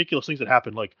many ridiculous things that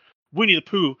happen, like Winnie the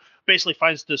Pooh basically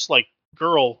finds this like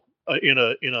girl in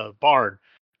a barn.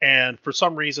 And for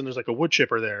some reason, there's like a wood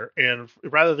chipper there. And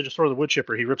rather than just throw the wood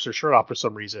chipper, he rips her shirt off for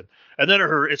some reason. And then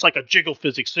it's like a jiggle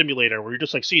physics simulator where you're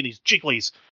just like seeing these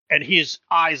jigglies, and his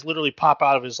eyes literally pop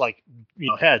out of his like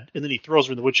head, and then he throws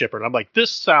her in the wood chipper. And I'm like,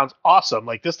 this sounds awesome.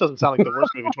 Like this doesn't sound like the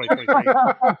worst movie of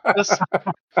 2023. This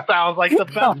sounds like the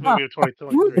best movie of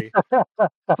 2023.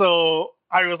 So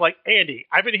I was like, Andy,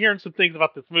 I've been hearing some things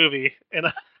about this movie, and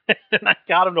I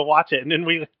got him to watch it. And then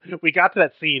we got to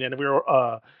that scene, and we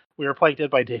were playing Dead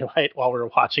by Daylight while we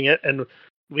were watching it, and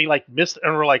we like missed,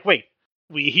 and we're like, wait,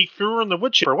 he threw her in the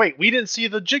wood chipper. Wait, we didn't see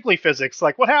the jiggly physics.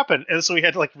 Like, what happened? And so we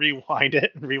had to like rewind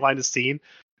the scene,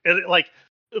 and it, like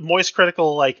Moist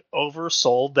Critical like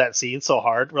oversold that scene so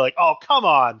hard. We're like, oh come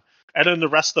on! And then the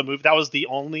rest of the movie, that was the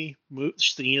only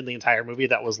scene in the entire movie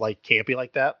that was like campy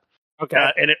like that.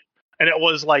 Okay, and it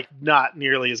was like not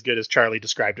nearly as good as Charlie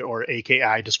described it, or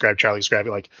AKI described Charlie described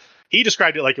it. Like he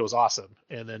described it like it was awesome,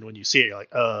 and then when you see it, you're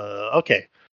like, okay.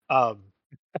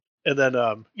 And then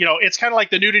it's kind of like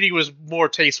the nudity was more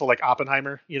tasteful, like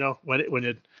Oppenheimer.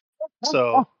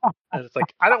 So and it's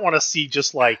like I don't want to see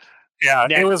just like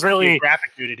it was really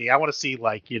graphic nudity. I want to see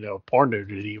like porn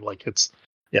nudity. Like it's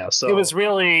so it was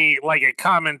really like a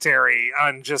commentary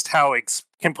on just how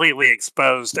completely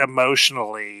exposed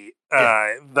emotionally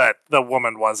that the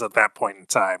woman was at that point in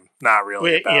time. Not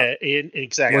really.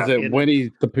 Exactly. Was it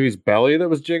Winnie the Pooh's belly that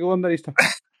was jiggling that he's talking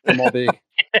from all the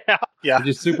yeah.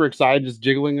 Just super excited, just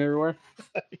jiggling everywhere.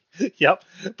 Yep.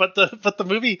 But the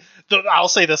movie, I'll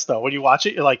say this though, when you watch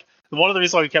it, you're like, one of the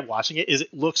reasons why we kept watching it is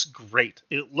it looks great.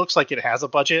 It looks like it has a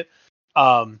budget.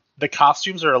 The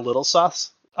costumes are a little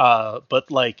sus, but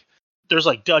like there's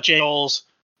like Dutch angles,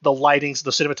 the lightings,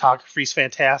 the cinematography is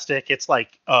fantastic. It's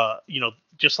like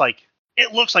just like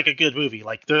it looks like a good movie.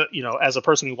 Like as a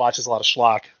person who watches a lot of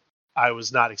schlock, I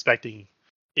was not expecting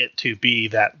it to be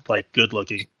that like good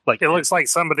looking. Like it looks like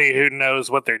somebody who knows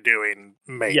what they're doing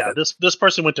made it. This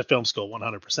person went to film school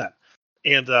 100%,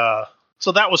 and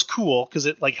so that was cool because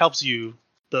it like helps you.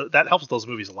 That helps those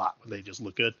movies a lot when they just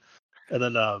look good. And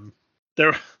then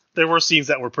there were scenes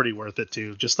that were pretty worth it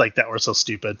too, just like that were so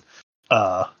stupid.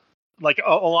 Like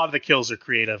a lot of the kills are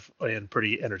creative and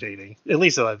pretty entertaining. At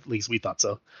least we thought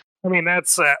so. I mean,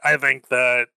 that's I think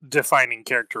the defining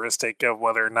characteristic of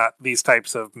whether or not these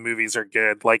types of movies are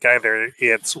good. Like either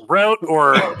it's rote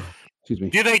or excuse me.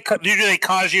 Do they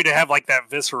cause you to have like that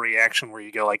visceral reaction where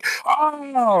you go like,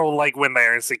 oh, like when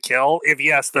there's a kill? If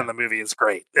yes, then the movie is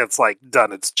great. It's like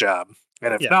done its job,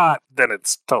 and if not, then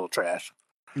it's total trash.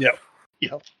 Yep.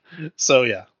 So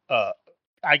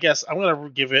I guess I'm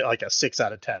gonna give it like a 6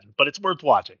 out of 10, but it's worth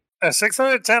watching. A 6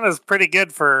 out of 10 is pretty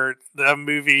good for a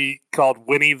movie called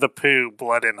Winnie the Pooh,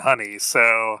 Blood and Honey.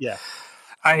 So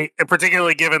I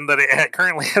particularly given that it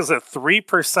currently has a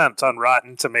 3% on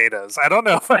Rotten Tomatoes. I don't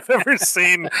know if I've ever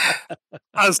seen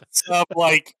a sub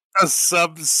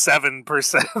 7%,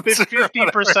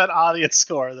 50% audience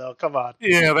score though. Come on.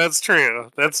 Yeah, that's true.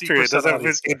 That's true. It does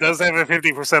have a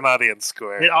 50% audience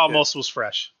score. It almost was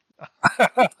fresh.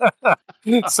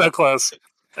 So close.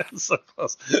 So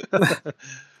close.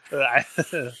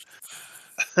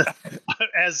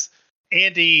 As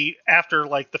Andy, after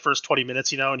like the first 20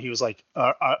 minutes, and he was like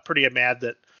pretty mad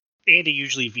that Andy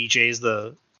usually VJs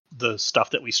the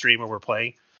stuff that we stream when we're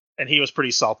playing, and he was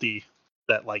pretty salty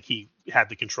that like he had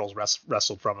the controls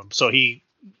wrestled from him. So he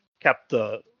kept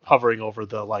hovering over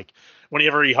the like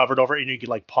whenever he hovered over it, and you could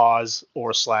like pause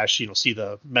or / see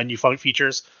the menu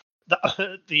features.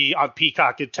 the on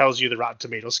Peacock it tells you the Rotten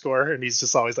Tomato score, and he's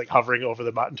just always like hovering over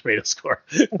the Rotten Tomato score.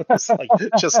 It's like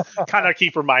just kind of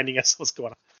keep reminding us what's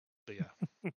going on. But yeah,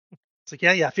 it's like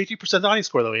yeah, 50% audience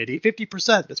score though, Andy.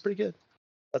 50%. That's pretty good.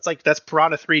 That's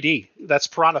Piranha 3D. That's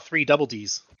Piranha 3 double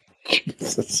Ds.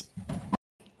 Jesus.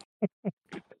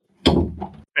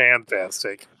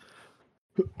 Fantastic.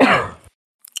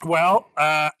 Well,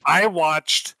 I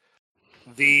watched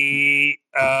the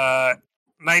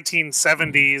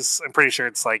 1970s, I'm pretty sure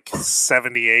it's like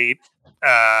 78,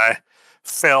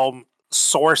 film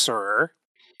Sorcerer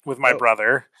with my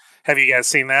brother. Have you guys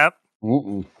seen that?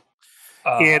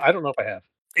 I don't know if I have.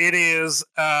 It is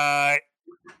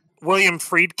William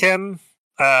Friedkin,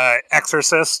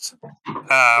 Exorcist.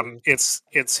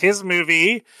 It's his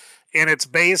movie, and it's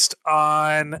based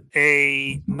on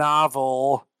a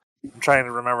novel. I'm trying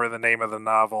to remember the name of the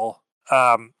novel.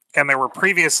 And there were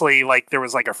previously, there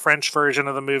was a French version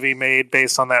of the movie made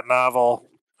based on that novel.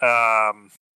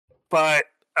 But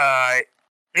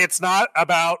it's not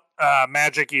about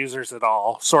magic users at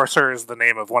all. Sorcerer is the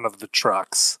name of one of the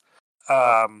trucks.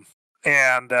 And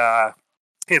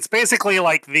it's basically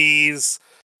like these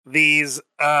men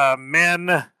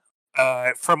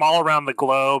from all around the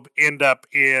globe end up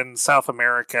in South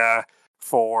America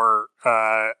for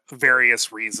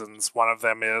various reasons. One of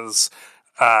them is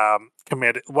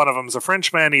committed. One of them's a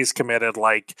Frenchman. He's committed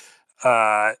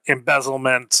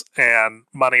embezzlement and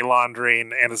money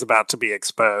laundering, and is about to be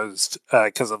exposed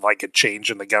because of a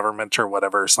change in the government or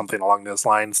whatever, something along those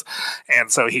lines. And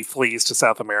so he flees to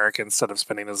South America instead of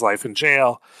spending his life in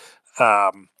jail.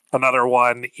 Another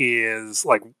one is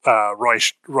Roy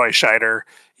Scheider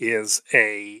is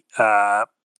a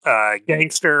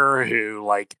gangster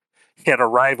who hit a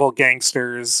rival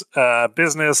gangster's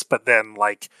business, but then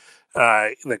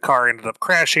the car ended up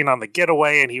crashing on the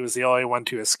getaway, and he was the only one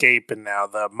to escape. And now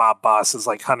the mob boss is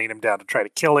hunting him down to try to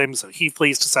kill him. So he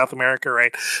flees to South America,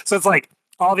 right? So it's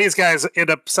all these guys end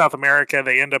up South America.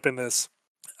 They end up in this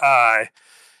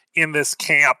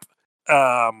camp,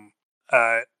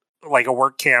 like a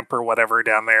work camp or whatever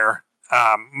down there,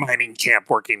 mining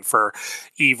camp, working for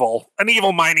an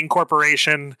evil mining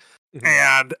corporation,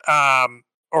 and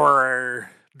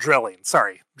or drilling.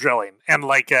 And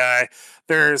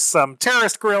there's some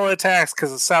terrorist guerrilla attacks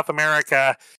because of South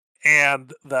America,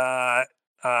 and the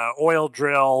oil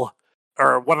drill,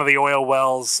 or one of the oil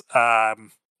wells,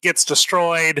 gets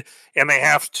destroyed, and they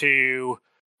have to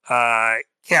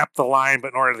cap the line.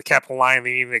 But in order to cap the line,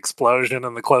 they need an explosion,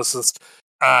 and the closest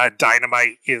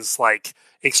dynamite is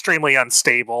extremely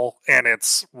unstable, and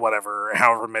it's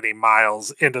however many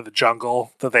miles into the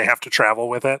jungle that they have to travel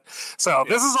with it. So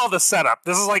this is all the setup.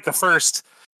 This is the first,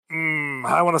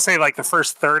 I want to say the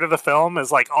first third of the film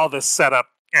is all this setup.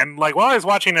 And while I was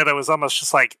watching it, I was almost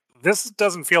just this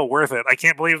doesn't feel worth it. I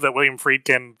can't believe that William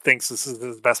Friedkin thinks this is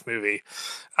his best movie.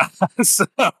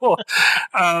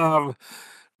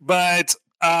 But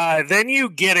then you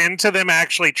get into them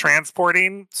actually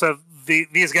transporting. So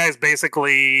these guys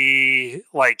basically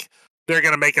they're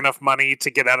going to make enough money to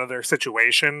get out of their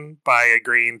situation by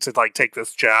agreeing to take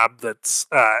this job that's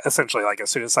essentially a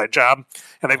suicide job,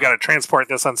 and they've got to transport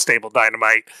this unstable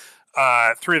dynamite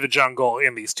through the jungle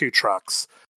in these two trucks,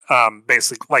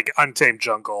 basically untamed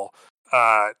jungle.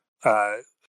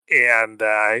 And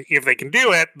if they can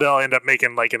do it, they'll end up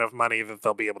making enough money that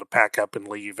they'll be able to pack up and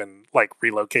leave and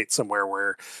relocate somewhere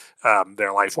where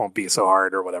their life won't be so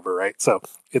hard or whatever, right? So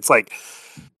it's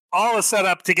all is set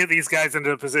up to get these guys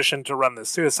into a position to run this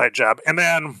suicide job. And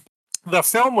then the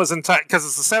film was because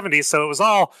it's the 70s, so it was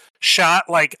all shot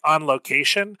on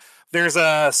location. There's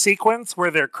a sequence where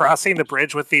they're crossing the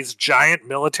bridge with these giant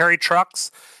military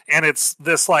trucks, and it's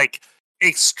this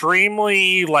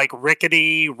extremely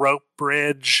rickety rope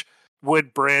bridge,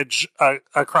 wood bridge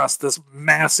across this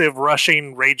massive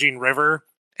rushing raging river,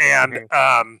 and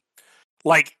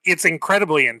it's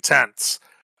incredibly intense.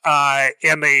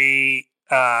 And they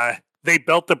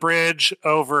built the bridge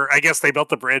over, I guess they built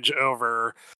the bridge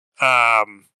over a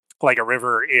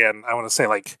river in, I want to say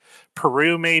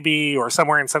Peru maybe, or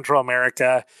somewhere in Central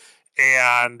America,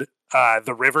 and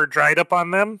the river dried up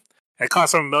on them. It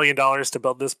cost them $1 million to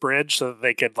build this bridge so that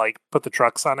they could put the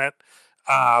trucks on it.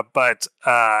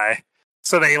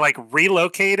 So they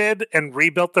relocated and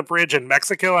rebuilt the bridge in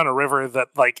Mexico on a river that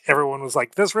everyone was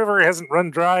this river hasn't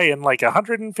run dry in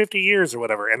 150 years or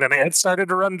whatever. And then it had started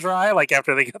to run dry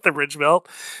after they got the bridge built.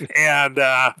 And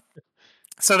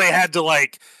so they had to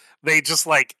they just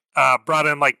brought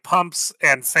in pumps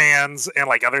and fans and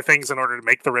other things in order to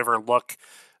make the river look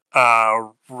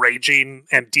raging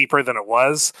and deeper than it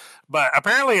was. But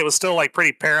apparently it was still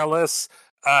pretty perilous.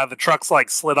 The trucks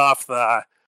slid off the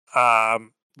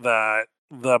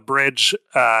the bridge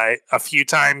a few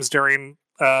times during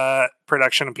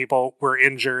production, and people were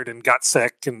injured and got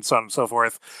sick and so on and so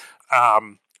forth.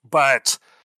 But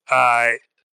Roy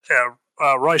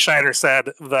Scheider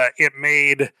said that it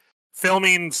made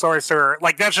filming Sorcerer,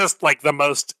 like, that's just like the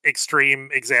most extreme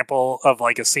example of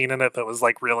like a scene in it that was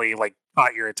like really like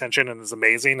caught your attention and is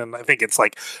amazing. And I think it's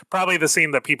like probably the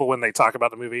scene that people, when they talk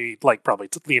about the movie, like probably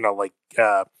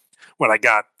when I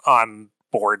got on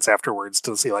boards afterwards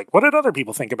to see like what did other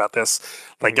people think about this,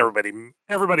 like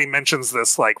everybody mentions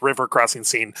this like river crossing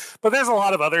scene, but there's a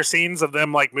lot of other scenes of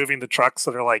them like moving the trucks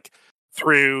that are like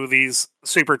through these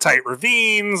super tight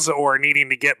ravines or needing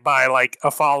to get by like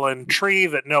a fallen tree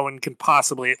that no one can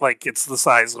possibly, like, it's the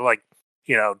size of like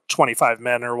 25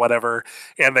 men or whatever,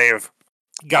 and they've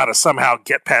got to somehow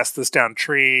get past this down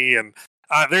tree. And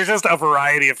there's just a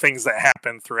variety of things that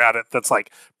happen throughout it that's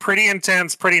like pretty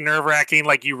intense, pretty nerve-wracking.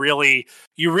 Like you really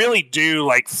do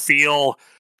like feel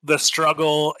the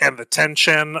struggle and the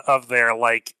tension of their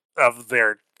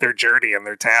journey and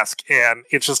their task. And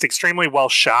it's just extremely well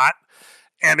shot.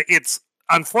 And it's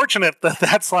unfortunate that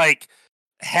that's like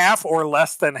half or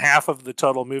less than half of the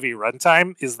total movie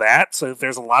runtime is that. So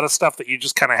there's a lot of stuff that you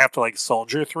just kind of have to like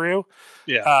soldier through.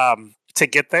 Yeah. To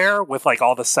get there with like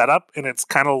all the setup, and it's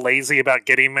kind of lazy about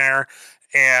getting there,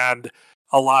 and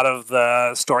a lot of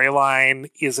the storyline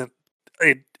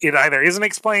it either isn't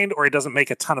explained or it doesn't make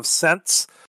a ton of sense.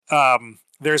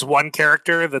 There's one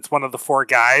character that's one of the four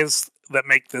guys that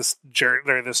make this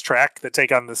trek, that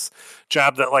take on this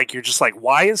job, that like you're just like,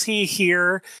 why is he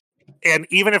here? And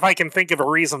even if I can think of a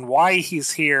reason why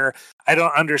he's here, I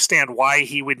don't understand why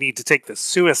he would need to take this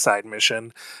suicide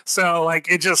mission. So like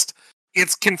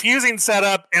it's confusing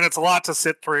setup, and it's a lot to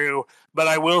sit through, but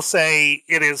I will say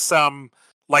it is some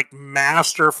like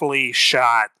masterfully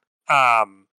shot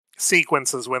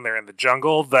sequences when they're in the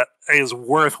jungle that is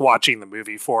worth watching the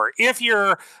movie for if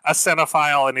you're a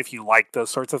cinephile and if you like those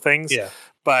sorts of things. Yeah.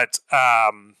 But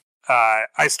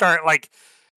I start like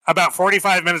about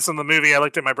 45 minutes in the movie, I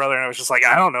looked at my brother and I was just like,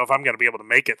 I don't know if I'm going to be able to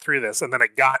make it through this. And then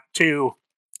it got to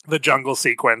the jungle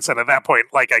sequence, and at that point,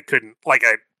 like I couldn't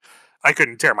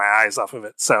tear my eyes off of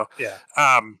it. So yeah.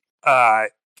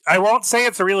 I won't say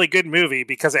it's a really good movie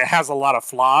because it has a lot of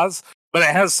flaws, but it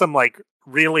has some like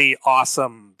really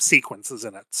awesome sequences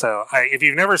in it. So if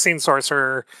you've never seen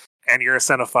Sorcerer and you're a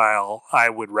cinephile, I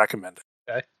would recommend it.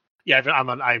 Okay. Yeah, I'm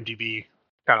on IMDb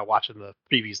kind of watching the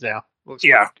previews now. Looks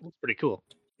pretty cool.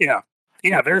 Yeah.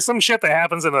 Yeah, there's some shit that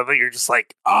happens in it that you're just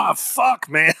like, oh, fuck,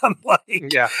 man.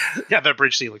 Like, yeah, that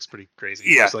bridge scene looks pretty crazy.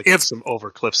 Yeah, There's like it's some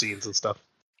over cliff scenes and stuff.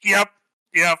 Yep.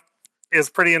 It's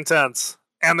pretty intense.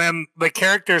 And then the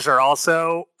characters are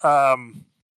also,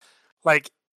 like,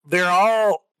 they're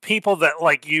all people that,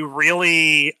 like, you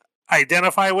really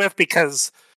identify with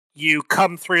because you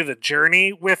come through the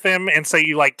journey with them, and so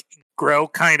you, like, grow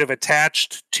kind of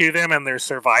attached to them and their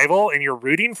survival, and you're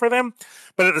rooting for them.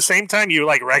 But at the same time, you,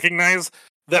 like, recognize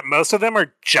that most of them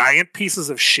are giant pieces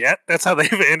of shit. That's how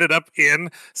they've ended up in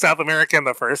South America in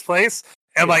the first place.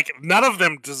 And, like, none of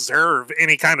them deserve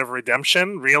any kind of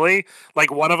redemption, really.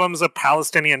 Like, one of them's a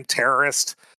Palestinian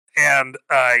terrorist, and,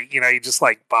 he just,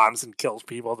 like, bombs and kills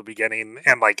people at the beginning.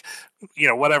 And, like,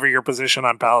 whatever your position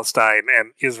on Palestine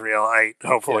and Israel,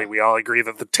 hopefully we all agree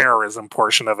that the terrorism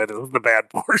portion of it is the bad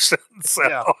portion.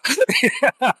 So,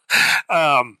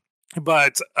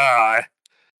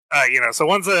 so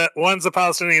one's a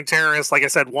Palestinian terrorist. Like I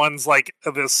said, one's, like,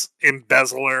 this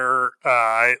embezzler,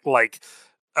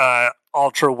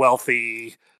 ultra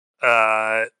wealthy,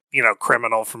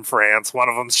 criminal from France. One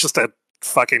of them's just a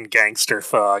fucking gangster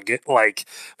thug. Like,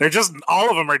 all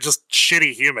of them are just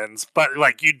shitty humans, but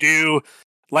like you do,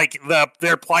 like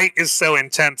their plight is so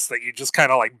intense that you just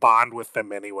kind of like bond with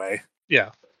them anyway.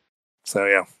 Yeah. So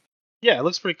yeah, it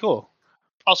looks pretty cool.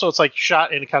 Also, it's like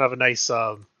shot in kind of a nice.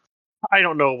 I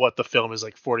don't know what the film is,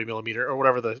 like 40 millimeter or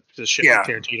whatever the shit that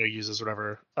Tarantino uses,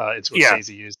 whatever it's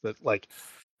Scorsese used,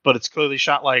 but it's clearly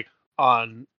shot like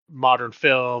on modern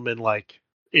film, and like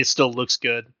it still looks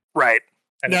good. Right.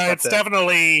 And no, it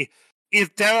definitely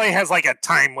has like a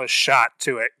timeless shot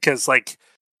to it, because like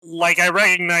I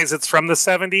recognize it's from the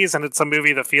 70s, and it's a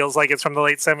movie that feels like it's from the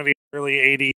late 70s, early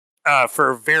 80s,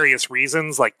 for various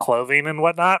reasons, like clothing and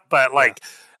whatnot, but like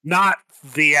not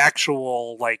the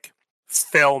actual like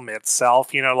film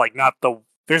itself. Like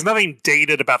there's nothing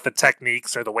dated about the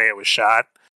techniques or the way it was shot,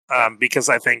 because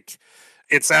I think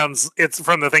it's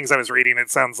from the things I was reading,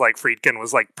 it sounds like Friedkin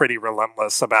was like pretty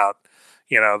relentless about,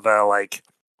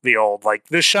 the old, like,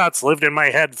 this shot's lived in my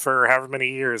head for however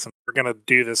many years, and we're going to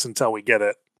do this until we get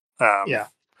it.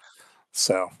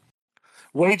 So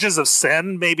Wages of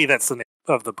Sin, maybe that's the name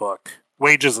of the book.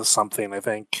 Wages of something, I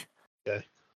think. Okay.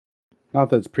 Not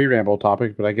that it's pre-ramble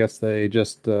topic, but I guess they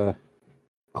just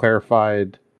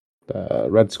clarified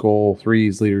Red Skull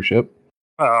 3's leadership.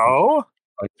 Oh,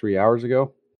 Like 3 hours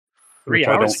ago. 3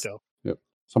 hours ago. Yep.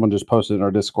 Someone just posted in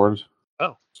our Discord.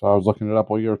 Oh. So I was looking it up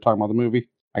while you were talking about the movie.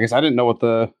 I guess I didn't know what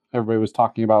everybody was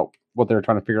talking about, what they were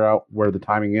trying to figure out where the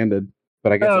timing ended.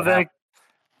 But I guess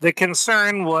the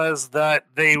concern was that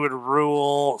they would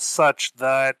rule such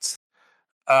that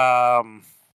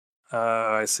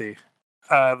I see.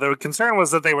 The concern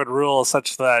was that they would rule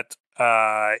such that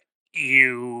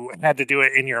you had to do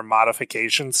it in your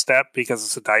modification step because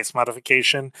it's a dice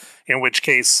modification, in which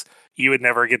case you would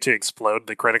never get to explode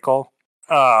the critical.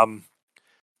 And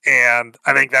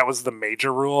I think that was the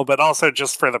major rule, but also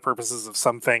just for the purposes of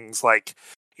some things, like,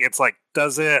 it's like,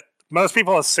 most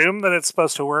people assume that it's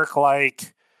supposed to work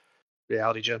like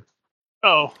Reality Gem.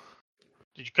 Oh,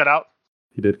 did you cut out?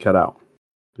 he did cut out.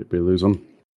 Did we lose him?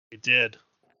 You did.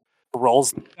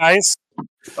 rolls dice.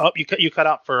 Oh, you cut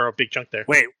out for a big chunk there.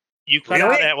 Wait, you cut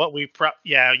really? out at what we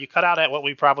you cut out at what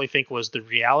we probably think was the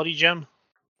Reality Gem.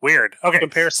 Weird. Okay.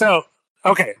 Comparison.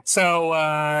 So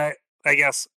I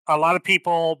guess a lot of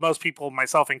people, most people,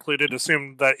 myself included,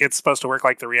 assume that it's supposed to work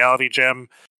like the Reality Gem.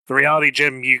 The Reality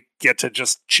Gem, you get to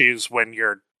just choose when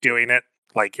you're doing it.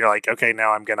 Like, you're like, okay,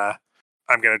 now I'm gonna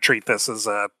treat this as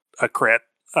a crit.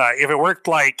 If it worked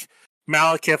like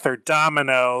Malekith or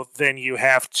Domino, then you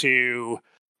have to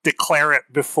declare it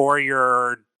before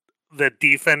the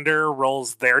defender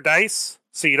rolls their dice,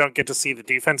 so you don't get to see the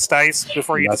defense dice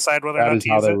before you decide whether or not to use it.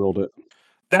 That is how they ruled it.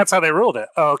 That's how they ruled it.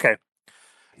 Oh, okay.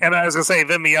 And I was going to say,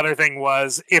 then the other thing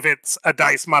was, if it's a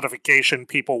dice modification,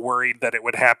 people worried that it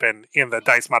would happen in the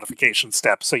dice modification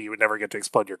step, so you would never get to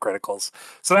explode your criticals.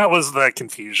 So that was the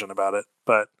confusion about it.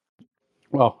 But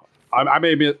well, I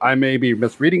may be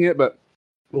misreading it, but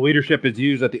the leadership is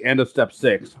used at the end of step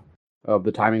 6 of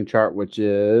the timing chart, which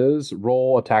is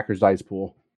roll attacker's dice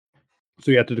pool. So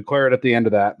you have to declare it at the end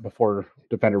of that before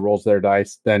defender rolls their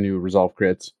dice, then you resolve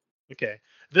crits. Okay.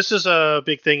 This is a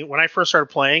big thing. When I first started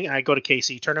playing, I go to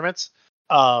KC tournaments.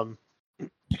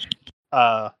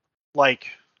 Like,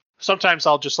 sometimes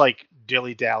I'll just like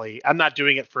dilly-dally. I'm not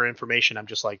doing it for information. I'm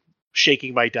just like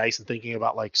shaking my dice and thinking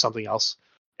about like something else.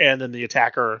 And then the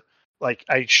attacker, like,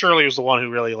 Shirley was the one who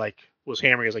really like was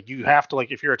hammering. Is like, you have to,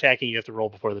 like, if you're attacking, you have to roll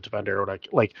before the defender, or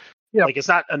like it's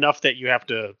not enough that you have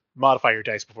to modify your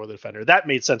dice before the defender. That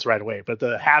made sense right away. But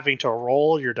the having to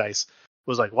roll your dice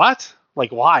was like, what?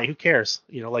 Like, why? Who cares?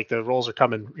 You know, like, the rolls are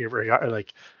coming.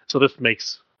 Like, so this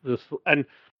makes this. And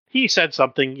he said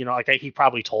something, you know, like, he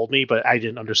probably told me, but I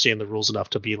didn't understand the rules enough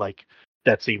to be like,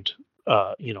 that seemed,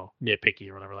 nitpicky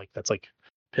or whatever. Like, that's like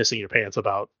pissing your pants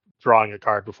about drawing a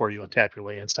card before you untap your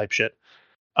lands type shit.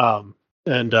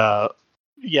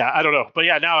 Yeah, I don't know, but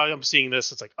yeah, now I'm seeing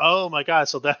this. It's like, oh my god!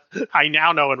 So that I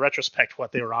now know in retrospect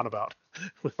what they were on about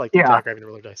with like the attacker having to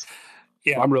roll their dice.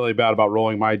 Yeah, I'm really bad about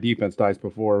rolling my defense dice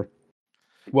before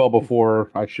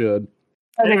I should.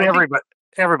 I think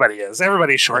everybody is.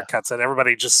 Everybody shortcuts it.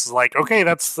 Everybody just like, okay,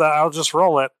 that's I'll just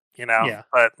roll it, you know. Yeah.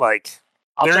 But like,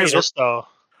 I'll tell you this though: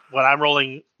 when I'm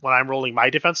rolling my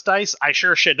defense dice, I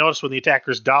sure shit notice when the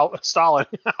attacker's stalling.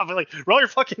 I'll be like, roll your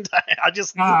fucking die.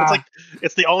 It's like,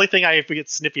 it's the only thing I get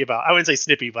snippy about. I wouldn't say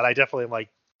snippy, but I definitely am like,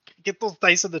 get those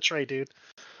dice in the tray, dude.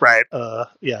 Right.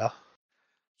 Yeah.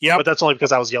 Yeah. But that's only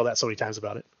because I was yelled at so many times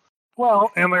about it.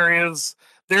 Well, and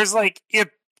there's like,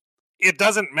 it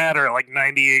doesn't matter like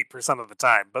 98% of the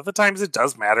time, but the times it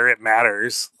does matter, it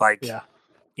matters. Like, yeah.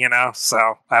 You know,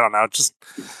 so I don't know, just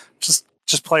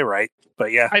play right.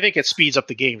 But yeah, I think it speeds up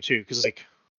the game too, because like,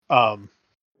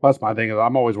 that's my thing. Is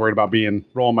I'm always worried about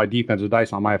rolling my defensive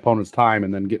dice on my opponent's time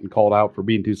and then getting called out for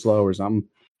being too slow or something.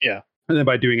 Yeah, and then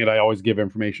by doing it, I always give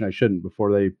information I shouldn't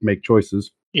before they make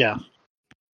choices. Yeah,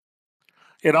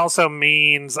 it also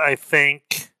means, I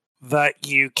think, that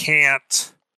you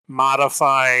can't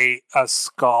modify a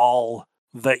skull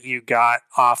that you got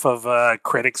off of a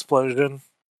crit explosion,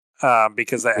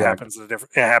 because that happens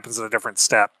at a different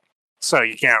step. So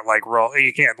you can't like roll.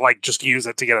 You can't like just use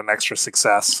it to get an extra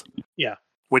success. Yeah,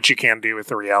 which you can do with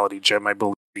the Reality Gem, I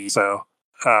believe. So,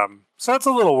 so it's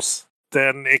a little worse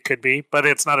than it could be, but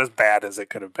it's not as bad as it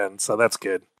could have been. So that's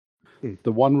good.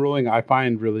 The one ruling I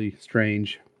find really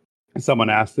strange.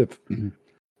 Someone asked if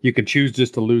you could choose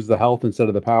just to lose the health instead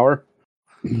of the power,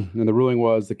 and the ruling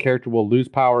was the character will lose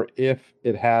power if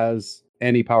it has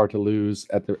any power to lose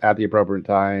at the appropriate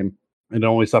time, and it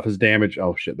only suffers damage.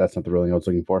 Oh shit, that's not the ruling I was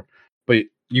looking for. But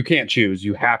you can't choose.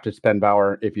 You have to spend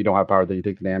power. If you don't have power, then you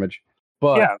take the damage.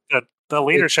 But yeah, the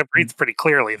leadership reads pretty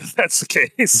clearly that that's the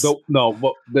case. I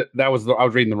was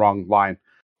reading the wrong line.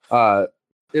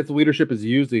 if the leadership is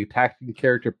used, the attacking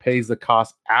character pays the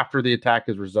cost after the attack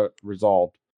is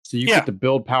resolved. So you get to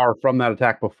build power from that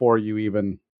attack before you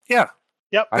even. Yeah.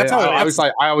 Yep. I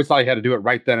always thought you had to do it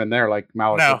right then and there, like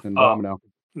Malekith and Domino.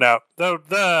 No,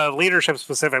 the leadership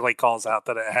specifically calls out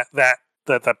that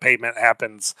that the payment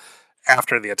happens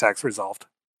after the attack's resolved.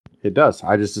 It does.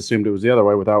 I just assumed it was the other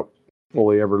way without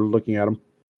fully ever looking at them.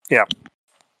 Yeah.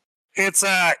 It's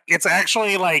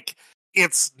actually like,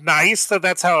 it's nice that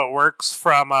that's how it works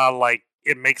from like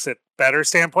it makes it better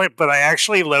standpoint, but I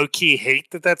actually low key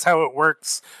hate that that's how it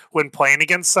works when playing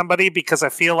against somebody, because I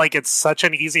feel like it's such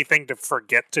an easy thing to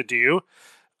forget to do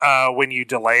when you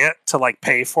delay it to like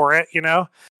pay for it, you know,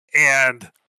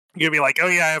 and you'll be like, oh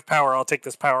yeah, I have power. I'll take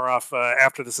this power off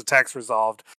after this attack's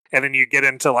resolved. And then you get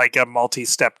into like a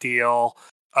multi-step deal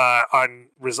on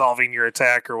resolving your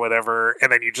attack or whatever,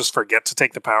 and then you just forget to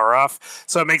take the power off.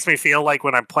 So it makes me feel like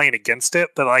when I'm playing against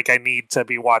it, that like I need to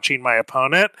be watching my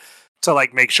opponent to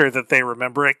like make sure that they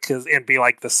remember it, and be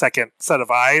like the second set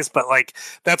of eyes. But like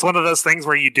that's one of those things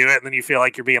where you do it and then you feel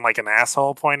like you're being like an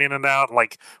asshole pointing it out.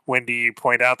 Like, when do you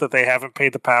point out that they haven't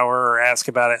paid the power or ask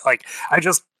about it? Like, I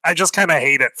just kind of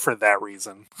hate it for that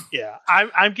reason. Yeah,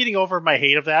 I'm getting over my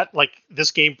hate of that. Like, this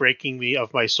game breaking me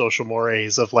of my social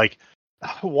mores of like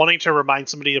wanting to remind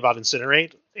somebody about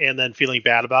Incinerate and then feeling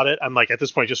bad about it. I'm like, at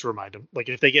this point, just remind them. Like,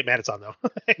 if they get mad, it's on them.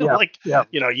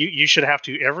 You know, you should have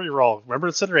to every roll.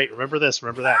 Remember Incinerate. Remember this.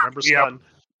 Remember that. Remember Stun.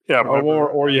 Yeah.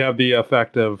 Or you have the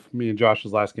effect of me and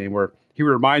Josh's last game where he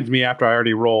reminds me after I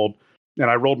already rolled,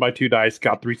 and I rolled my 2 dice,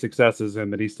 got 3 successes,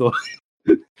 and then he's still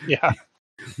yeah.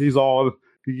 He's all,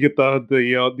 you get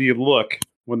the look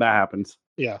when that happens.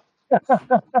 Yeah.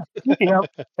 Yep,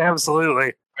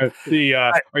 absolutely.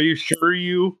 Are you sure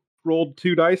you rolled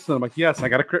 2 dice? And I'm like, yes, I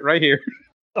got a crit right here.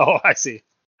 Oh, I see.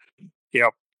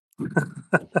 Yep.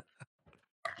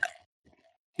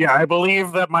 Yeah, I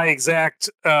believe that my exact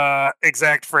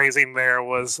phrasing there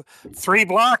was 3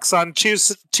 blocks on 2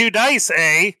 dice,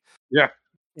 eh? Yeah.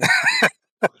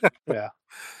 Yeah.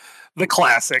 The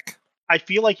classic. I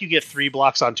feel like you get 3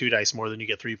 blocks on 2 dice more than you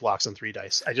get 3 blocks on 3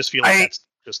 dice. I just feel like that's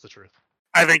just the truth.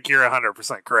 I think you're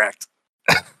 100% correct.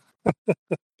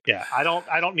 Yeah, I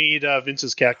don't need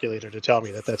Vince's calculator to tell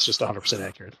me that that's just 100%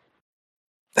 accurate.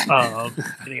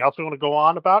 Anything else we want to go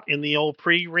on about in the old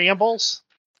pre-rambles?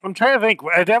 I'm trying to think.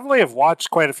 I definitely have watched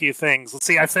quite a few things. Let's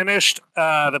see. I finished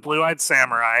the Blue-Eyed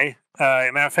Samurai,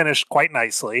 and that finished quite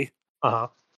nicely.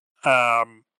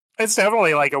 It's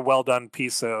definitely like a well done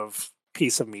piece of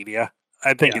media.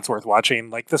 I think it's worth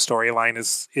watching. Like, the storyline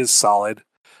is solid.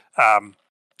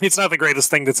 It's not the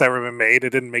greatest thing that's ever been made. It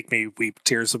didn't make me weep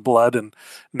tears of blood and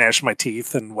gnash my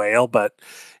teeth and wail, but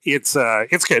it's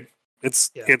good.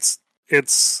 It's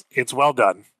well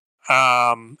done.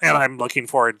 And I'm looking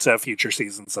forward to future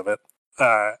seasons of it.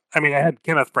 I mean, I had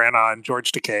Kenneth Branagh and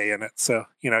George Takei in it, so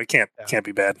you know, it can't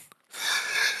be bad.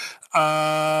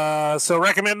 So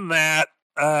recommend that.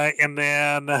 And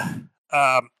then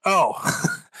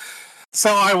so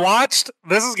I watched.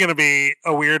 This is going to be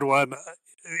a weird one.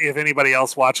 If anybody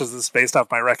else watches this based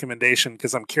off my recommendation,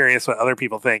 because I'm curious what other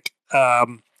people think.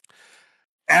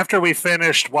 After we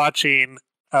finished watching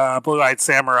Blue-Eyed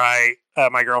Samurai,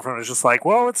 my girlfriend was just like,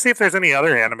 well, let's see if there's any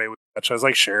other anime we watch. I was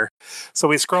like, sure. So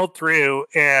we scrolled through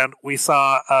and we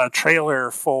saw a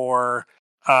trailer for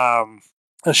a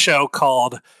show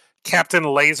called Captain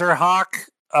Laserhawk,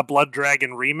 a Blood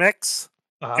Dragon remix.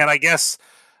 And I guess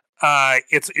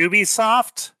it's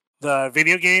Ubisoft, the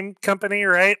video game company,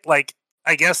 right? Like,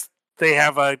 I guess they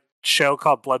have a show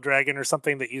called Blood Dragon or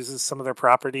something that uses some of their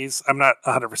properties. I'm not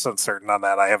 100% certain on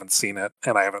that. I haven't seen it,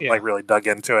 and I haven't like really dug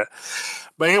into it.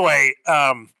 But anyway,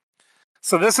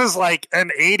 so this is like an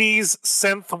 80s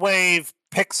synthwave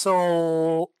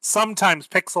sometimes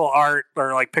pixel art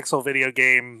or like pixel video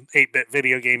game, 8-bit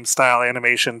video game style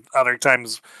animation, other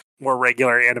times more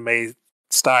regular anime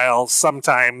style,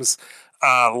 sometimes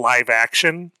live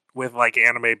action with like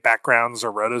anime backgrounds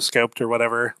or rotoscoped or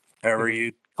whatever. However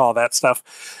you call that stuff.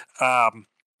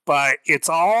 But it's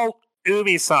all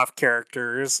Ubisoft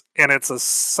characters, and it's a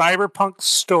cyberpunk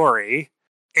story,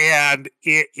 and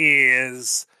it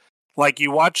is like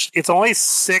it's only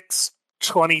 6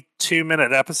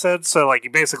 22-minute episodes, so like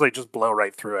you basically just blow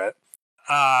right through it.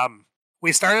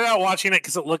 We started out watching it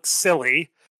because it looked silly.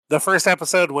 The first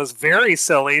episode was very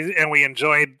silly, and we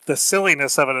enjoyed the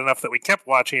silliness of it enough that we kept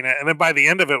watching it, and then by the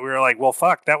end of it, we were like, well,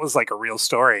 fuck, that was like a real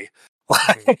story.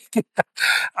 I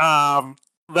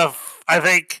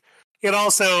think it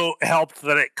also helped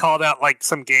that it called out like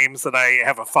some games that I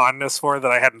have a fondness for that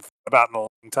I hadn't thought about in a long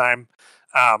time.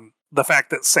 the fact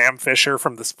that Sam Fisher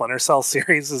from the Splinter Cell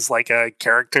series is like a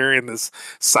character in this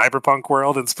cyberpunk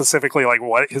world, and specifically like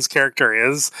what his character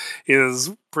is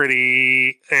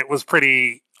pretty. It was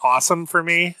pretty awesome for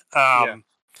me.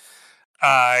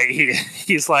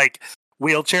 He's like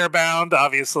wheelchair bound.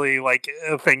 Obviously, like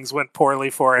things went poorly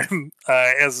for him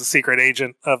as a secret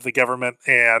agent of the government,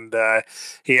 and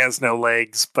he has no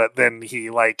legs. But then he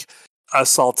like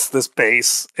assaults this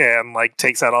base and like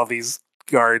takes out all these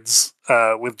guards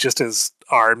with just his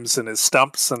arms and his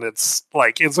stumps, and it's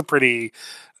a pretty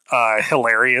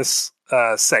hilarious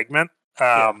segment.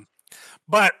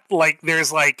 But like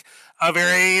there's like a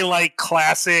very like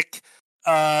classic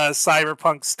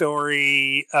cyberpunk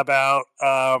story about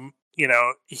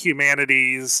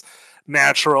humanity's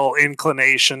natural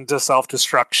inclination to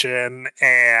self-destruction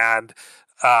and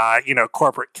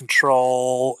corporate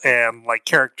control and like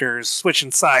characters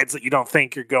switching sides that you don't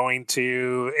think you're going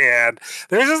to, and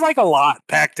there's just like a lot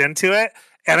packed into it,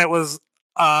 and it was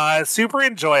super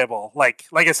enjoyable. Like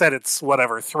I said, it's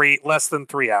less than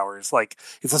 3 hours. Like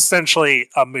it's essentially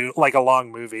a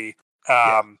long movie.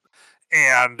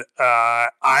 And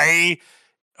I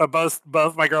both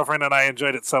my girlfriend and I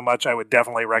enjoyed it so much, I would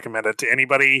definitely recommend it to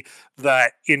anybody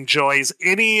that enjoys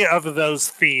any of those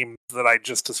themes that I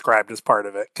just described as part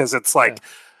of it. Because it's like,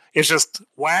 it's just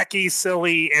wacky,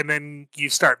 silly, and then you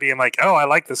start being like, oh, I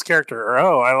like this character, or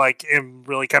oh, I am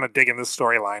really kind of digging this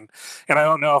storyline. And I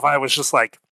don't know if I was just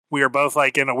like, we were both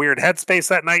like in a weird headspace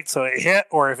that night, so it hit,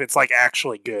 or if it's like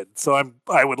actually good. So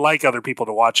I would like other people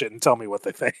to watch it and tell me what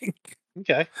they think.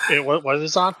 Okay. What is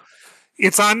this on?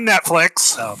 It's on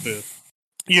Netflix. Oh, boo.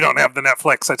 You don't have the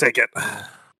Netflix, I take it.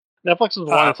 Netflix is the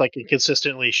one that's like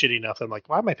consistently shitty enough. I'm like,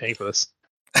 why am I paying for this?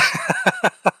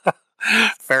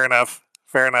 Fair enough.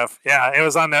 Yeah,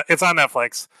 it's on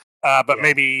Netflix. But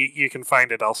maybe you can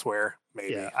find it elsewhere.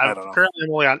 Maybe. Yeah, I don't know. Currently,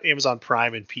 I'm only on Amazon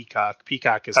Prime and Peacock.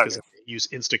 Peacock is because I use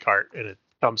Instacart, and it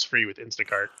comes free with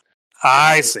Instacart.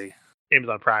 I see.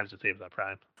 Amazon Prime is just Amazon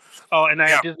Prime. Oh, and I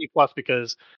have Disney Plus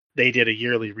because they did a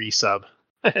yearly resub.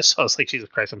 So I was like, Jesus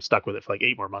Christ, I'm stuck with it for like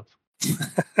 8 more months.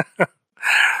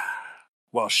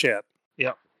 Well, shit.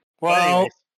 Yep. Well,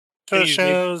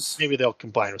 anyways, maybe they'll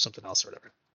combine with something else or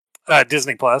whatever.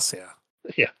 Disney Plus, yeah.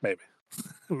 Yeah. Maybe.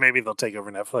 Maybe they'll take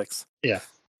over Netflix. Yeah.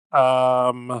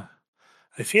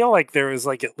 I feel like there was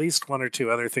like at least 1 or 2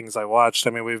 other things I watched.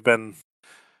 I mean, we've been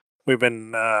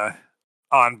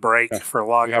on break for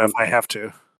long enough. I have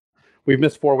to. We've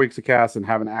missed 4 weeks of cast and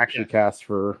haven't actually cast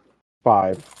for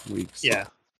 5 weeks. Yeah.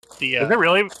 Has it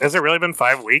really been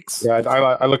 5 weeks? Yeah,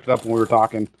 I looked it up when we were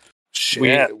talking.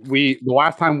 Shit. The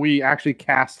last time we actually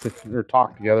cast or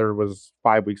talked together was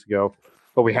 5 weeks ago,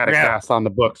 but we had a cast on the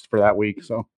books for that week,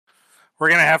 so we're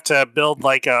gonna have to build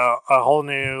like a whole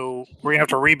new. We're gonna have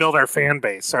to rebuild our fan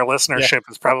base. Our listenership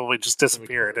has probably just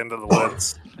disappeared into the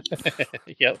woods.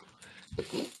 Yep.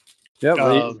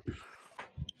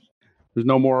 There's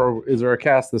no more. Is there a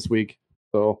cast this week?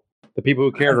 So the people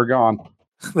who cared are gone.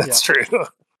 That's true.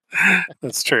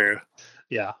 That's true.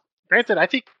 Yeah. Granted, I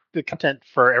think the content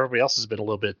for everybody else has been a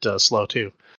little bit slow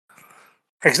too.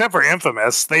 Except for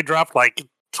Infamous, they dropped like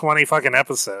 20 fucking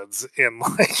episodes in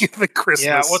like the Christmas.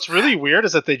 Yeah, what's really weird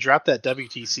is that they dropped that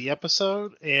WTC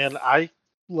episode, and I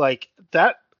like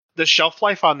that the shelf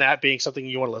life on that being something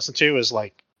you want to listen to is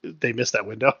like they missed that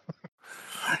window.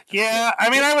 Yeah, I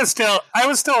mean, I was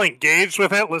still engaged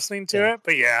with it, listening to it,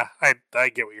 but yeah, I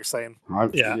get what you're saying.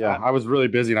 I was really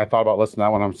busy, and I thought about listening to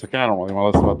that one. I was like, I don't really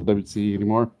want to listen about the WTC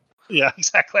anymore. Yeah,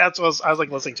 exactly. That's what I was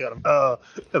like listening to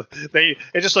it.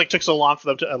 It just like took so long for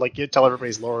them to like tell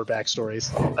everybody's lower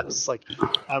backstories. I was like,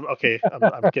 I'm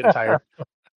getting tired.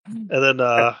 And then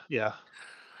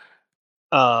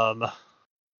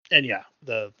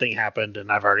the thing happened, and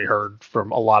I've already heard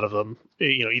from a lot of them,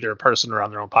 either in person or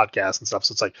on their own podcast and stuff.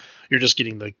 So it's like you're just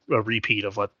getting a repeat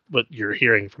of what you're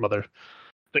hearing from other.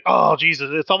 Like, oh Jesus,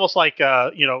 it's almost like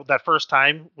that first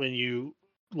time when you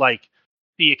like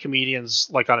see a comedian's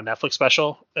like on a Netflix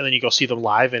special, and then you go see them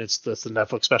live, and it's the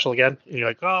Netflix special again, and you're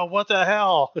like, oh, what the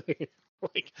hell?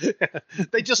 Like,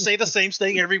 they just say the same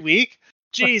thing every week.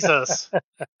 Jesus.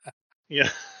 Yeah.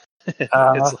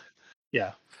 It's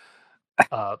yeah.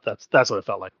 That's what it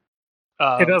felt like.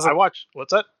 It doesn't. I watched.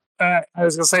 What's that? I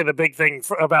was gonna say the big thing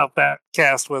about that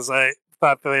cast was I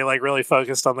thought that they like really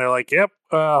focused on. They're like, yep.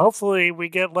 Hopefully we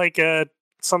get like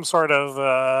some sort of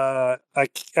a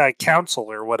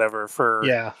council or whatever for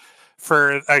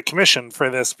a commission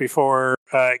for this before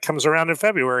it comes around in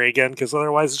February again, because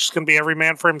otherwise it's just going to be every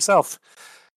man for himself.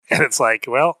 And it's like,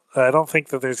 well, I don't think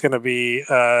that there's going to be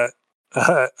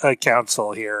a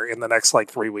council here in the next like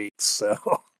 3 weeks. So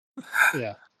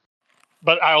yeah.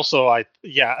 But I also, that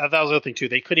was the other thing too.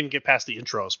 They couldn't even get past the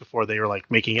intros before they were like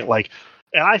making it like,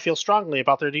 and I feel strongly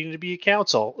about there needing to be a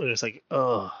council. And it's like,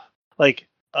 like, like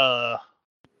a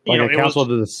council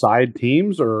to decide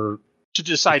teams or to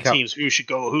decide teams who should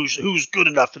go, who's good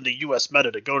enough in the U.S.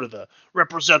 meta to go to the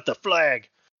represent the flag.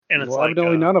 And it's like,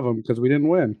 evidently none of them because we didn't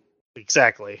win.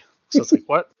 Exactly. So it's like,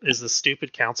 what is this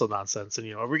stupid council nonsense? And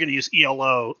we're going to use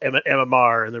ELO,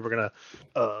 MMR, and then we're going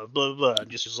to blah blah,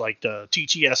 just like the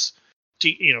TTS.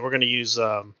 We're going to use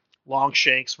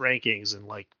Longshanks rankings, and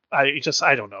like I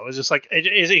don't know. It's just like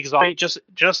it's exhausting.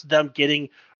 Just them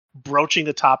broaching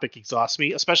the topic exhausts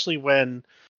me, especially when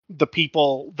the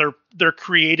people they're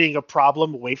creating a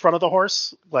problem way front of the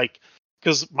horse. Like,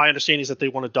 because my understanding is that they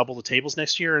want to double the tables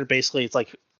next year, and basically it's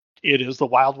like, it is the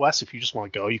Wild West. If you just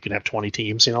want to go, you can have 20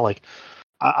 teams.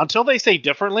 Until they say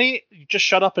differently, you just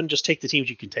shut up and just take the teams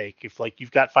you can take. If like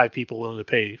you've got 5 people willing to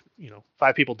pay,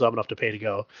 5 people dumb enough to pay to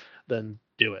go, then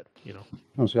do it.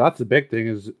 Oh, so that's the big thing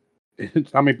is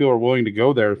how many people are willing to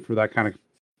go there for that kind of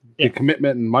the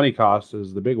commitment and money cost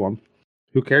is the big one.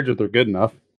 Who cares if they're good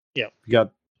enough? Yeah.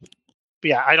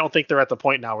 I don't think they're at the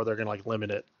point now where they're going to like limit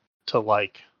it to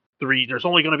like 3. There's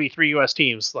only going to be 3 U.S.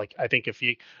 teams. Like, I think if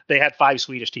they had 5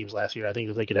 Swedish teams last year, I think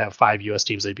if they could have 5 U.S.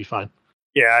 teams, they'd be fine.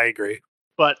 Yeah, I agree.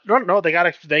 But no, they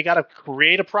gotta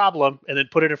create a problem and then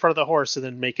put it in front of the horse and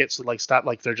then make it so like stop,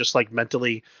 like they're just like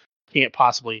mentally can't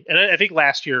possibly. And I think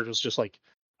last year it was just like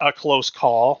a close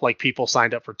call. Like, people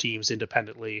signed up for teams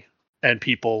independently and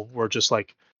people were just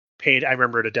like paid. I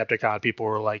remember at Adepticon, people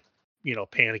were like,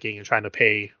 panicking and trying to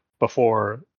pay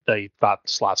before they thought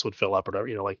slots would fill up or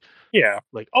whatever, like,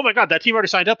 oh my God, that team already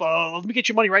signed up. Let me get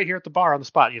you money right here at the bar on the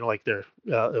spot. Like it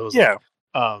was,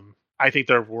 I think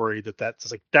they're worried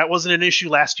that's like, that wasn't an issue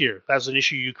last year. That was an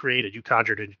issue you created, you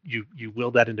conjured, and you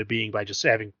willed that into being by just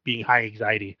being high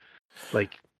anxiety.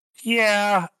 Like,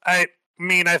 yeah, I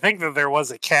mean, I think that there was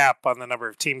a cap on the number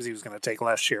of teams he was going to take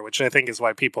last year, which I think is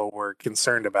why people were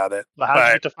concerned about it. Well, how did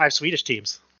you get to 5 Swedish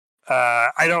teams?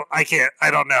 I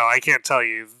don't know. I can't tell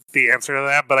you the answer to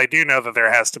that, but I do know that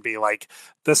there has to be like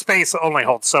the space only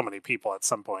holds so many people at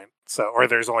some point. So, or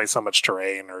there's only so much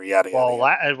terrain or yada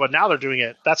yada. Well, now they're doing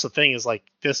it. That's the thing is like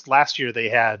this last year they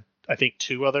had, I think,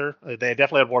 2 other. They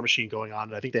definitely had War Machine going on,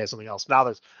 and I think they had something else. Now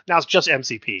it's just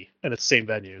MCP and it's the same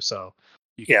venue, so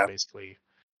you can basically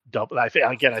double. I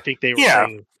think they were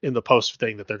saying in the post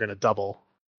thing that they're going to double.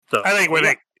 I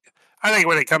think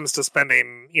when it comes to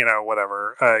spending,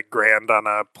 whatever, $1,000 on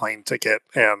a plane ticket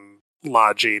and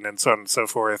lodging and so on and so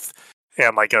forth,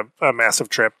 and like a massive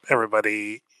trip,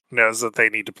 everybody knows that they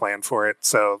need to plan for it.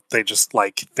 So they just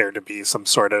like there to be some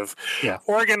sort of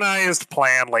organized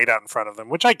plan laid out in front of them,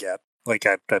 which I get. Like,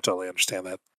 I totally understand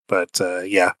that. But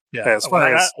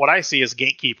what I see is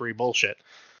gatekeepery bullshit.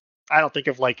 I don't think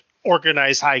of like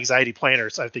organized high anxiety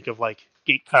planners. I think of like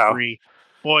gatekeepery.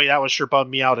 Boy, that would sure bum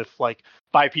me out if like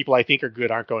 5 people I think are good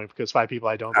aren't going because 5 people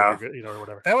I don't think are good, or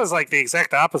whatever. That was like the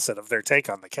exact opposite of their take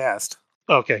on the cast.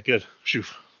 Okay, good. Phew.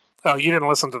 Oh, you didn't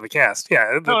listen to the cast?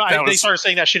 Yeah. They started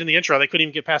saying that shit in the intro. They couldn't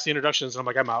even get past the introductions, and I'm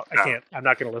like, I'm out. I can't. I'm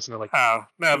not going to listen to like. Oh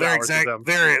no, they're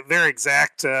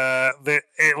exact.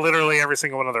 Literally every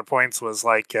single one of their points was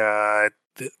like,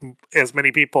 as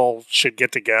many people should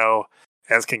get to go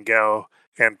as can go,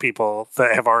 and people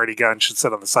that have already gone should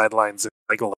sit on the sidelines.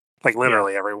 Like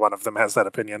literally every one of them has that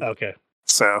opinion. Okay.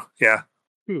 So yeah.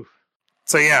 Whew.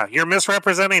 So yeah, you're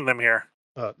misrepresenting them here.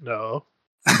 No,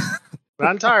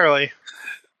 not entirely.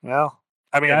 Well,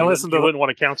 I mean, you wouldn't want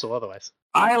to cancel otherwise.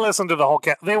 I listened to the whole.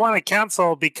 They want to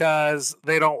cancel because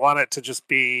they don't want it to just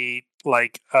be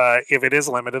like, if it is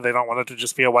limited, they don't want it to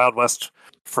just be a Wild West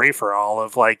free for all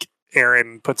of like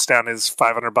Aaron puts down his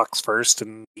 $500 first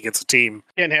and he gets a team.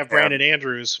 And have Brandon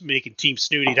Andrews making Team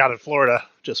Snooty down in Florida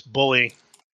just bullying.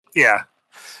 Yeah,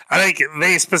 I think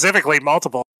they specifically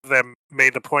multiple of them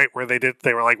made the point where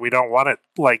they were like, we don't want it.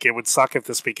 Like, it would suck if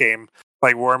this became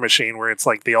like War Machine, where it's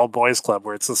like the old boys club,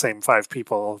 where it's the same 5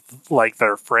 people, like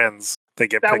their friends. They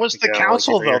get that was the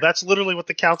council, though. That's literally what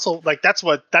the council like. That's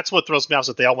what throws me off. Is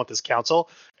that they all want this council,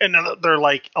 and they're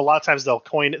like, a lot of times they'll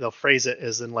phrase it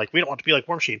as in like, we don't want to be like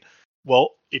War Machine.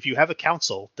 Well, if you have a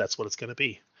council, that's what it's going to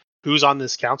be. Who's on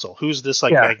this council? Who's this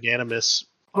like magnanimous?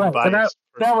 Right. And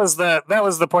that was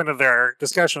the point of their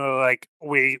discussion. Of like,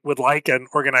 we would like an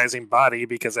organizing body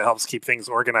because it helps keep things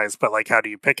organized. But like, how do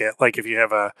you pick it? Like, if you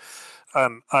have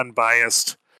an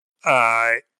unbiased,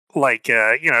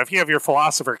 if you have your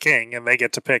philosopher king and they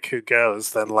get to pick who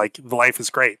goes, then like life is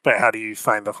great. But how do you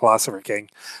find the philosopher king?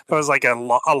 That was like a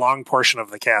long portion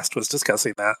of the cast was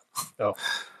discussing that. Oh,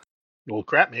 Well,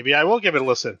 crap. Maybe I will give it a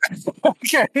listen.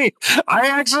 Okay, I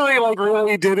actually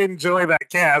really did enjoy that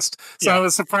cast, so I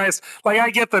was surprised. I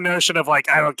get the notion of I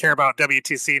don't care about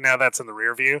WTC now. That's in the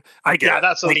rear view. I get it.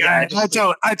 That's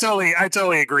I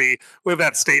totally agree with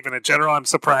that statement in general. I'm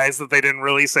surprised that they didn't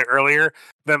release it earlier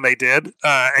than they did.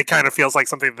 It kind of feels like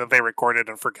something that they recorded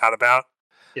and forgot about.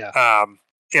 Yeah.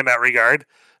 In that regard,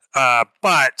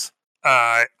 but.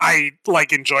 I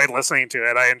enjoyed listening to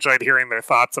it. I enjoyed hearing their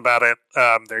thoughts about it.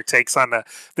 Their takes on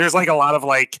there's a lot of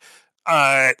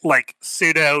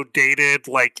pseudo dated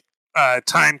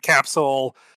time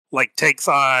capsule takes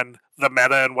on the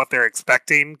meta and what they're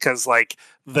expecting, because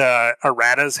the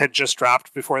erratas had just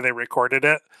dropped before they recorded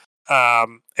it.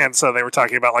 And so they were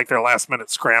talking about their last minute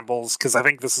scrambles, because I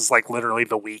think this is literally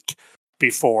the week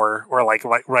before, or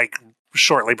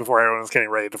shortly before everyone was getting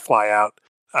ready to fly out.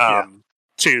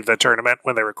 To the tournament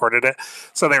when they recorded it.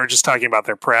 So they were just talking about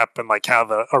their prep and how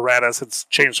the erratas had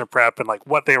changed their prep and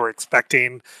what they were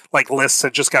expecting. Lists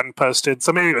had just gotten posted.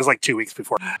 So maybe it was 2 weeks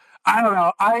before. I don't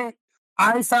know.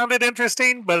 I found it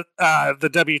interesting, but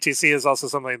the WTC is also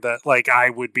something that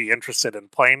I would be interested in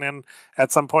playing in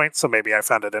at some point. So maybe I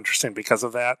found it interesting because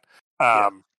of that.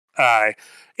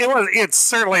 It's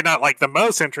certainly not the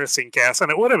most interesting cast,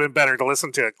 and it would have been better to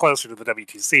listen to it closer to the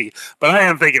WTC, but I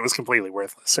didn't think it was completely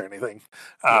worthless or anything.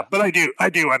 But I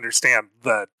do understand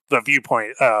the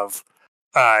viewpoint of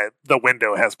the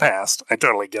window has passed. I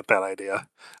totally get that idea.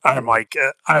 I'm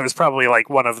I was probably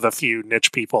one of the few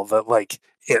niche people that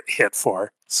it hit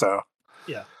for. So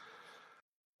yeah.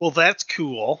 Well, that's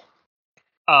cool.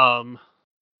 But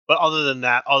other than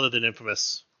that, other than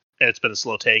Infamous, it's been a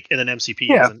slow take, and then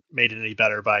MCP hasn't made it any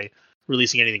better by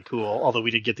releasing anything cool. Although we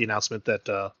did get the announcement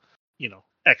that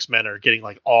X-Men are getting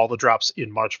all the drops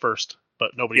in March 1st,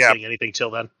 but nobody's getting anything till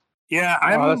then. Yeah,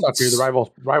 that's not true. The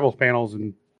rivals panels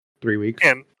in 3 weeks,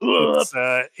 and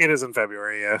it is in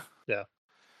February. Yeah.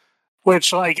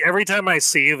 Which every time I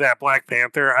see that Black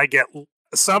Panther, I get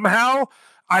somehow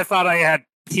I thought I had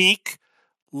peak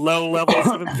low levels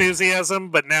of enthusiasm,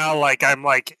 but now I'm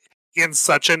in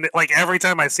such an every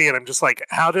time I see it, I'm just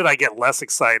how did I get less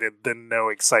excited than no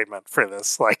excitement for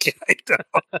this? I don't.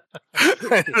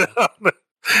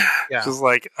 Yeah. Just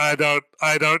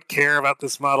I don't care about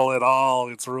this model at all.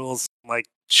 Its rules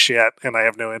shit, and I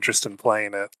have no interest in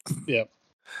playing it. Yeah.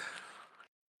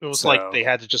 It was they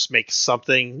had to just make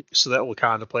something so that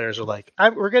Wakanda players are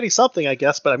we're getting something, I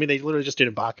guess, but I mean they literally just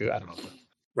did M'Baku. I don't know.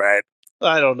 Right.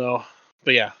 I don't know.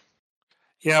 But yeah.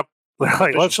 Yep.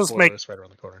 Let's just make this right around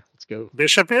the corner. Let's go.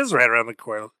 Bishop is right around the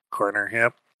corner.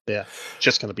 Yep. Yeah.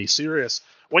 Just gonna be serious.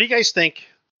 What do you guys think?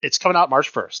 It's coming out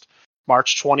March 1st.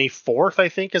 March 24th, I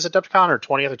think, is Adepticon, or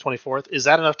 20th or 24th. Is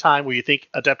that enough time where you think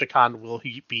Adepticon will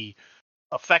be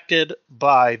affected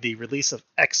by the release of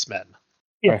X-Men?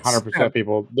 Yes. 100%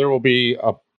 people. There will be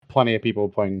plenty of people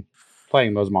playing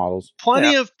those models.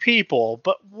 Plenty of people,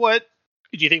 but what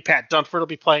do you think? Pat Dunford will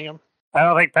be playing them? I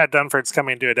don't think Pat Dunford's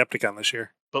coming to Adepticon this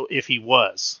year. But if he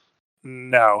was,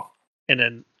 no. And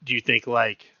then do you think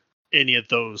any of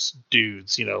those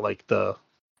dudes, the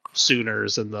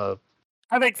Sooners and the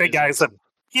I think the guys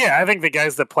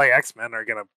that play X-Men are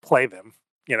going to play them.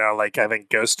 I think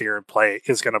Ghostier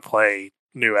is going to play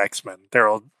new X-Men. There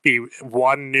will be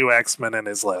one new X-Men in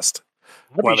his list.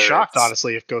 I'd be shocked,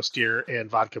 honestly, if Ghostier and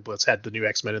Vodka Blitz had the new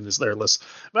X-Men in their list.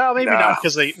 Well, maybe not,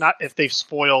 because if they've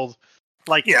spoiled.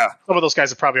 Some of those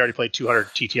guys have probably already played 200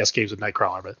 TTS games with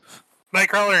Nightcrawler, but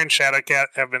Nightcrawler and Shadowcat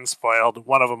have been spoiled.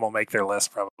 One of them will make their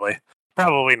list, probably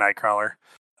Nightcrawler.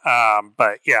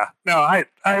 But yeah, no,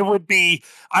 I would be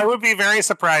very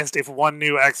surprised if one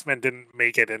new X-Men didn't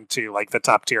make it into the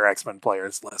top tier X-Men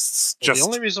players lists. Well, the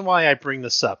only reason why I bring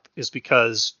this up is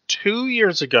because 2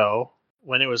 years ago,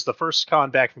 when it was the first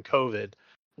con back from COVID,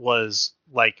 was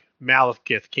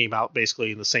Malekith came out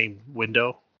basically in the same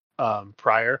window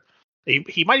prior.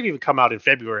 He might have even come out in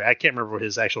February. I can't remember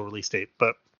his actual release date,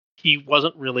 but he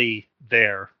wasn't really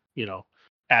there,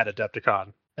 at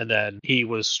Adepticon. And then he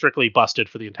was strictly busted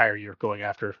for the entire year going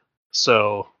after.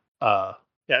 So, it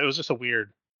was just a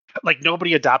weird,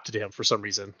 nobody adopted him for some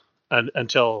reason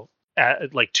until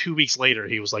 2 weeks later,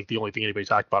 he was the only thing anybody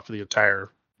talked about for the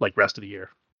entire rest of the year.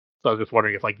 So I was just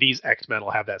wondering if these X-Men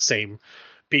will have that same.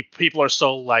 People are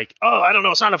so oh, I don't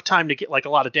know, it's not enough time to get a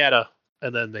lot of data,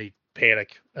 and then they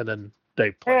panic, and then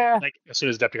they play as soon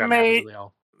as Adepticon happens, they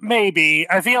all. Maybe.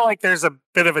 I feel there's a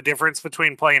bit of a difference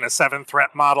between playing a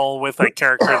 7-threat model with a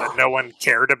character that no one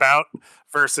cared about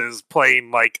versus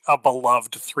playing a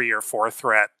beloved 3 or 4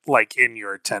 threat in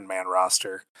your 10-man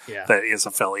roster that is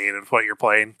affiliated with what you're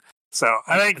playing. So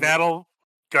I think that'll.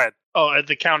 Go ahead. Oh,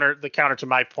 the counter to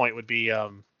my point would be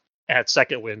at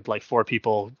Second Wind, like 4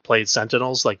 people played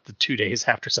Sentinels like the 2 days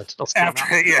after Sentinels came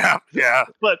out. Yeah.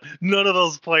 But none of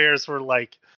those players were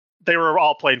like, they were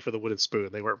all playing for the wooden spoon.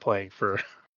 They weren't playing for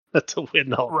to win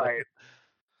the whole thing.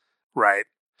 Right.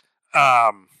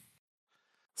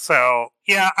 So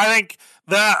yeah, I think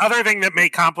the other thing that may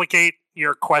complicate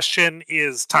your question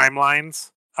is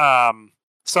timelines.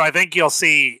 So I think you'll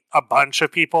see a bunch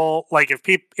of people, like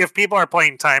if people are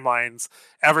playing timelines,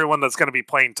 everyone that's going to be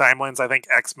playing timelines, I think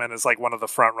X-Men is like one of the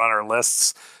front runner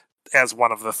lists as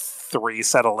one of the 3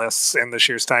 set of lists in this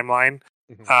year's timeline.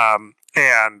 Mm-hmm.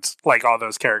 And like all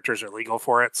those characters are legal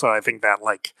for it. So I think that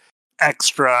like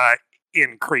extra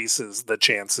increases the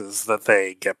chances that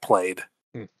they get played.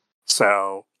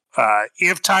 So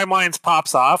if timelines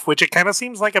pops off, which it kind of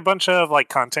seems like a bunch of like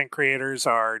content creators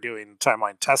are doing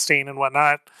timeline testing and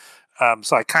whatnot.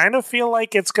 So I kind of feel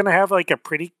like it's going to have like a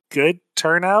pretty good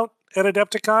turnout at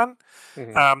Adepticon.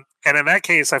 Mm-hmm. And in that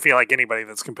case, I feel like anybody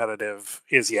that's competitive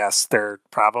is, yes, they're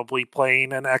probably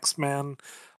playing an X-Men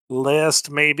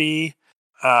list, maybe.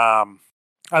 I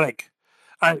think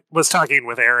I was talking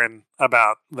with Aaron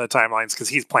about the timelines because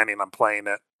he's planning on playing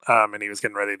it. And he was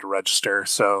getting ready to register.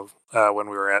 So when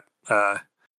we were at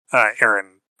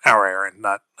Aaron, our Aaron,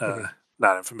 not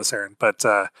Infamous Aaron, but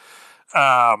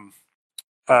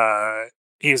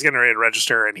he was getting ready to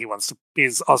register, and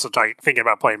he's also thinking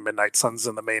about playing Midnight Suns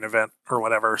in the main event or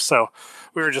whatever. So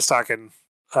we were just talking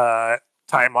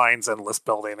timelines and list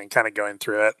building and kind of going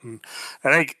through it. And I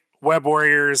think Web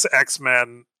Warriors,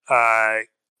 X-Men,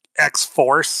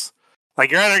 X-Force,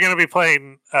 like you're either going to be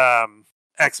playing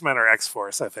X-Men or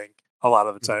X-Force, I think, a lot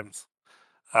of the times.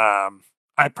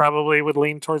 I probably would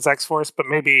lean towards X-Force, but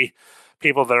maybe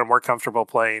people that are more comfortable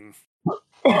playing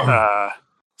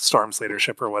Storm's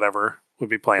leadership or whatever would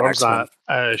be playing X-Men.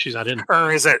 She's not in.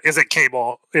 Or is it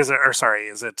Cable? Is it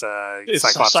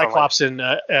Cyclops and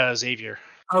Xavier.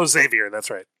 Oh, Xavier,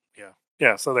 that's right.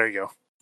 Yeah. So there you go.